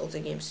analyze all the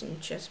games in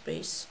chess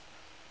base.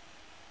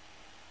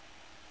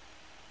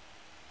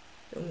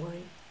 Don't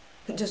worry,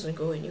 it doesn't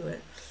go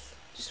anywhere.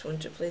 Just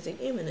want to play the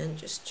game and then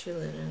just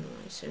chill and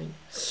analyze. I mean,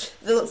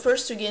 the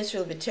first 2 games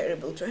will be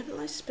terrible to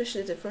analyze,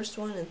 especially the first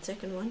one and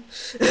second one.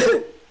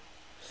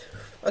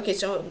 Okay,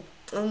 so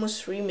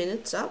almost 3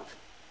 minutes up.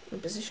 The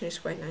position is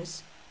quite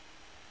nice.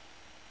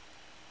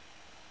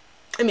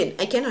 I mean,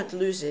 I cannot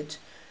lose it.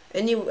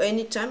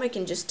 Any time I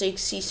can just take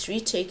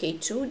c3, take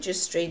a2,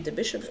 just straight the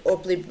bishops, or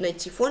play knight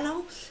c4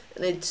 now,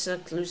 and it's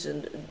not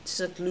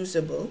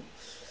losable.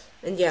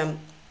 And yeah, I'm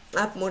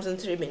up more than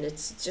 3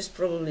 minutes. It's just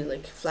probably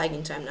like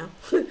flagging time now.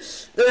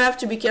 Though I have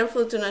to be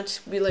careful to not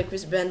be like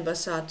with Ben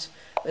Bassat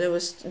when I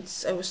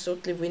was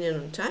totally winning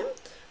on time,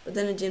 but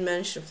then I didn't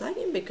manage to flag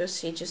him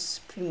because he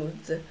just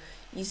pre-moved the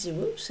easy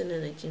moves and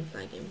then I didn't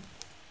flag him.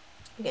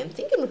 Okay, I'm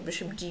thinking of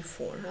bishop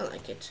d4. I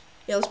like it.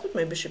 Yeah, let's put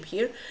my bishop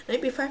here.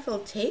 Knight b5 I'll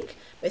take,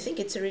 but I think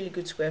it's a really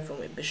good square for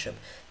my bishop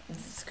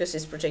because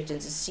it's protecting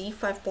the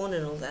c5 pawn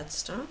and all that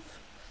stuff.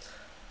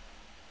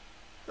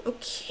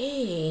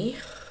 Okay.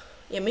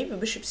 Yeah, maybe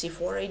bishop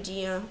c4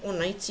 idea, or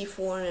knight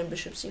c4 and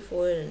bishop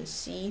c4 and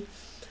c.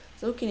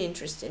 It's looking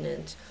interesting,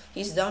 and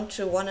he's down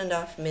to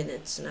 1.5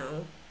 minutes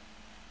now.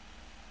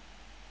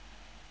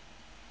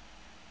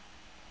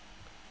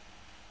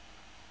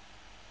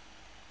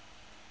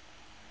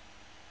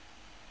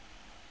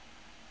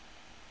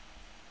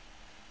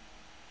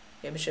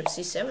 Yeah, bishop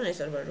c7, I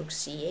thought about rook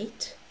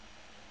c8.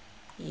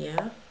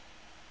 Yeah.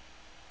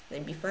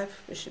 Knight b5,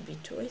 bishop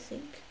b2, I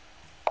think.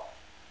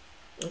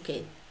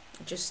 Okay,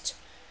 just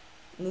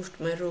moved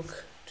my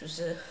rook to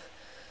the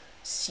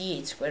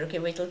c8 square. Okay,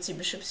 wait, let's see,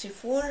 bishop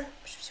c4,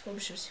 bishop c4,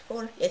 bishop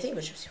c4. Yeah, I think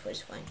bishop c4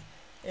 is fine.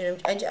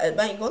 And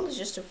my goal is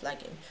just to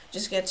flag him.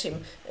 Just get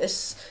him to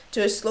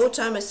as slow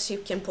time as he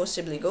can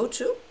possibly go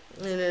to,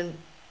 and then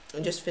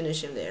just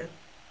finish him there.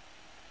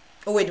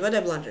 Oh wait, what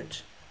I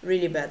blundered?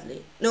 Really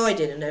badly. No, I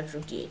didn't. I have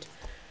rook d8.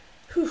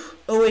 Whew.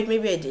 Oh wait,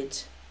 maybe I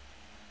did.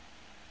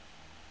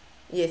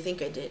 Yeah, I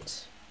think I did.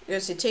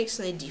 Because it takes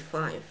knight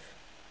d5.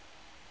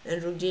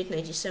 And rook d8,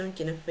 knight d7,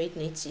 king f8,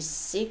 knight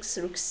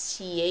c6, rook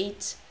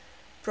c8.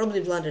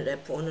 Probably blundered a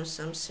pawn or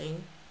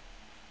something.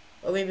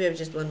 Or maybe I've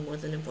just blundered more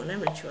than a pawn.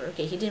 I'm not sure.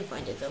 Okay, he didn't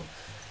find it though.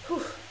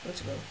 Whew.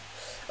 Let's go.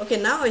 Okay,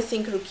 now I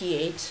think rook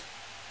e8.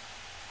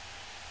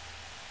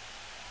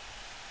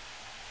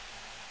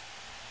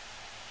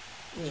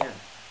 Yeah.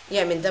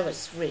 Yeah, I mean, that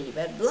was really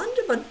bad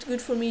blunder, but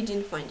good for me,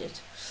 didn't find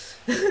it.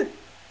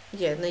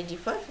 Yeah, knight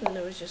d5, and then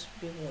it was just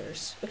be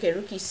worse. Okay,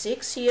 rook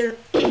e6 here.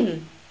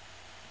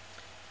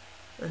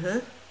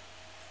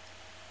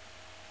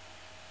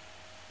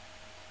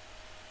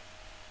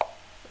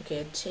 Okay,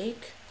 I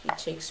take. He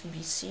takes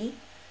bc.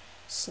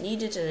 It's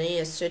needed, and he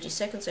has 30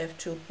 seconds. I have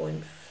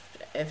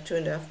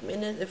 2.5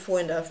 minutes,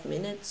 4.5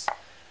 minutes.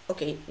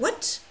 Okay,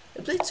 what?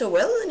 I played so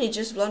well, and he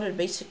just blundered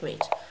basic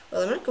mate.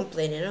 Well, I'm not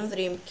complaining. I'm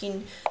the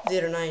king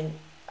 09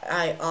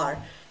 IR.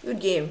 Good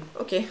game.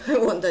 Okay, I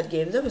won that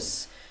game. That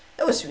was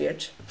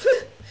weird.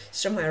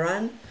 It's from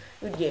Iran.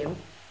 Good game.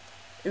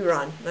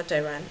 Iran, not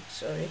Iran.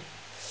 Sorry.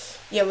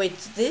 Yeah, wait.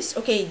 This.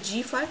 Okay,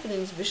 g5, and then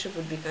his bishop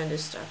would be kind of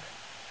stuck.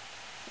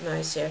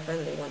 Nice. Yeah, I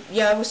finally won.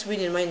 Yeah, I was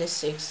winning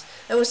 -6.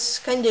 That was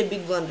kind of a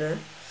big blunder.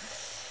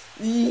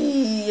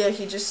 Yeah,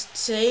 he just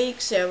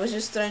takes. Yeah, I was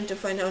just trying to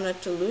find how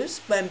not to lose,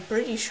 but I'm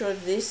pretty sure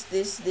this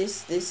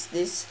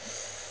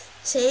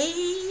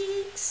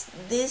takes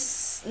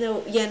this.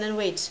 No, yeah, no,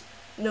 wait,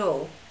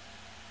 no.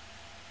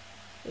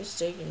 It's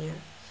taken, yeah.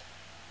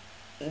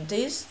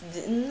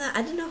 Nah,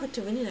 I don't know how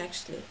to win it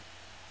actually.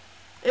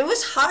 It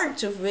was hard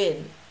to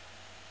win.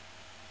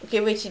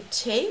 Okay, wait, it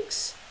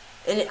takes,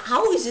 and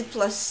how is it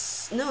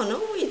plus? No,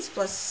 it's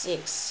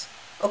 +6.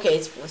 Okay,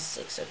 it's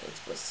 +6. Okay, it's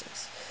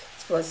 +6.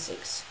 It's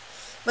 +6.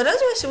 But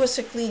otherwise, it was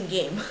a clean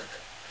game.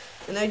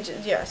 And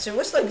yeah, so it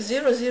was like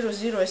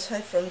 0-0-0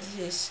 aside from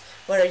this,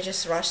 where I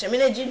just rushed. I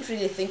mean, I didn't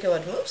really think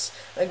about moves.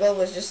 My goal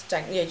was just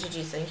attack. Yeah,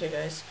 GG, thank you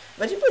guys.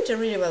 But he played a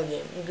really well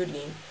game, a good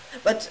game.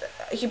 But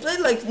he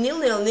played like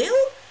 0-0-0,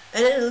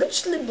 and then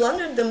literally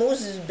blundered the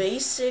most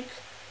basic,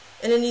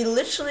 and then he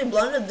literally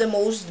blundered the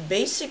most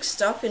basic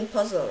stuff in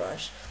Puzzle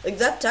Rush. Like,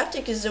 that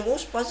tactic is the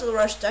most Puzzle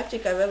Rush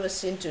tactic I've ever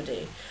seen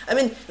today. I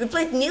mean, we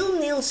played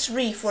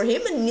 0-0-3 for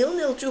him and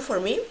 0-0-2 for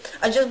me.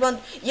 I just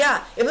blundered.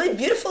 Yeah, he played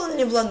beautiful and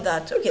he blundered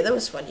that. Okay, that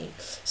was funny.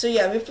 So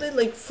yeah, we played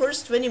like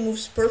first 20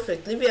 moves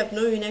perfectly. We have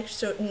no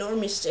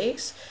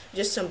mistakes,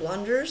 just some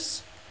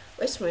blunders.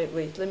 Where's my,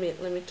 wait, let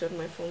me turn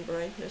my phone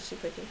bright. Let's see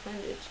if I can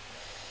find it.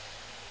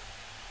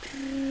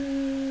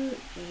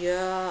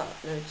 Yeah,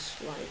 no,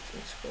 it's light.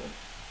 Let's go.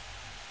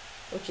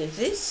 Okay,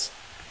 this.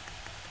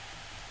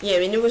 Yeah,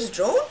 when it was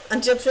drawn,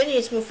 until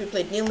 28th move we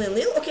played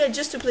 0-0-0. Okay,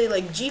 just to play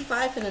like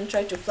g5 and then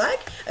try to flag.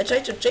 I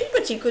tried to trade,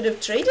 but he could have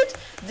traded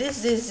this,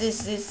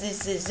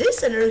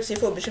 and rook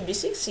c4, bishop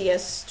d6. He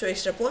has 2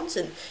 extra pawns,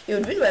 and he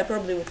would win, but I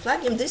probably would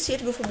flag him. This here,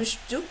 go for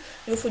bishop 2,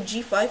 go for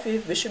g5.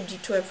 If bishop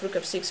d2, I have rook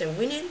f6, I'm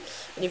winning.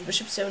 And if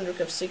bishop 7, rook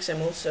f6,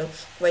 I'm also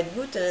quite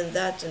good, and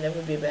that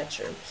would be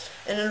better.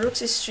 And on rook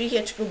c3, he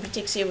had to go b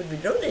takes a would be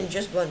drawn, and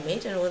just one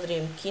mate, and whether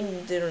him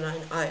king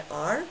 09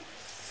 IR.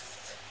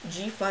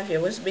 g5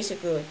 here was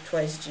basically like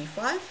twice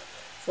g5.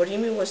 For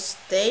him it was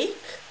take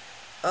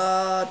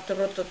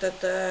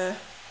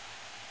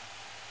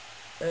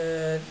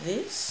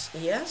this,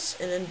 yes,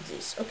 and then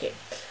this. Okay,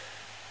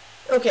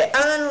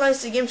 I'll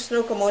analyze the game.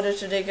 Snow Komodo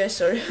today, guys.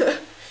 Sorry.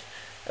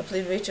 I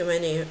played way too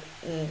many,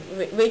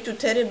 way too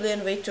terribly,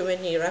 and way too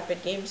many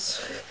rapid games.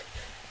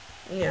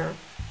 Yeah.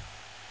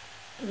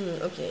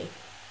 Okay,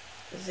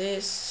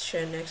 this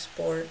Shen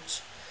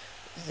export.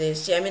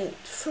 This, yeah, I mean,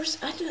 first,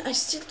 I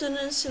still don't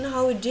understand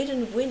how we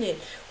didn't win it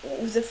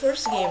with the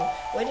first game.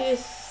 Why did I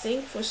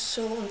think for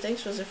so long?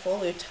 Thanks for the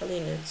follow,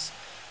 Italian. It's,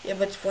 yeah,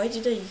 but why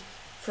did I,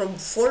 from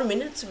 4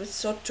 minutes we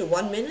thought to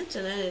 1 minute,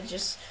 and then it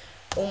just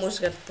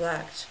almost got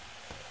flagged.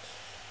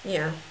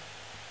 Yeah.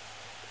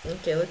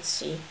 Okay, let's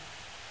see.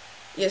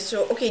 Yeah,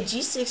 so okay,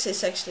 g6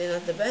 is actually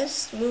not the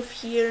best move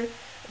here.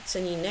 It's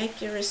an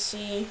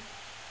inaccuracy,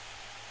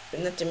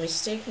 but not a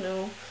mistake,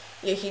 no.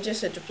 Yeah, he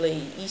just had to play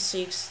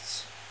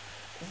e6.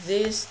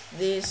 This,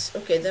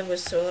 okay, that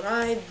was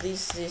alright.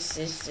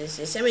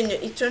 This. I mean,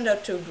 it turned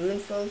out to a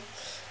Grunfeld,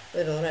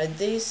 but alright.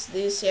 This,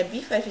 yeah,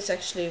 b5 is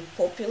actually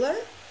popular.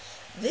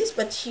 This,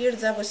 but here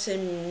that was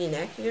an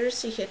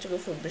inaccuracy. He had to go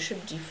for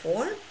bishop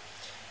d4,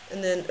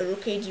 and then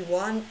rook a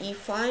d1,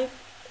 e5.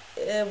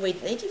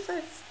 Wait, knight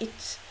e5.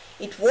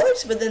 It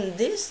works, but then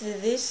this,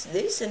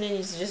 and then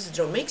it's just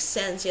draw. Makes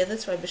sense. Yeah,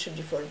 that's why bishop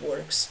d4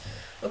 works.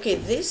 Okay,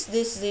 this.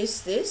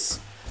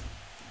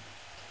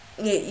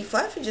 Yeah,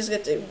 e5, you just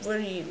get a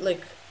very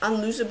like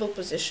unlosable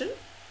position.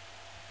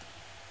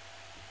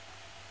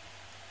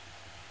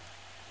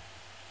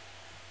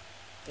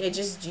 Yeah,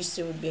 just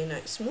g3 would be a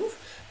nice move,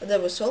 but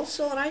that was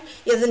also alright.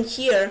 Yeah, then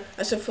here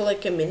I saw for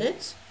like a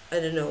minute, I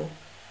don't know.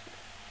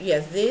 Yeah,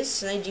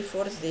 this knight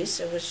d4,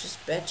 this I was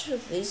just better.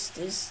 This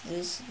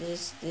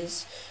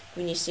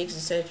queen e6,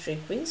 decided to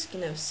trade queens,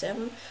 king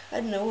f7.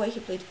 I don't know why he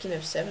played king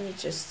f7. It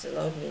just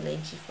allowed me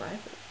knight g5.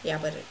 Yeah,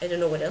 but I don't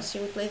know what else he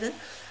would play then.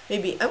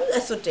 Maybe I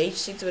thought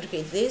h6, but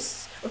okay,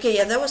 this. Okay,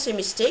 yeah, that was a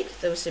mistake.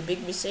 That was a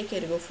big mistake. I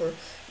had to go for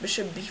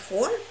bishop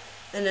b4,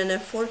 and then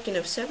f4, king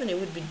f7. It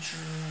would be,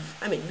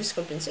 I mean, with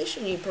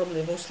compensation, you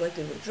probably most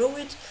likely would draw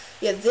it.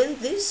 Yeah, then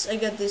this, I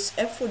got this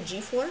f4,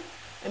 g4.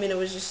 I mean, I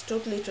was just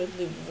totally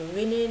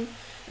winning.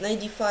 Knight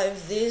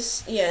d5,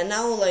 this. Yeah,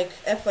 now like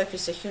f5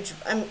 is a huge.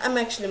 I'm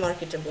actually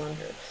marking a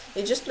blunder.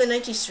 They just play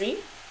knight e3,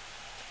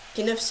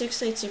 king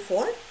f6, knight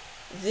c4,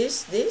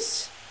 this,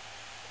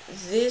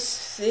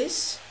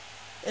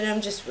 and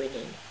I'm just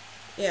winning.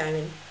 Yeah, I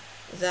mean,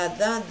 that.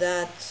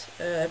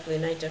 I play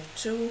knight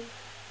f2.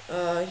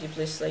 He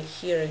plays like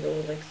here. I go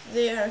like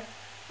there.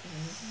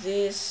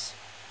 This,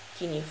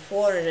 king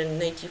e4, and then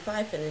knight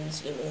e5, and then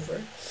it's game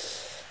over.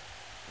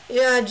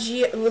 Yeah,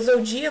 although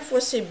gf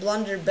was a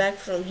blunder back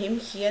from him,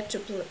 he had to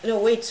play. No,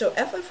 wait. So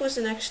f5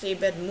 wasn't actually a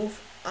bad move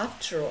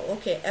after all.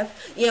 Okay,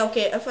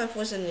 f5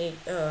 wasn't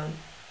a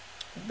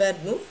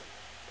bad move.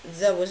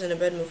 That wasn't a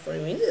bad move for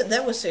him.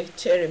 That was a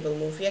terrible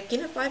move. Yeah,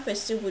 king f5 I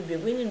still would be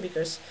winning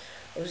because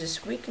of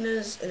this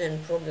weakness, and then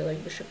probably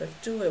like bishop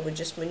f2 I would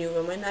just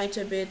maneuver my knight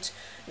a bit.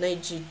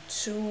 Knight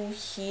g2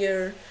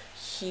 here,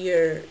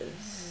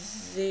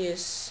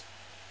 this.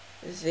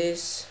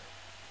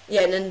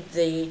 Yeah, and then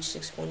the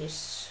h6 pawn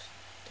is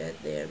dead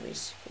there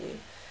basically.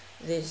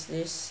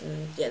 This,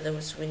 and yeah, that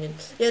was winning.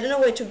 Yeah, I don't know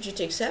why I took g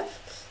takes f.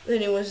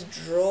 Then it was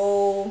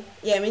draw.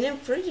 Yeah, I mean, I'm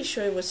pretty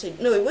sure it was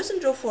no, it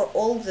wasn't draw for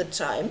all the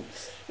time.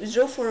 It was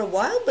draw for a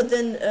while, but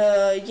then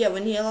yeah,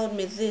 when he allowed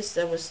me this,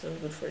 that was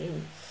not good for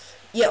him.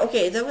 Yeah,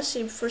 okay, that was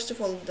first of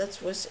all, that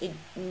was a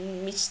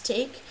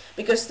mistake,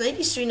 because knight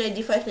e3, knight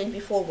d5, knight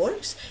b4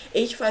 works.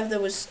 h5, there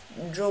was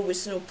draw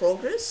with no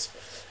progress.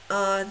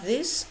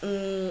 This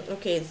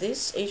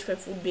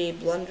h5 would be a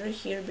blunder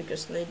here,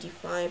 because knight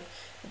d5,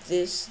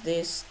 this,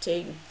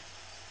 take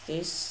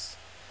this,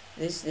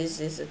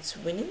 it's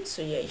winning.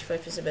 So yeah,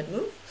 h5 is a bad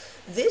move.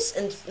 This,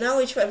 and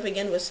now h5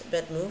 again was a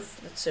bad move.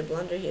 That's a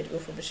blunder. He had to go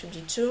for bishop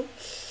d2.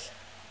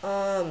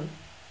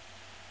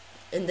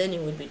 And then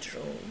it would be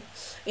drawn.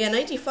 Yeah,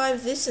 knight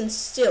e5, this, and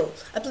still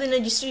I play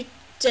knight d3,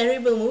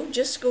 terrible move.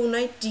 Just go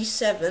knight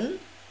d7,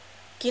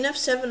 king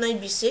f7,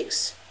 knight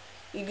b6.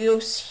 He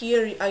goes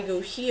here, I go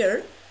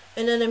here,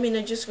 and then I mean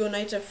I just go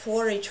knight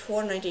f4,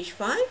 h4, knight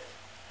h5,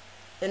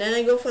 and then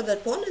I go for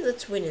that pawn, and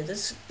that's winning.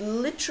 That's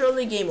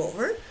literally game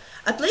over.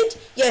 I played,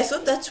 yeah, I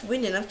thought that's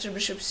winning after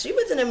bishop 3,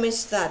 but then I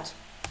missed that.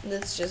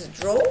 Let's just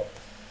draw.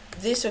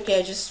 This, okay,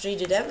 I just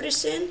traded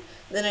everything.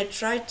 Then I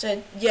tried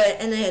to, yeah,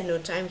 and I had no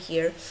time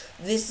here.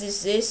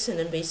 This, and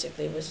then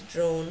basically it was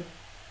drawn.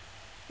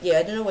 Yeah,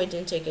 I don't know why I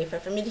didn't take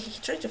a5. I mean, he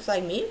tried to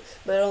flag me,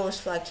 but I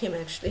almost flagged him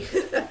actually.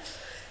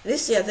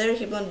 This, yeah, there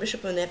he won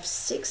bishop on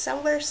f6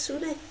 somewhere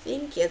soon, I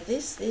think. Yeah,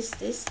 this.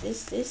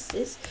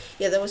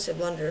 Yeah, that was a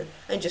blunder.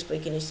 I just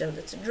played king e7,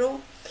 that's a draw.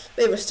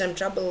 But it was time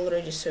trouble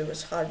already, so it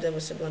was hard. That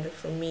was a blunder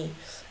from me.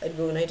 I'd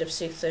go knight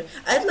f6.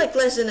 I had like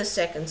less than a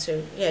second,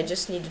 so yeah, I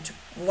just needed to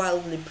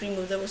wildly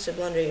pre-move. That was a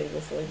blunder. I'd go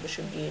for like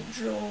bishop d8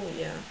 draw,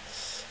 yeah.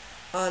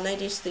 Knight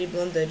h3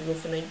 blunder, I'd go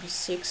for knight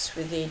b6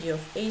 with the idea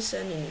of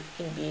a7, and if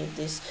king b8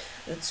 this,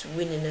 that's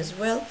winning as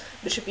well.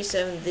 Bishop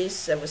e7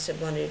 this, that was a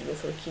blunder. I'd go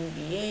for king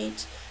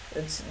b8.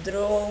 Let's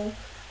draw.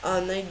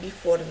 Knight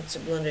b4, that's a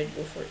blunder. I'd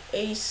go for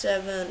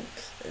a7,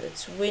 and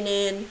that's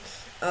winning.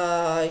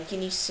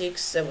 King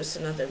e6, that was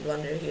another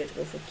blunder here to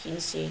go for king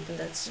c8, and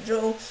that's a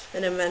draw.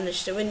 And I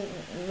managed to win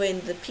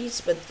the piece,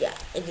 but yeah,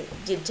 I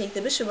did take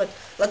the bishop, but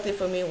luckily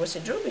for me it was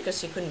a draw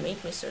because he couldn't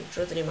make me, so I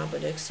drew him up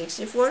with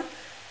x64.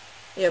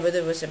 Yeah, but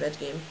it was a bad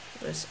game.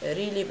 It was a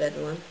really bad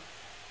one.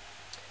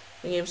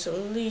 The game so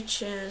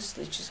leeches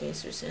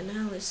gains with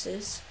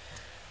analysis.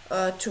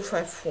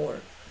 254.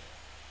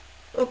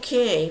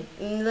 Okay,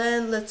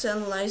 then let's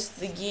analyze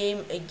the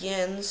game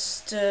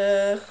against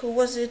who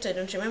was it? I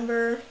don't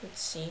remember.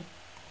 Let's see.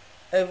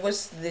 It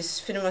was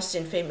this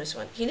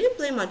InfamousOne. He didn't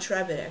play much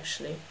rabbit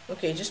actually.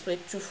 Okay, he just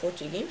played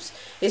 240 games.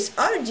 His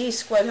RD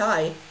is quite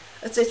high.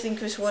 That's I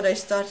think was what I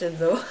started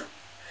though.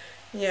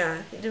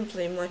 Yeah, he didn't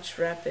play much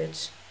rapid.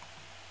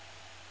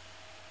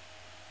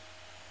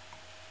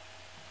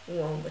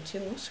 Wow, but he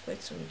lost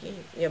quite some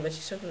game. Yeah, but he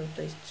certainly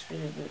played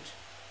really good.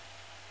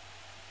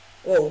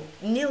 Whoa,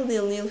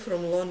 0-0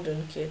 from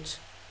London, kid.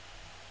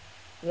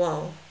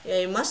 Wow. Yeah,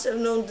 you must have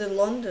known the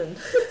London.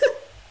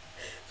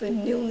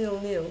 Played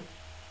 0-0.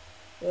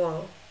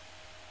 Wow.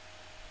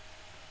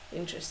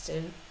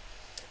 Interesting.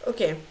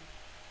 Okay.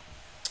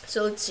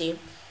 So let's see.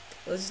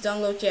 Let's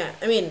download. Yeah,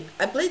 I mean,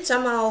 I played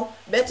somehow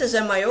better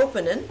than my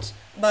opponent,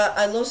 but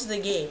I lost the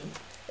game.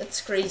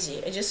 That's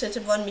crazy. I just set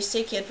up one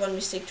mistake, he had one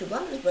mistake, 2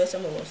 blunders, but I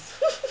somehow lost.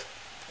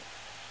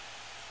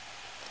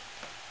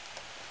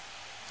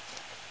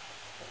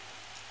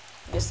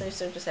 Yes, it's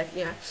time to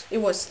yeah, it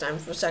was time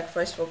for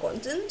sacrifice for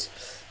content.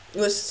 It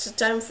was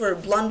time for a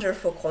blunder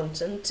for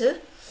content.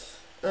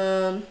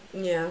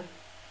 Yeah.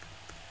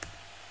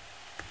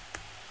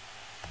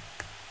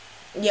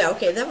 Yeah,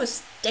 okay, that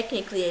was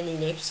technically an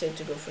inaccurate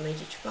to go for knight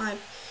h5.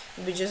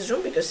 We just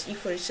draw because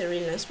e4 is a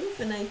really nice move,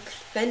 and I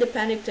kind of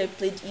panicked. I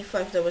played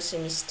e5, that was a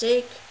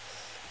mistake.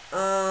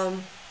 Yeah,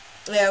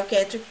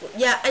 okay,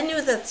 I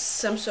knew that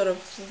some sort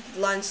of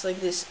lines like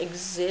this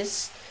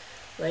exist,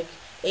 like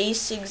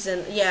a6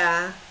 and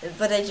yeah,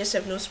 but I just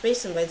have no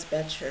space and it's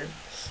better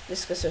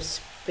just because of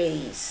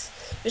space.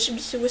 Bishop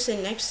d2 was a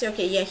next.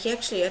 Okay, yeah, he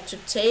actually had to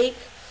take,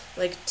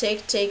 like take.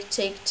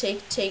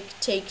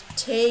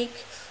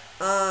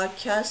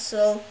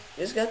 Castle.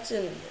 Just got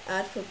an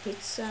ad for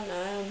pizza and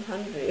I'm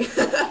hungry.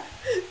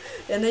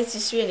 Yeah, knight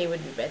c3 and it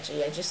would be better.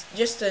 Yeah,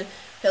 just a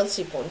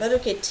healthy pawn. But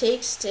okay,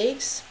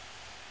 takes.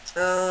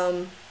 I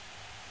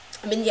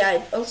mean, yeah,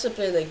 I also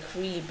played like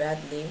really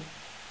badly.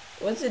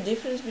 What's the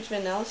difference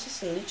between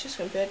analysis and leeches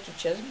compared to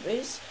chess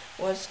base?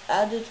 What's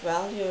added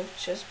value of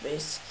chess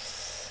base?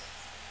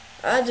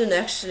 I don't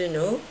actually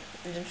know.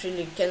 I don't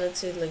really cannot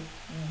say like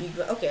big.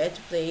 Okay, I had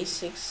to play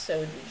a6. I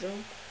would be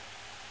drawn.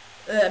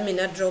 I mean,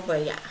 not draw,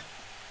 but yeah.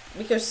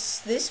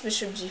 Because this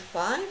bishop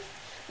g5.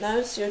 Now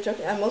it's you're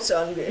talking. I'm also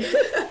hungry.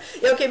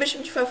 Yeah, okay,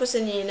 bishop g5 was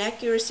an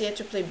inaccuracy. I had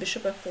to play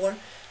bishop f4,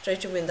 try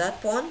to win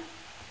that pawn.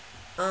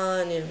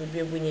 And it would be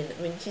a winning.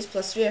 I mean, he's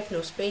 +3, I have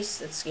no space,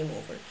 that's game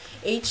over.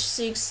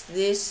 h6,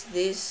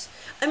 this.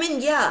 I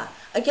mean, yeah,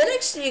 I can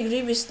actually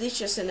agree with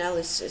Lich's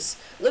analysis.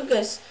 Look,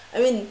 guys, I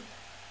mean,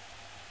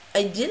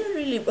 I didn't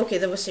really. Okay,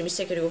 that was a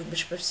mistake. I go for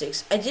bishop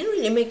f6. I didn't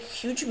really make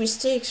huge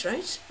mistakes,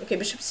 right? Okay,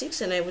 bishop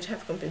 6, and I would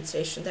have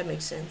compensation. That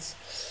makes sense.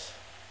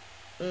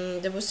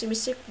 There was a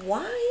mistake.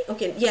 Why?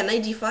 Okay, yeah,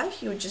 knight d5.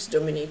 He would just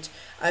dominate.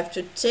 I have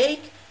to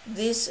take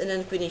this, and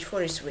then queen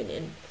h4 is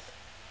winning.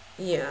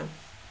 Yeah.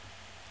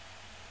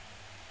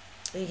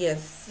 Yeah,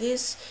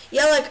 this.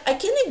 Yeah, like I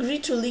can agree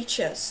to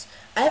Lichess.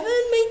 I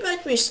haven't made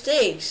much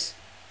mistakes.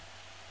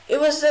 It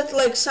was that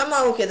like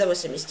somehow, okay, that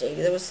was a mistake.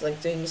 That was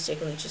like the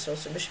mistake on Lichess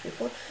also bishop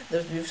before.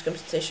 That was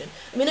compensation.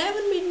 I mean, I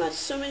haven't made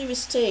so many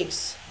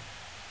mistakes.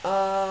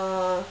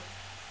 Yeah,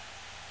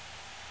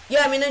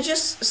 I mean, I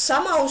just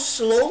somehow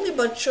slowly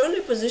but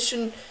surely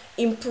position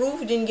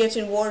improved in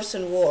getting worse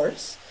and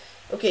worse.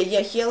 Okay,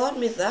 yeah, he allowed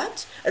me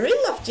that. I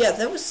really loved, yeah,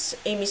 that was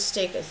a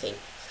mistake, I think.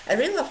 I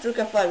really loved rook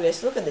f5,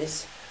 guys. Look at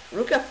this.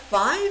 Rook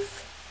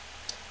f5,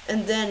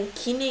 and then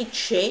king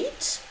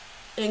h8.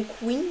 And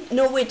queen,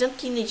 no wait, not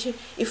king h8,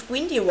 if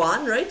queen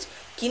d1, right,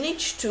 king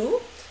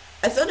h2,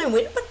 I thought I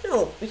win, but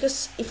no,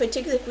 because if I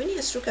take the queen, he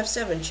has rook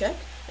f7 check,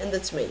 and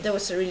that's made. That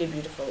was a really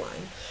beautiful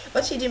line.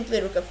 But he didn't play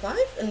rook f5,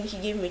 and he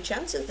gave me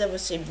chances. That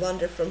was a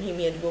blunder from him.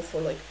 He had to go for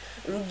like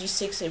rook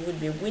d6, it would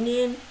be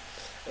winning.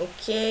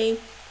 Okay,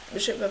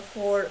 bishop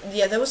f4,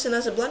 yeah, that was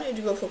another blunder. He had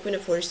to go for queen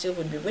f4, he still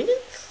would be winning.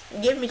 He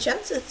gave me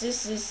chances,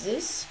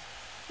 this.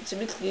 It's a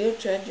bit clear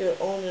to add your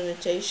own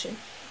annotation.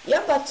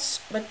 Yeah,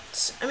 but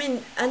I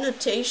mean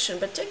annotation,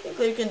 but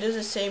technically you can do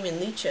the same in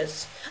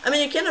Lichess. I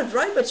mean, you cannot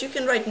write, but you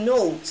can write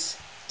notes.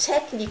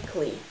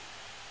 Technically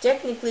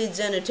it's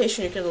the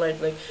annotation. You can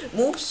write like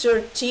move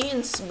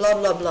 13s, blah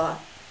blah blah.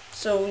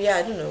 So yeah,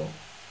 I don't know.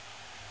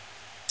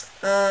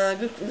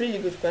 Really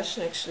good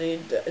question actually,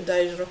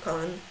 Daiz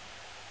Rokan.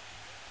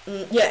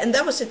 Yeah, and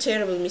that was a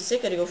terrible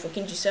mistake. I had to go for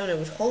king g7. I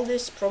would hold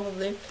this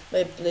probably,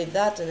 but I played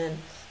that, and then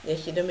yeah,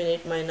 he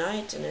dominated my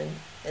knight, and then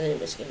it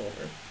was game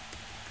over.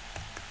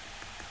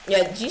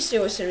 Yeah,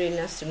 g3 was a really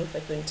nasty move I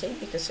couldn't take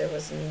because I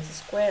wasn't in the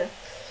square.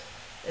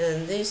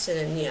 And this, and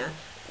then yeah,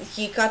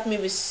 he cut me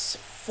with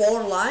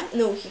 4 lines.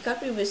 No, he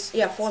cut me with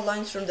 4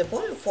 lines from the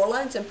pawn. 4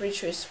 lines, I'm pretty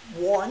sure is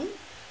 1.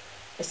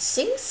 I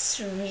think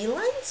 3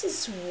 lines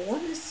is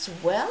 1 as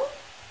well.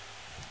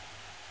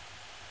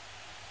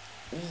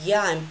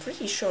 Yeah, I'm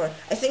pretty sure.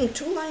 I think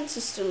 2 lines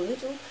is too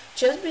little.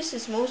 Chessbase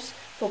is most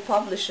for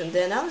publishing.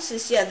 The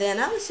analysis, yeah, the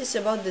analysis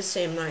about the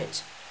same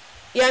night.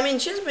 Yeah, I mean,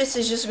 Chessbase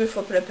is just good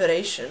for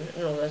preparation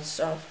and all that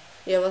stuff.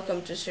 Yeah,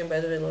 welcome to stream, by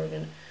the way,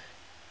 Lorgan.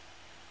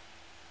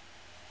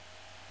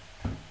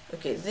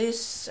 Okay,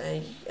 this,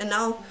 and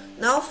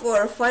now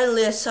for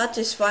finally a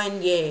satisfying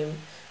game.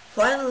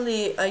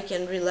 Finally, I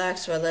can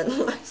relax while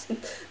analyzing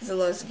the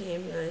last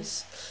game,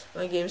 guys.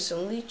 My game's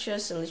on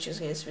leeches and leeches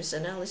against Swiss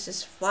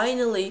analysis.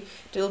 Finally,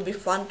 it will be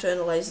fun to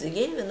analyze the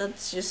game and not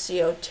just see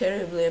how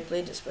terribly I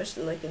played,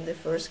 especially like in the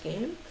first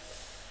game.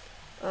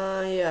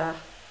 Yeah.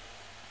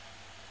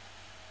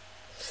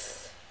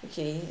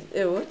 Okay.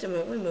 What am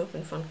I? I'm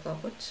open fun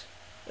club. What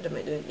am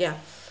I doing? Yeah.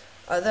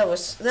 That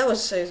was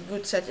a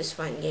good,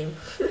 satisfying game.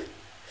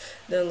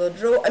 Download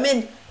draw. I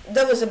mean,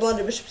 that was a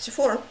blunder bishop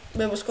c4,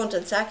 but it was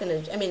content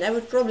second. I mean, I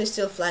would probably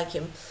still flag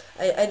him.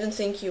 I don't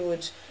think he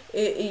would.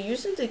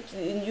 Using the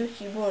new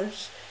keyboard.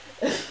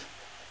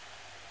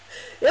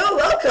 You're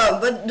welcome,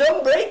 but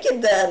don't break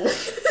it then.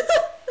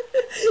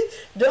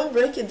 Don't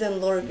break it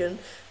then, Lorgan.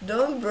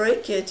 Don't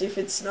break it if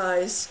it's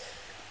nice.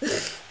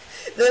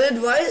 Then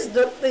advise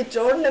don't play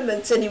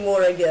tournaments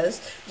anymore, I guess.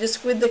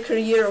 Just quit the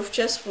career of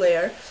chess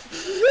player.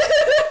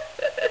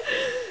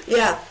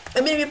 Yeah,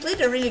 I mean, we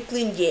played a really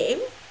clean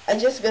game. I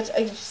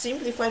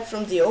simplified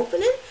from the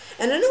opening,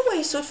 and I don't know why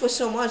he sought for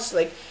so much.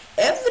 Like,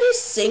 every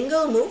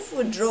single move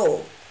would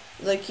draw.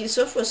 Like, he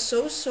sought for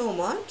so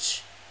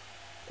much.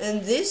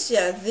 And this,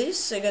 yeah,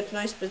 this, I got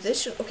nice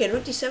position. Okay,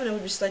 rook d7 I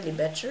would be slightly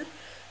better.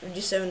 Rook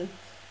d7,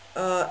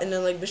 and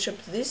then like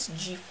bishop to this,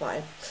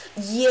 g5.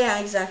 Yeah,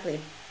 exactly.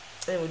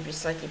 It would be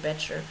slightly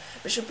better.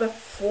 Bishop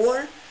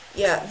f4,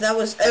 yeah, that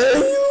was a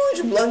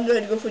huge blunder.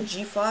 I'd go for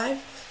g5.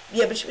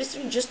 Yeah, but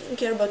bishop just didn't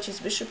care about his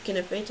bishop, king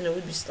f8, and I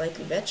would be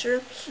slightly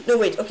better. No,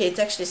 wait, okay, it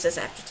actually says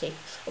I have to take.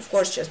 Of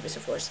course, just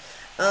bishop force.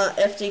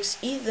 F takes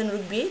e, then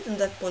rook b8, and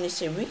that pawn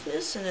is a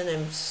weakness, and then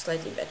I'm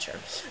slightly better.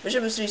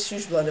 Bishop f3 is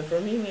huge blunder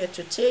from him. He had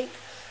to take.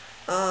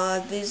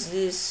 This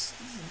is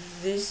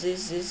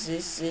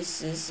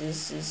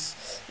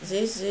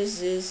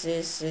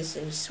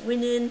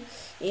winning.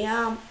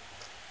 Yeah.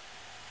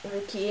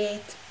 Rook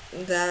e8,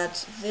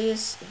 that,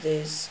 this.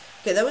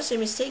 Okay, that was a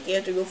mistake. He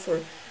had to go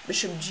for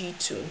bishop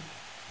g2.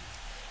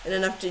 And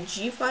then after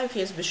g5, he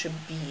has bishop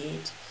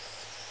b8.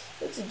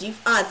 What's the d?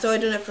 So I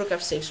don't have rook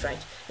f6, right?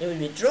 It will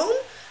be drawn.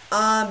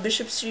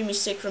 Bishop 3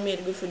 mistake from me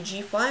to go for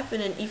g5,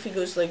 and then if he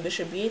goes like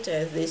bishop b8, I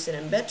have this and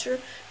I'm better.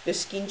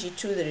 Because king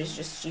g2, there is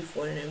just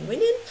g4 and I'm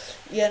winning.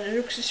 Yeah, the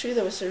rook c3,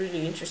 that was a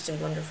really interesting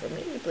blunder for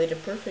me. We played a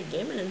perfect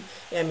game, and then,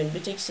 yeah, I mean,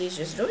 bit takes is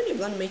just drawing a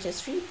blunder, mate is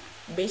 3.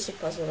 Basic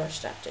puzzle rush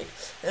tactic.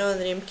 And on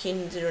the name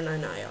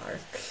King09IR.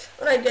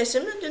 Alright guys,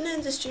 I'm not gonna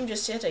end the stream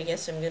just yet. I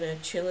guess I'm gonna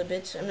chill a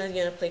bit. I'm not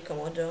gonna play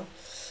Komodo.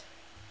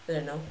 I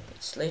don't know,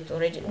 it's late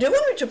already. Do you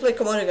want me to play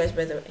Komodo, guys,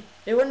 by the way?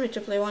 Do you want me to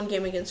play one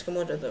game against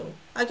Komodo though?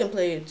 I can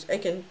play it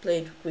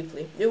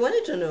quickly. Do you want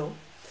it or no?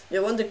 Do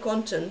you want the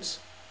content?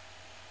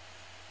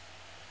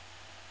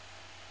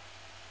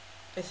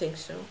 I think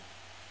so.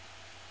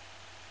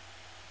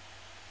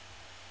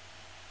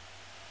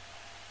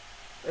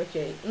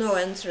 Okay, no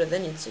answer,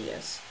 then it's a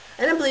yes.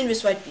 And I'm playing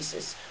with white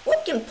pieces.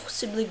 What can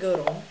possibly go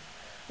wrong?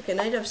 Okay,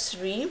 knight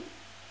f3.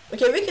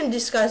 Okay, we can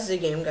discuss the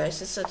game,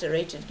 guys. It's not a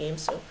rated game,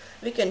 so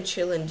we can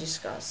chill and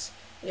discuss.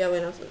 Yeah, why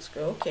not? Let's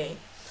go. Okay,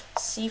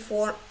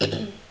 c4.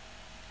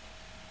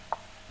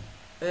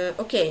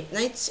 Okay,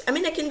 knight. I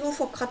mean, I can go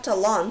for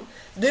Catalan.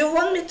 Do you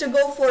want me to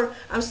go for?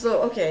 I'm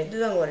slow. Okay,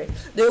 don't worry.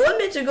 Do you want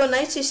me to go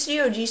knight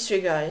c3 or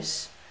g3,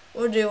 guys?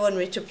 What do you want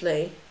me to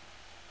play?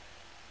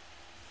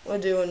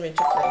 What do you want me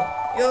to play?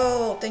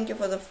 Yo, thank you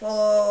for the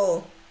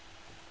follow.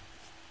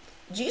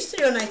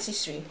 G3 or knight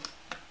c3?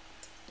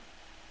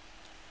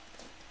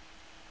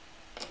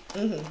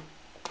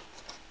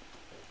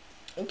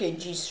 Okay,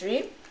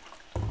 g3.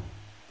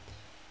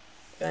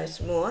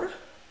 Guys, more.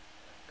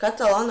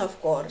 Catalan,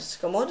 of course.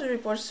 Komodo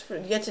reports for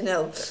getting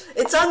help.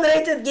 It's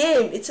unrated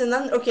game. It's an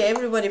okay,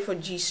 everybody for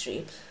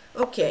g3.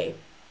 Okay.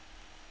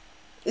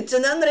 It's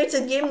an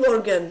unrated game,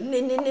 Morgan.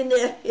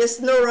 He has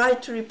no right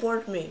to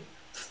report me.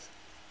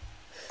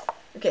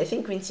 Okay, I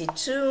think queen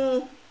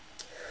c2.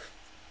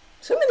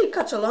 So many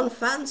Catalan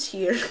fans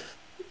here.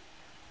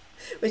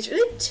 Which will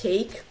it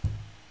take?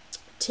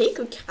 Take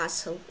a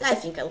castle. I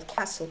think I'll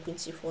castle queen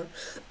c4.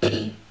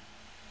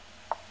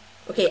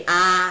 Okay,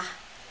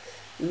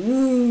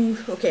 ooh.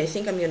 Okay, I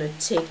think I'm gonna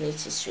take knight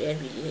c3. I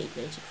really hate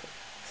knight c4.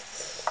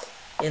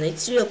 Yeah, knight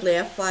c3 will play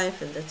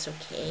f5, and that's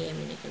okay. I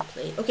mean, I can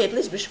play. Okay,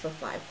 plays bishop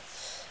f5.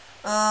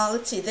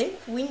 Let's see, then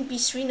queen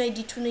b3, knight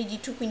d2, knight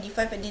d2, queen d5,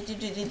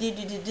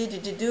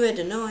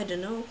 I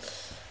don't know.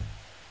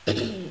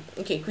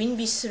 Okay, queen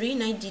b3,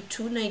 knight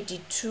d2, knight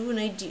d2,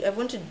 knight d... I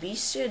wanted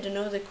b3, I don't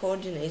know the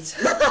coordinates.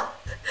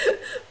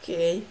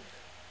 Okay.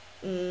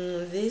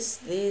 This.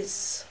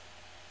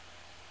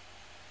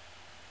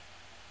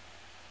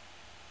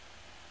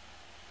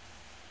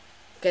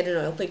 Okay, I don't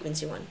know, I'll play queen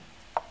c1.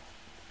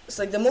 It's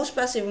like the most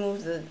passive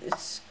move that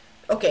it's...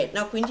 Okay,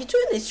 now queen d2,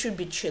 and it should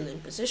be chill in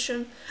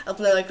position. I'll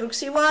play like rook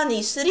c1,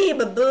 e3,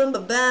 ba-boom,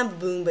 ba-bam,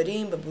 ba-boom,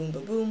 ba-dim, ba-boom,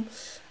 ba-boom.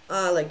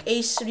 Like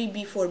a3,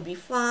 b4,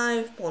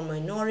 b5, pawn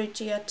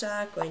minority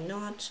attack, why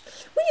not?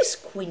 What is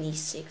queen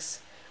e6?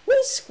 What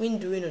is queen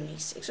doing on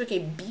e6? Okay,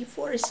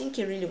 b4, I think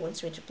he really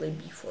wants me to play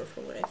b4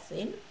 from what I've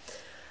seen.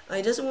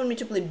 He doesn't want me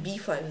to play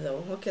b5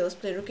 though. Okay, let's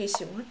play rook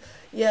a1.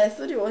 Yeah, I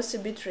thought it was a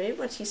bit rare,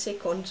 but he said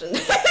content.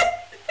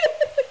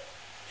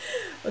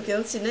 Okay,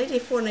 let's see, knight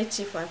a4, knight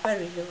c5. I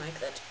really like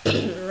that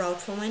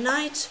route for my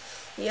knight.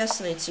 Yes,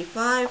 knight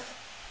c5.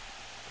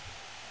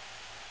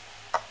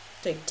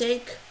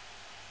 Take.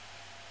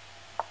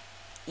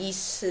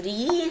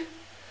 e3.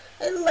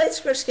 And light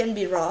squares can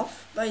be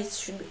rough, but it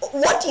should be...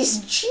 What is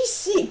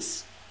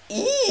g6?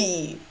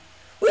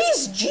 Where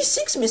is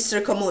g6,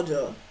 Mr.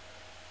 Komodo?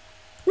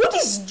 What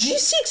is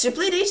g6? You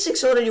played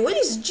h6 already. What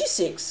is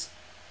g6?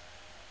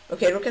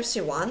 Okay, rook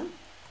fc1.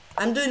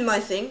 I'm doing my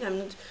thing.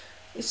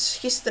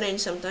 He's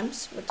strange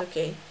sometimes, but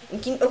okay.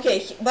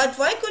 But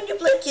why couldn't you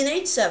play king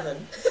h7?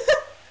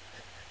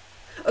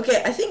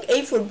 Okay, I think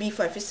a4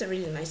 b5 is a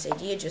really nice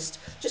idea.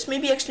 Just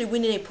maybe actually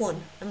winning a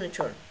pawn. I'm not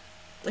sure.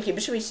 Okay,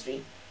 bishop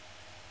h3.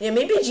 Yeah,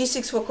 maybe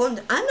g6 for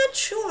Conde. I'm not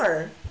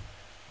sure.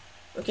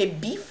 Okay,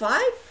 b5?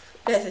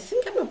 Guys, I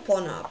think I'm a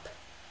pawn up.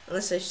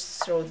 Unless I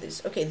throw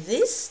this. Okay,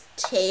 this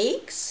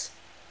takes.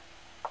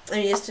 I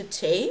mean, he has to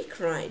take,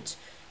 right.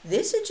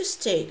 This I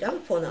just take. I'm a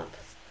pawn up.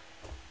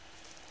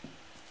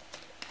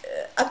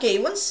 Okay, he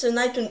wants a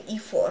knight on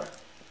e4.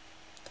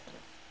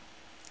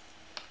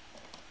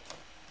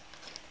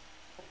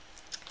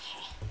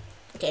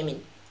 Okay, I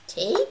mean,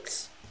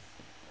 takes.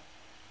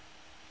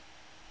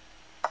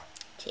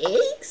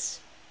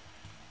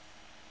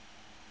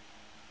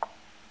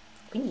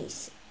 Queen.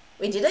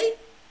 Wait, did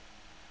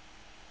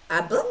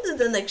I blundered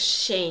an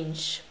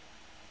exchange.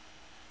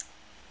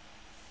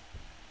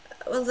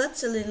 Well,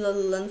 that's a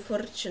little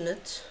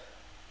unfortunate.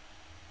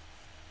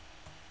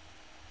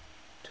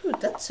 Dude,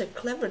 that's a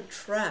clever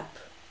trap.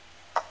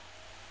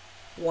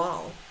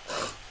 Wow.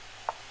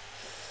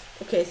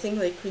 Okay, I think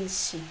like queen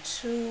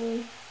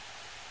c2.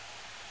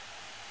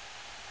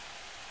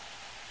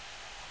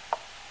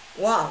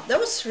 Wow, that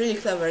was really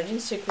clever. I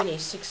didn't say queen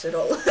a6 at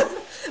all.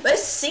 But I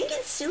think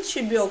it still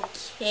should be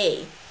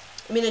okay.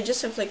 I mean, I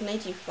just have like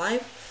knight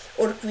e5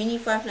 or queen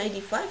e5, knight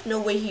e5.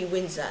 No way he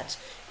wins that.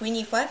 Queen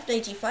e5,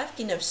 knight e5,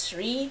 king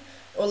f3,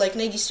 or like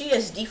knight e3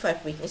 has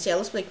d5 weakness. Yeah,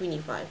 let's play queen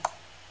e5.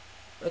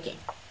 Okay.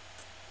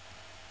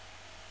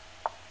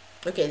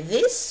 Okay,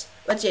 this,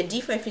 but yeah,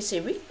 d5 is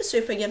a weakness. So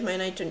if I get my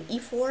knight on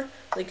e4,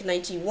 like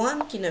knight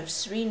e1, king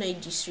f3,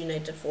 knight d3,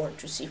 knight f4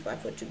 to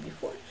c5 or to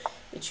b4,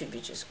 it should be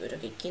just good.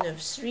 Okay, king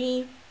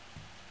f3.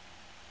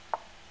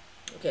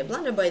 Okay,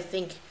 blunder, but I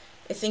think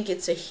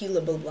it's a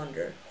healable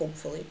blunder,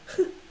 hopefully.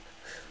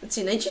 Let's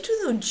see, knight g2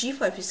 though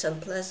g5 is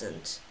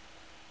unpleasant.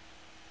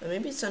 Or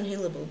maybe it's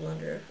unhealable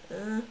blunder.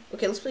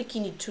 Okay, let's play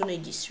king e2,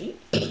 knight d3.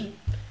 And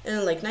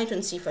then like knight on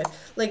c5.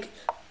 Like,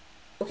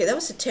 okay, that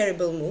was a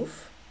terrible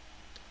move.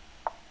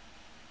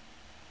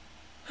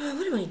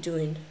 What am I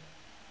doing?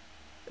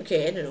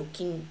 Okay, I don't know,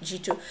 king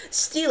g2.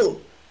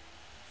 Still,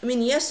 I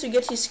mean, he has to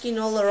get his king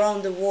all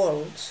around the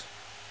world.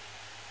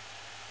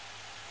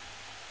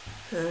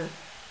 Okay,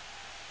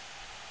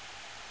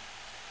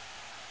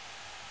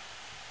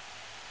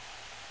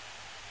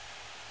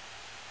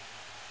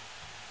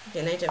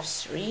 knight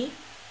f3.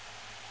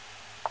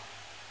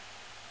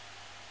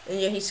 And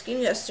yeah, his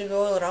king has to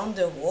go around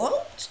the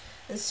world.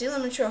 And still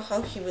I'm not sure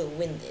how he will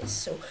win this.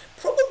 So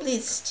probably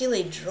it's still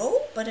a draw,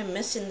 but I'm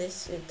messing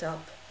it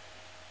up.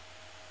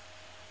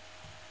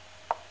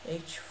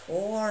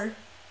 h4.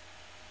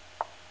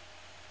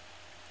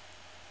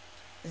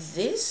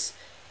 This?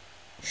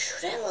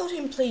 Should I allow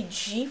him play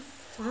g5?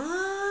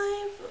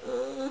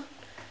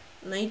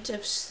 Knight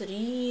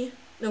f3.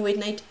 No, wait,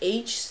 knight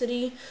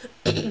h3.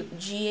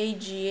 g8,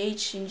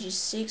 g8, king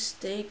g6,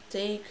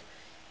 take.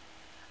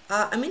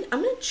 I mean,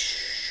 I'm not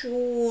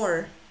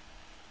sure.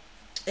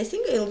 I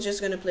think I'm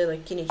just gonna play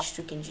like king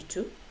h2, king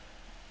g2.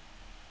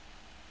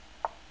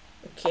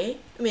 Okay.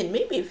 I mean,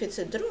 maybe if it's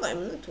a draw,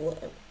 I'm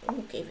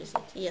okay with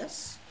it.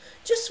 Yes.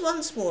 Just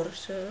once more,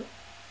 sir.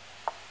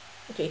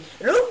 Okay.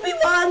 Rook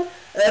b1!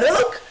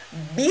 Rook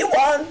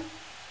b1!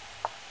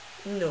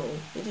 No,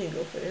 he didn't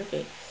go for it.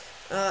 Okay.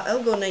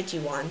 I'll go knight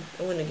e1.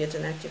 I want to get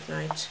an active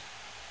knight.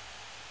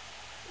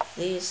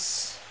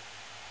 This.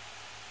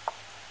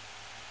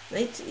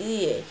 Knight,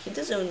 yeah, he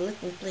doesn't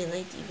let me play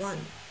knight e1.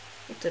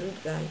 What a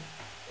rude guy.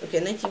 Okay,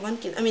 knight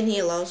e1 can, I mean, he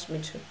allows me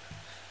to.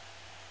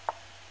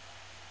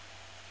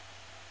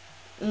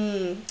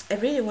 I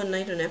really want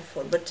knight on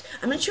f4, but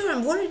I'm not sure.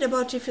 I'm worried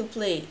about if he'll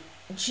play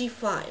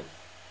g5.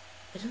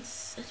 I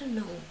don't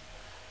know.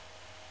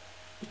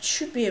 It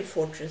should be a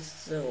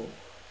fortress, though.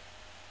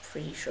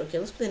 Pretty sure. Okay,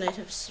 let's play knight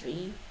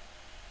f3.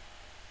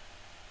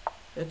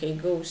 Okay,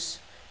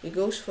 he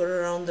goes for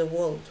around the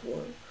world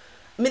war.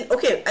 I mean,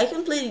 okay, I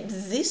can play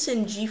this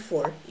and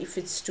g4 if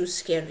it's too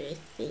scary, I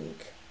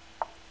think.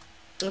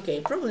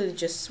 Okay, probably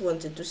just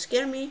wanted to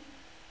scare me.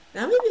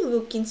 Now maybe we'll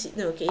go king c.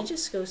 No, okay, it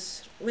just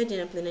goes. Why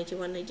didn't I play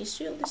 91,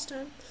 93 all this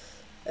time?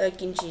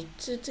 King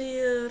g2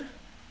 there.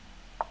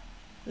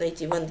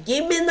 91.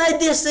 Give me knight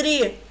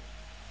d3!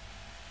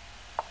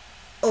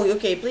 Oh,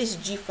 okay, plays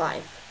g5. I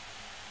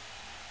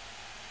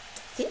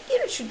think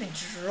here it should be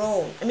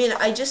drawn. I mean,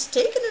 I just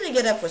take it and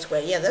I get f4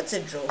 square. Yeah, that's a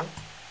draw.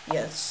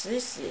 Yes,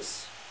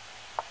 this.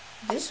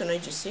 This or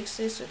knight g6,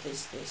 this or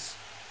this.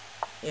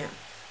 Yeah,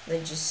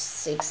 knight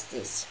g6,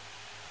 this.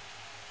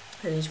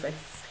 and h5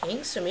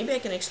 hangs, so maybe I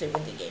can actually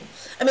win the game.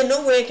 I mean,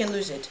 no way I can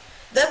lose it.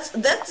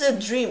 That's a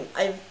dream.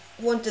 I've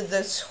wanted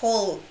this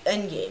whole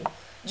endgame.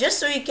 Just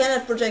so you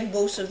cannot protect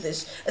both of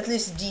this. At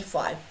least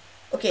d5.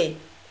 Okay,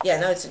 yeah,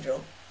 now it's a draw.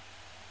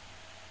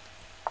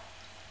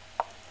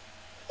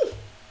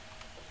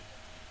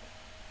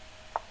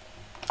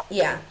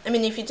 Yeah, I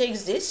mean, if he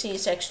takes this,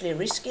 he's actually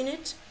risking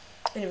it.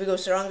 And if he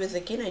goes around with the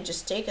king, I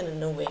just take it and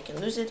no way I can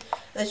lose it.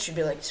 That should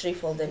be like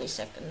 3-fold any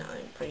second now,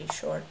 I'm pretty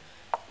sure.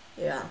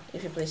 Yeah,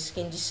 if he plays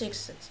king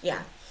d6, that's,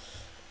 yeah.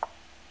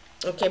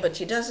 Okay, but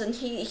he doesn't,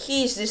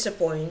 he's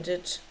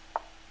disappointed.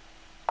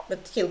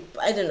 But he'll,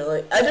 I don't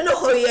know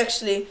how he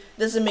actually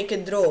doesn't make a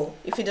draw.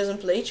 If he doesn't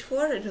play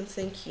h4, I don't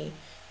think he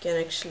can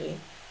actually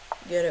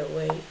get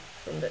away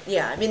from that.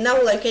 Yeah, I mean,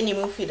 now like any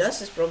move he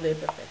does is probably a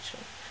perfection.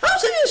 I'm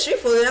saying it's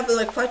 3-fold, it happened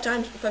like 5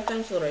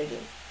 times already.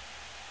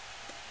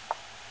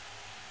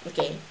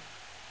 Okay.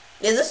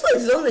 Yeah, that's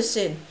like the only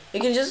sin. You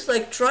can just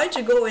like try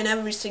to go in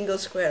every single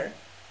square.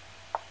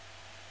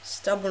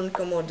 Stubborn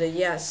Komodo,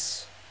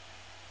 yes.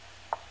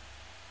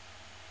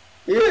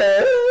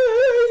 Yeah,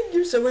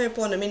 gives away a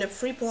pawn. I mean, a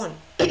free pawn.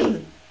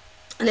 And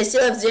I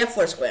still have the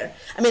f4 square.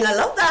 I mean, I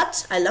love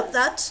that. I love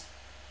that.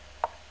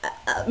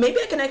 Maybe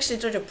I can actually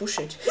try to push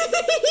it.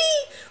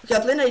 Okay,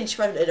 I'll play knight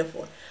h5, knight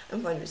f4.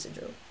 I'm fine with the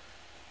draw.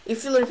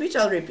 If you'll repeat,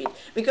 I'll repeat.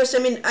 Because, I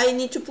mean, I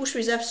need to push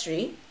with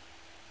f3.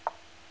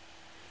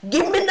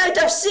 Give me knight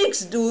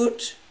f6,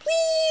 dude!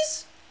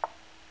 Please!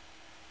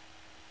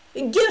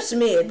 It gives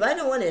me it, but I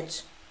don't want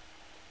it.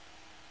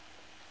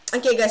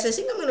 Okay, guys, I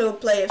think I'm gonna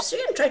play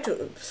f3 and try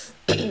to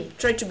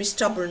try to be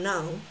stubborn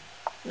now.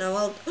 Now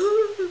I'll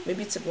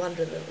maybe it's a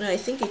blunder though. No, I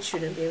think it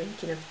shouldn't be. I mean,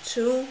 king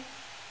f2.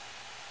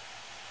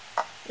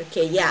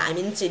 Okay, yeah, I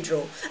mean it's a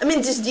draw. I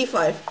mean this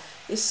d5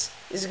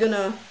 is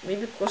gonna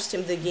maybe cost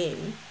him the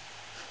game.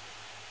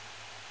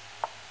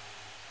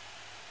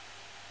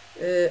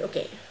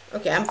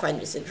 Okay, I'm fine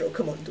with the draw.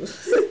 Come on, dude.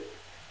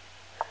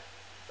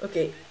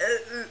 Okay.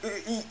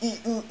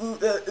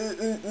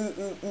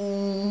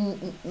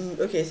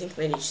 Okay, I think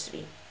knight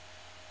h3.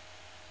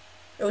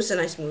 That was a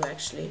nice move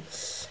actually.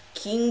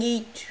 King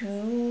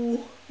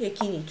e2. Yeah,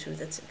 king e2.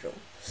 That's a draw.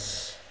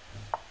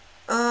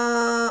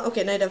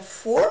 Okay, knight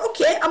f4.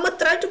 Okay, I'm gonna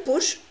try to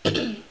push.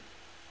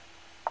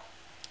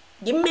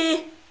 Give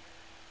me.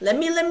 Let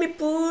me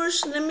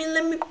push. Let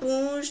me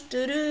push.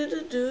 Do do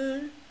do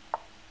do.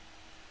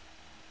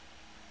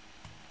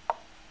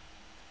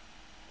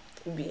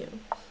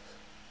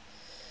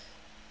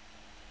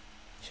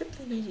 Should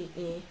play knight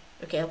e.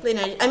 Okay, I'll play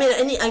knight. I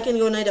mean, I can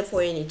go knight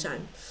f4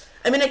 anytime.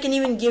 I mean, I can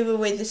even give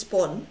away this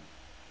pawn.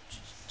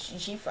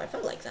 G5. I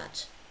like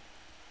that.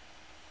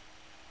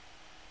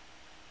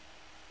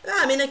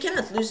 I mean, I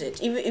cannot lose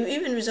it.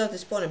 Even without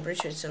this pawn, I'm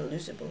pretty sure it's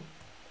unlosable.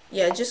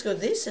 Yeah, I just go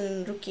this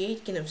and rook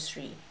e8, king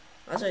f3.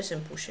 Otherwise,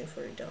 I'm pushing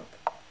for it up.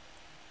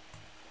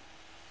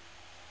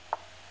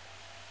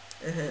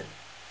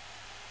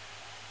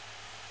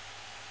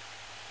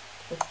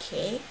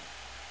 Okay.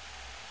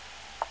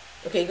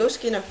 Okay, goes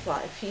king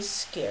f5. He's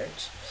scared.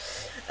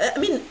 I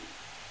mean,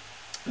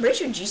 I'm pretty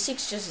sure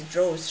g6 just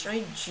draws,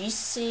 right?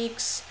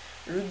 g6,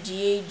 rook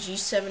d8,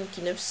 g7,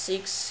 king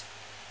f6.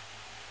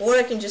 Or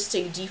I can just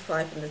take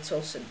d5 and that's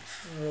also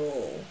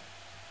draw.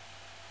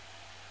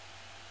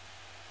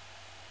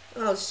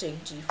 I'll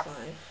take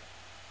g5.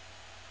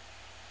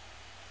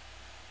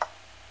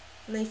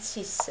 Knight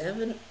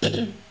c7.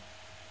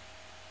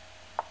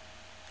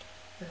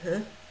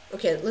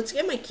 Okay, let's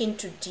get my king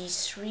to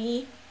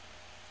d3.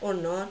 Or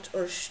not,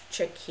 or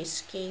check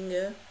his king.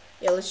 Yeah,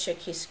 let's check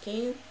his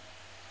king.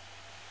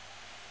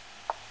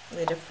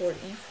 Knight f4,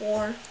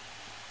 e4.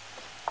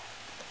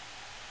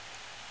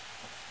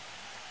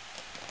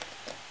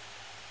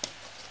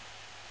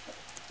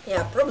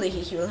 Yeah, probably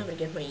he will never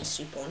get my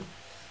e3 pawn.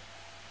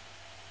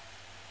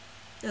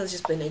 Let's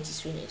just play knight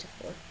e3, knight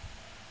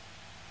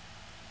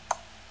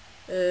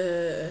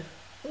f4.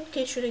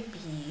 Okay, should I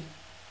be?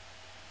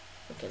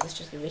 Okay, let's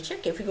just give it a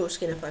check. If he goes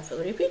king f5, I'll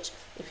repeat.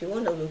 If you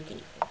want, I'll go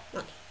king e4.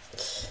 Okay.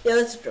 Yeah,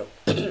 that's a draw.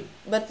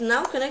 But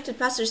now connected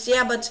passers.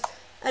 Yeah, but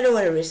I don't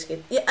want to risk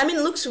it. Yeah, I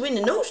mean, looks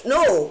winning. No, it's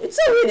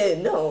not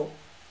winning. No.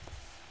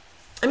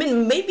 I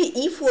mean, maybe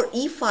e4,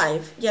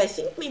 e5. Yeah, I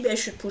think maybe I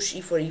should push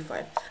e4,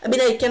 e5. I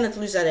mean, I cannot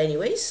lose that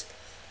anyways.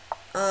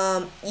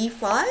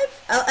 E5.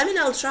 I mean,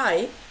 I'll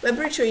try. But I'm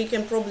pretty sure you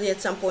can probably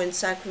at some point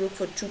sack rook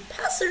for 2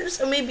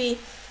 passers, or maybe.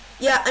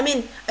 Yeah, I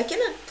mean, I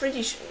cannot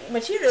pretty sure.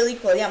 Material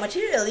equal. Yeah,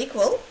 material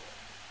equal.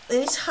 And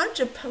it's hard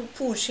to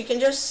push. You can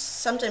just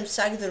sometimes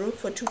sack the rook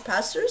for 2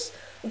 passers.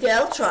 Okay,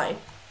 I'll try.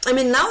 I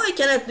mean, now I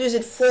cannot lose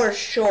it for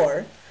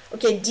sure.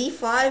 Okay,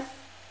 d5.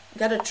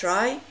 Gotta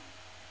try.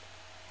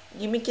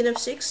 Give me king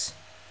f6.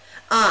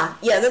 Ah,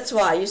 yeah, that's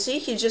why. You see,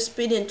 he just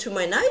spin into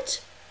my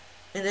knight.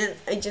 And then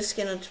I just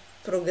cannot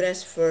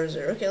progress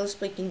further. Okay, let's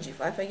play king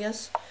g5, I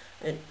guess.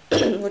 And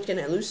what can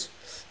I lose?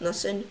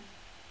 Nothing.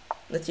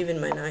 Not even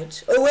my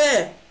knight. Oh,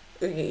 where?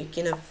 Okay,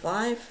 king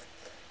f5.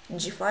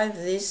 g5,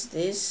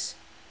 this.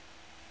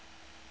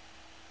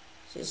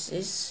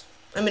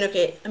 I mean,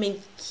 okay,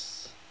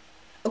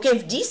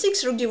 if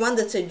d6, rook d1,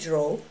 that's a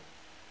draw.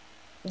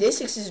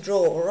 D6 is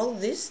draw, or all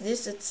this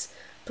it's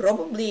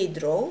probably a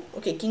draw.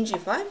 Okay, king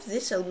g5,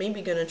 this I'm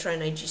maybe gonna try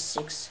knight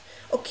g6.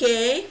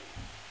 Okay.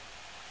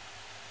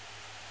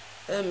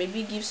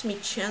 Maybe gives me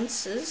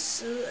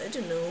chances, I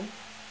don't know.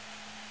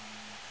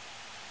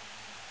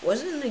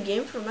 Wasn't the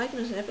game for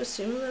Magnus Nepo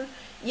similar?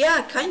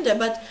 Yeah, kinda,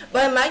 but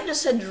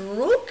Magnus had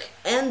rook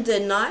and a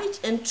knight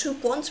and 2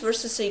 pawns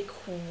versus a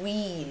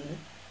queen.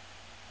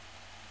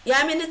 Yeah,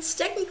 I mean, it's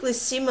technically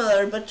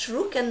similar, but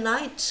rook and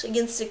knight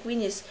against the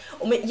queen is...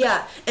 Oh,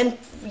 yeah, and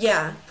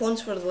yeah,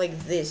 pawns were like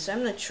this,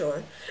 I'm not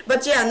sure.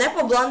 But yeah,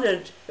 Nepo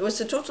blundered. It was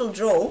a total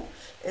draw.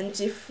 And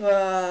if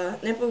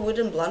Nepo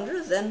wouldn't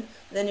blunder, then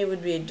it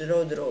would be a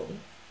draw.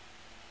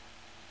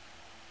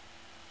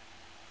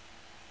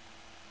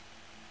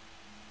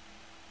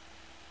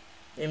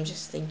 I'm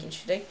just thinking,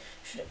 should I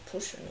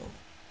push or no?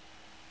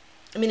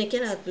 I mean, I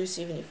cannot lose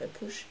even if I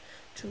push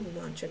too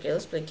much. Okay,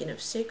 let's play king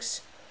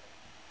f6.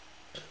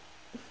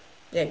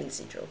 Yeah, I can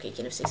see draw. Okay,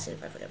 king f6, king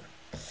f5, whatever.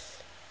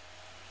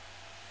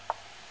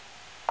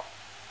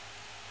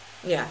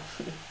 Yeah.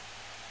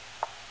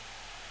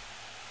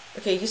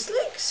 Okay, he's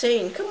like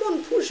saying, come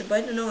on, push, but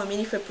I don't know. I mean,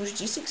 if I push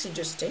g6, it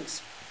just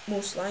takes,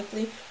 most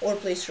likely, or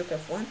plays rook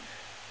f1,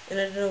 and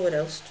I don't know what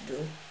else to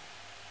do.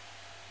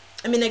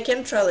 I mean, I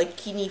can try like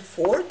king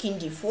e4, king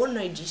d4,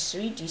 knight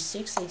g3,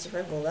 g6, knight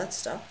c5, all that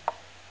stuff.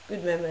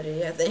 Good memory,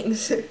 yeah,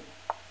 thanks.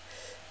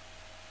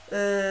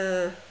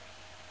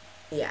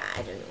 Yeah,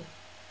 I don't know.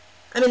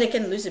 I mean, I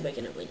can lose it, but I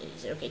cannot win it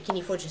easier. Okay, king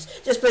e4,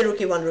 just play rook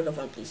e1, rook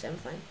f1, please, I'm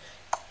fine.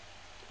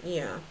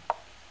 Yeah.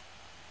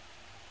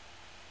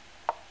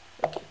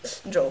 Okay,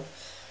 draw.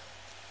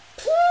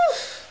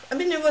 I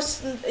mean, it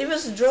was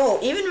a draw.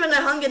 Even when I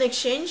hung an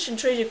exchange and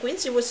traded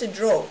queens, it was a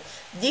draw.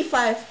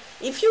 d5.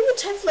 If you would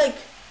have like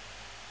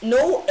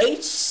no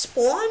h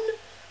pawn,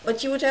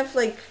 but you would have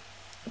like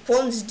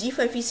pawns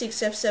d5, e6,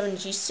 f7,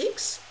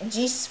 g6,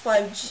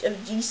 g5,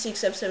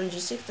 g6, f7,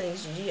 g6,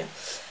 thanks gg. Yeah.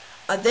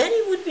 Then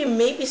it would be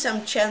maybe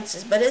some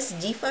chances. But as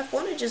d5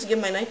 pawn, I just give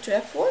my knight to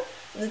f4.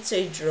 Let's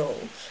say draw.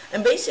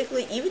 And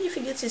basically, even if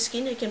he gets his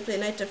king, I can play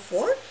knight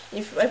f4.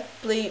 If I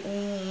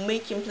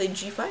make him play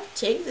g5,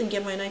 take, then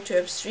get my knight to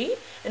f3,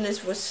 and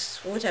this was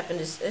what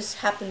happened. Is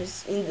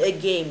in the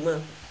game.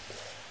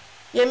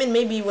 Yeah, I mean,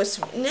 maybe it was.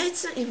 No,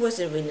 it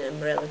wasn't winning. I'm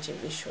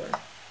relatively sure.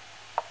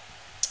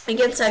 I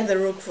can sack the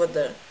rook for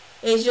the.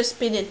 Yeah, he's just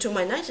pinned into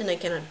my knight, and I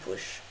cannot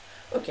push.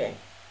 Okay.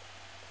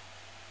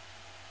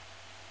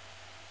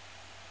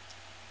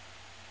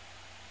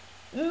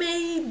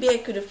 Maybe I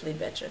could have played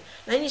better.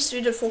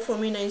 93.4 for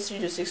me,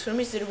 93.6 for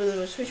me, 0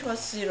 will switch was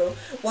 0.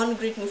 1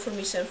 great move for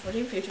me, 7 for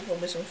him, 54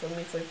 best one for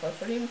me, 45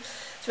 for him,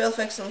 12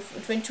 excellent,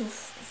 22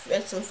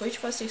 excellent for each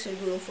pass, 6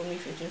 good room for me,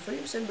 15 for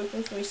him, 7 book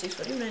for me, 6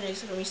 for him, 9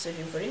 extra for me,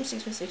 13 for him,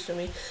 6 mistakes for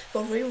me,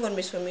 4 for him, 1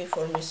 miss for me,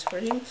 4 miss for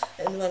him,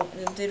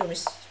 and 0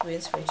 miss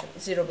wins for each,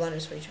 0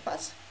 blunders for each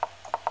pass.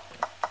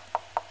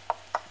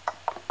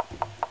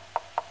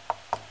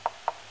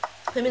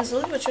 I mean,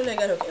 slowly but surely I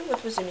got okay.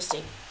 What was the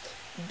mistake?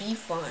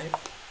 b5.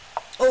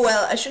 Oh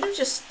well, I should have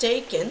just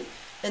taken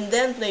and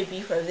then play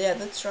b5. Yeah,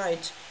 that's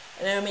right.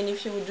 And I mean,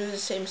 if you would do the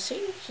same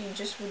thing, you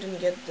just wouldn't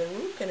get the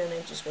rook, and then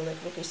I just go like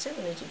rook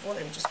a7, 84,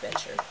 and just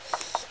better.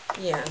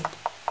 Yeah.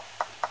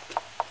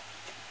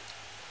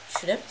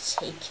 Should I have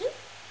taken?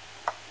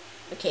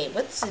 Okay,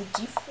 what's the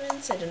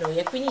difference? I don't know.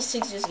 Yeah, queen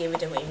e6 just gave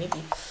it away.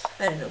 Maybe,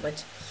 I don't know,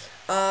 but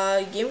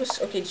game was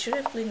okay. Should I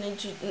have played knight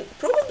g?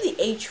 Probably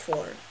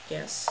h4.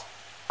 Yes.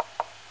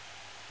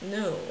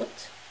 No,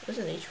 what? Was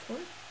it h4?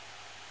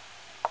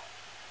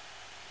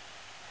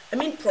 I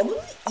mean, probably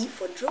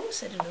e4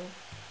 draws.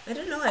 I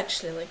don't know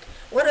actually. Like,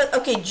 what?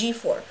 Okay,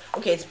 g4.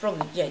 Okay, it's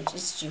probably, yeah, it's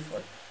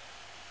g4.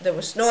 There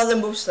was no other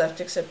moves left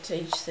except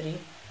h3.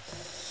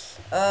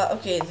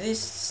 Okay,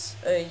 this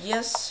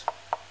yes.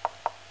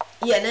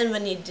 Yeah, and then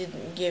when he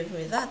didn't give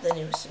me that, then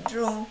it was a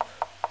draw.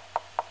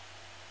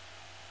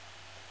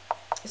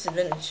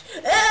 Disadvantage.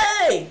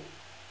 Hey!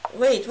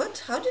 Wait,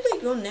 what? How did I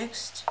go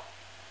next?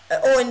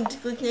 Oh, and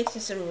click next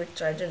instead of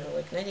retry. I don't know,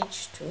 like knight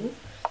h2,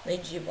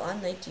 knight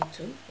g1, knight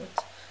e2.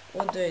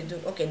 What do I do?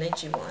 Okay, knight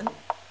g1.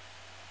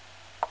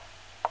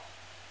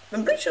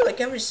 I'm pretty sure like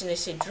everything I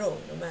say draw,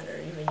 no matter,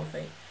 even if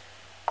I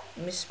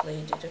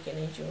misplayed it. Okay,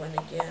 knight g1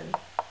 again.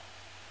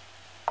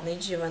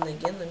 Knight g1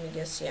 again, let me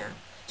guess, yeah.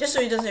 Just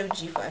so he doesn't have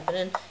g5. And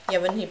then, yeah,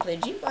 when he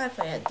played g5,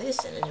 I had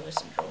this, and then it was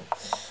a draw.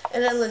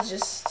 And then let's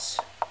just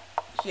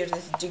hear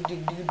this dig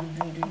dig dig dig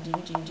dig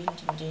dig dig dig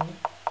dig dig.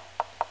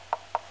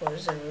 For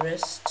the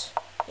rest,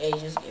 yeah, he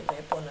just gave me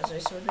a pawn as a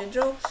rest would be a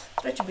draw.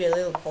 Try to be a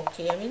little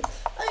cocky. I mean,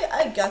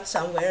 I got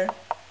somewhere.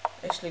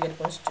 Actually got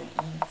pawns to e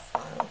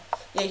file.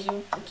 Yeah,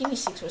 king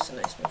e6 was a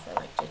nice move. I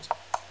liked it.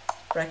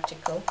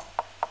 Practical.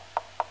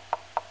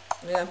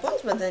 We got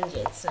pawns, but then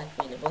yeah, it's not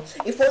winnable.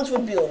 If pawns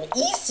would be on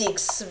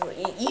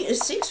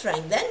e6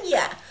 rank, then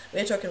yeah,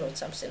 we're talking about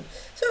something.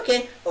 So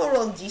okay,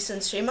 overall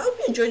decent stream. I hope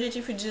you enjoyed it.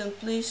 If you didn't,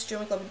 please join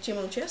my club team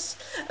on chess.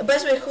 By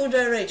the way, who do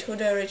I rate? Who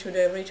do I rate? Who do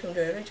I rate? Who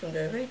do I rate? Who do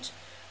I rate?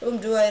 Whom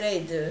do I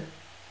raid?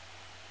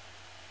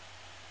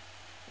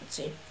 Let's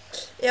see.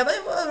 Yeah, but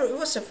it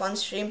was a fun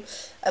stream.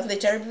 I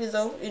played terribly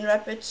though in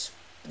Rapids.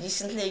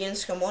 decently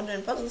against Commando,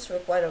 and puzzles were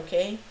quite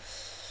okay.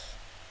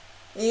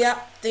 Yeah,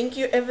 thank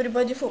you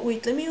everybody for...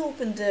 Wait, let me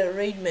open the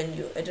raid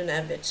menu. I don't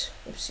have it.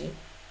 Oopsie.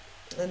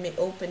 Let me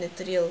open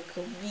it real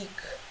quick.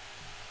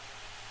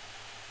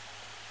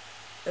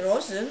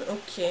 Rosen,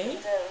 okay.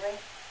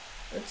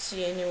 Let's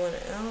see, anyone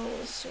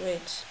else?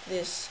 Wait,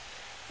 this.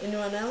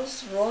 Anyone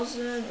else?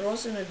 Rosen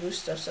or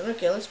Gustafsson.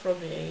 Okay, let's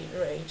probably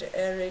raid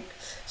Eric.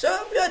 So I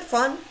hope you had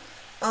fun.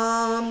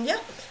 Yeah,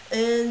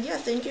 and yeah,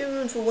 thank you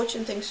everyone for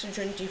watching. Thanks to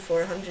Trinity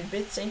for 100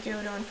 bits. Thank you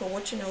everyone for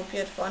watching. I hope you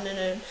had fun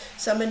and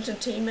some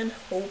entertainment.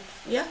 Hope,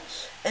 yeah,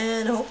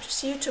 and I hope to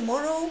see you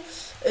tomorrow.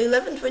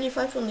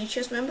 11:25 on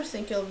Lichess member.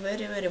 Thank you all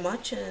very, very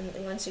much. And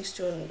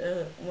 162 on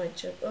my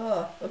chat.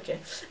 Oh, okay,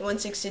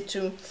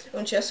 162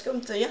 on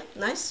Chesscom. So yeah,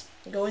 nice.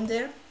 Go in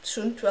there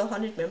soon.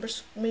 1,200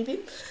 members maybe.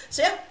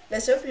 So yeah,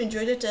 let's hope you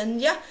enjoyed it.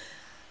 And yeah,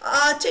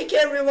 take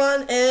care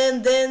everyone.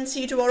 And then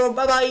see you tomorrow.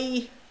 Bye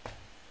bye.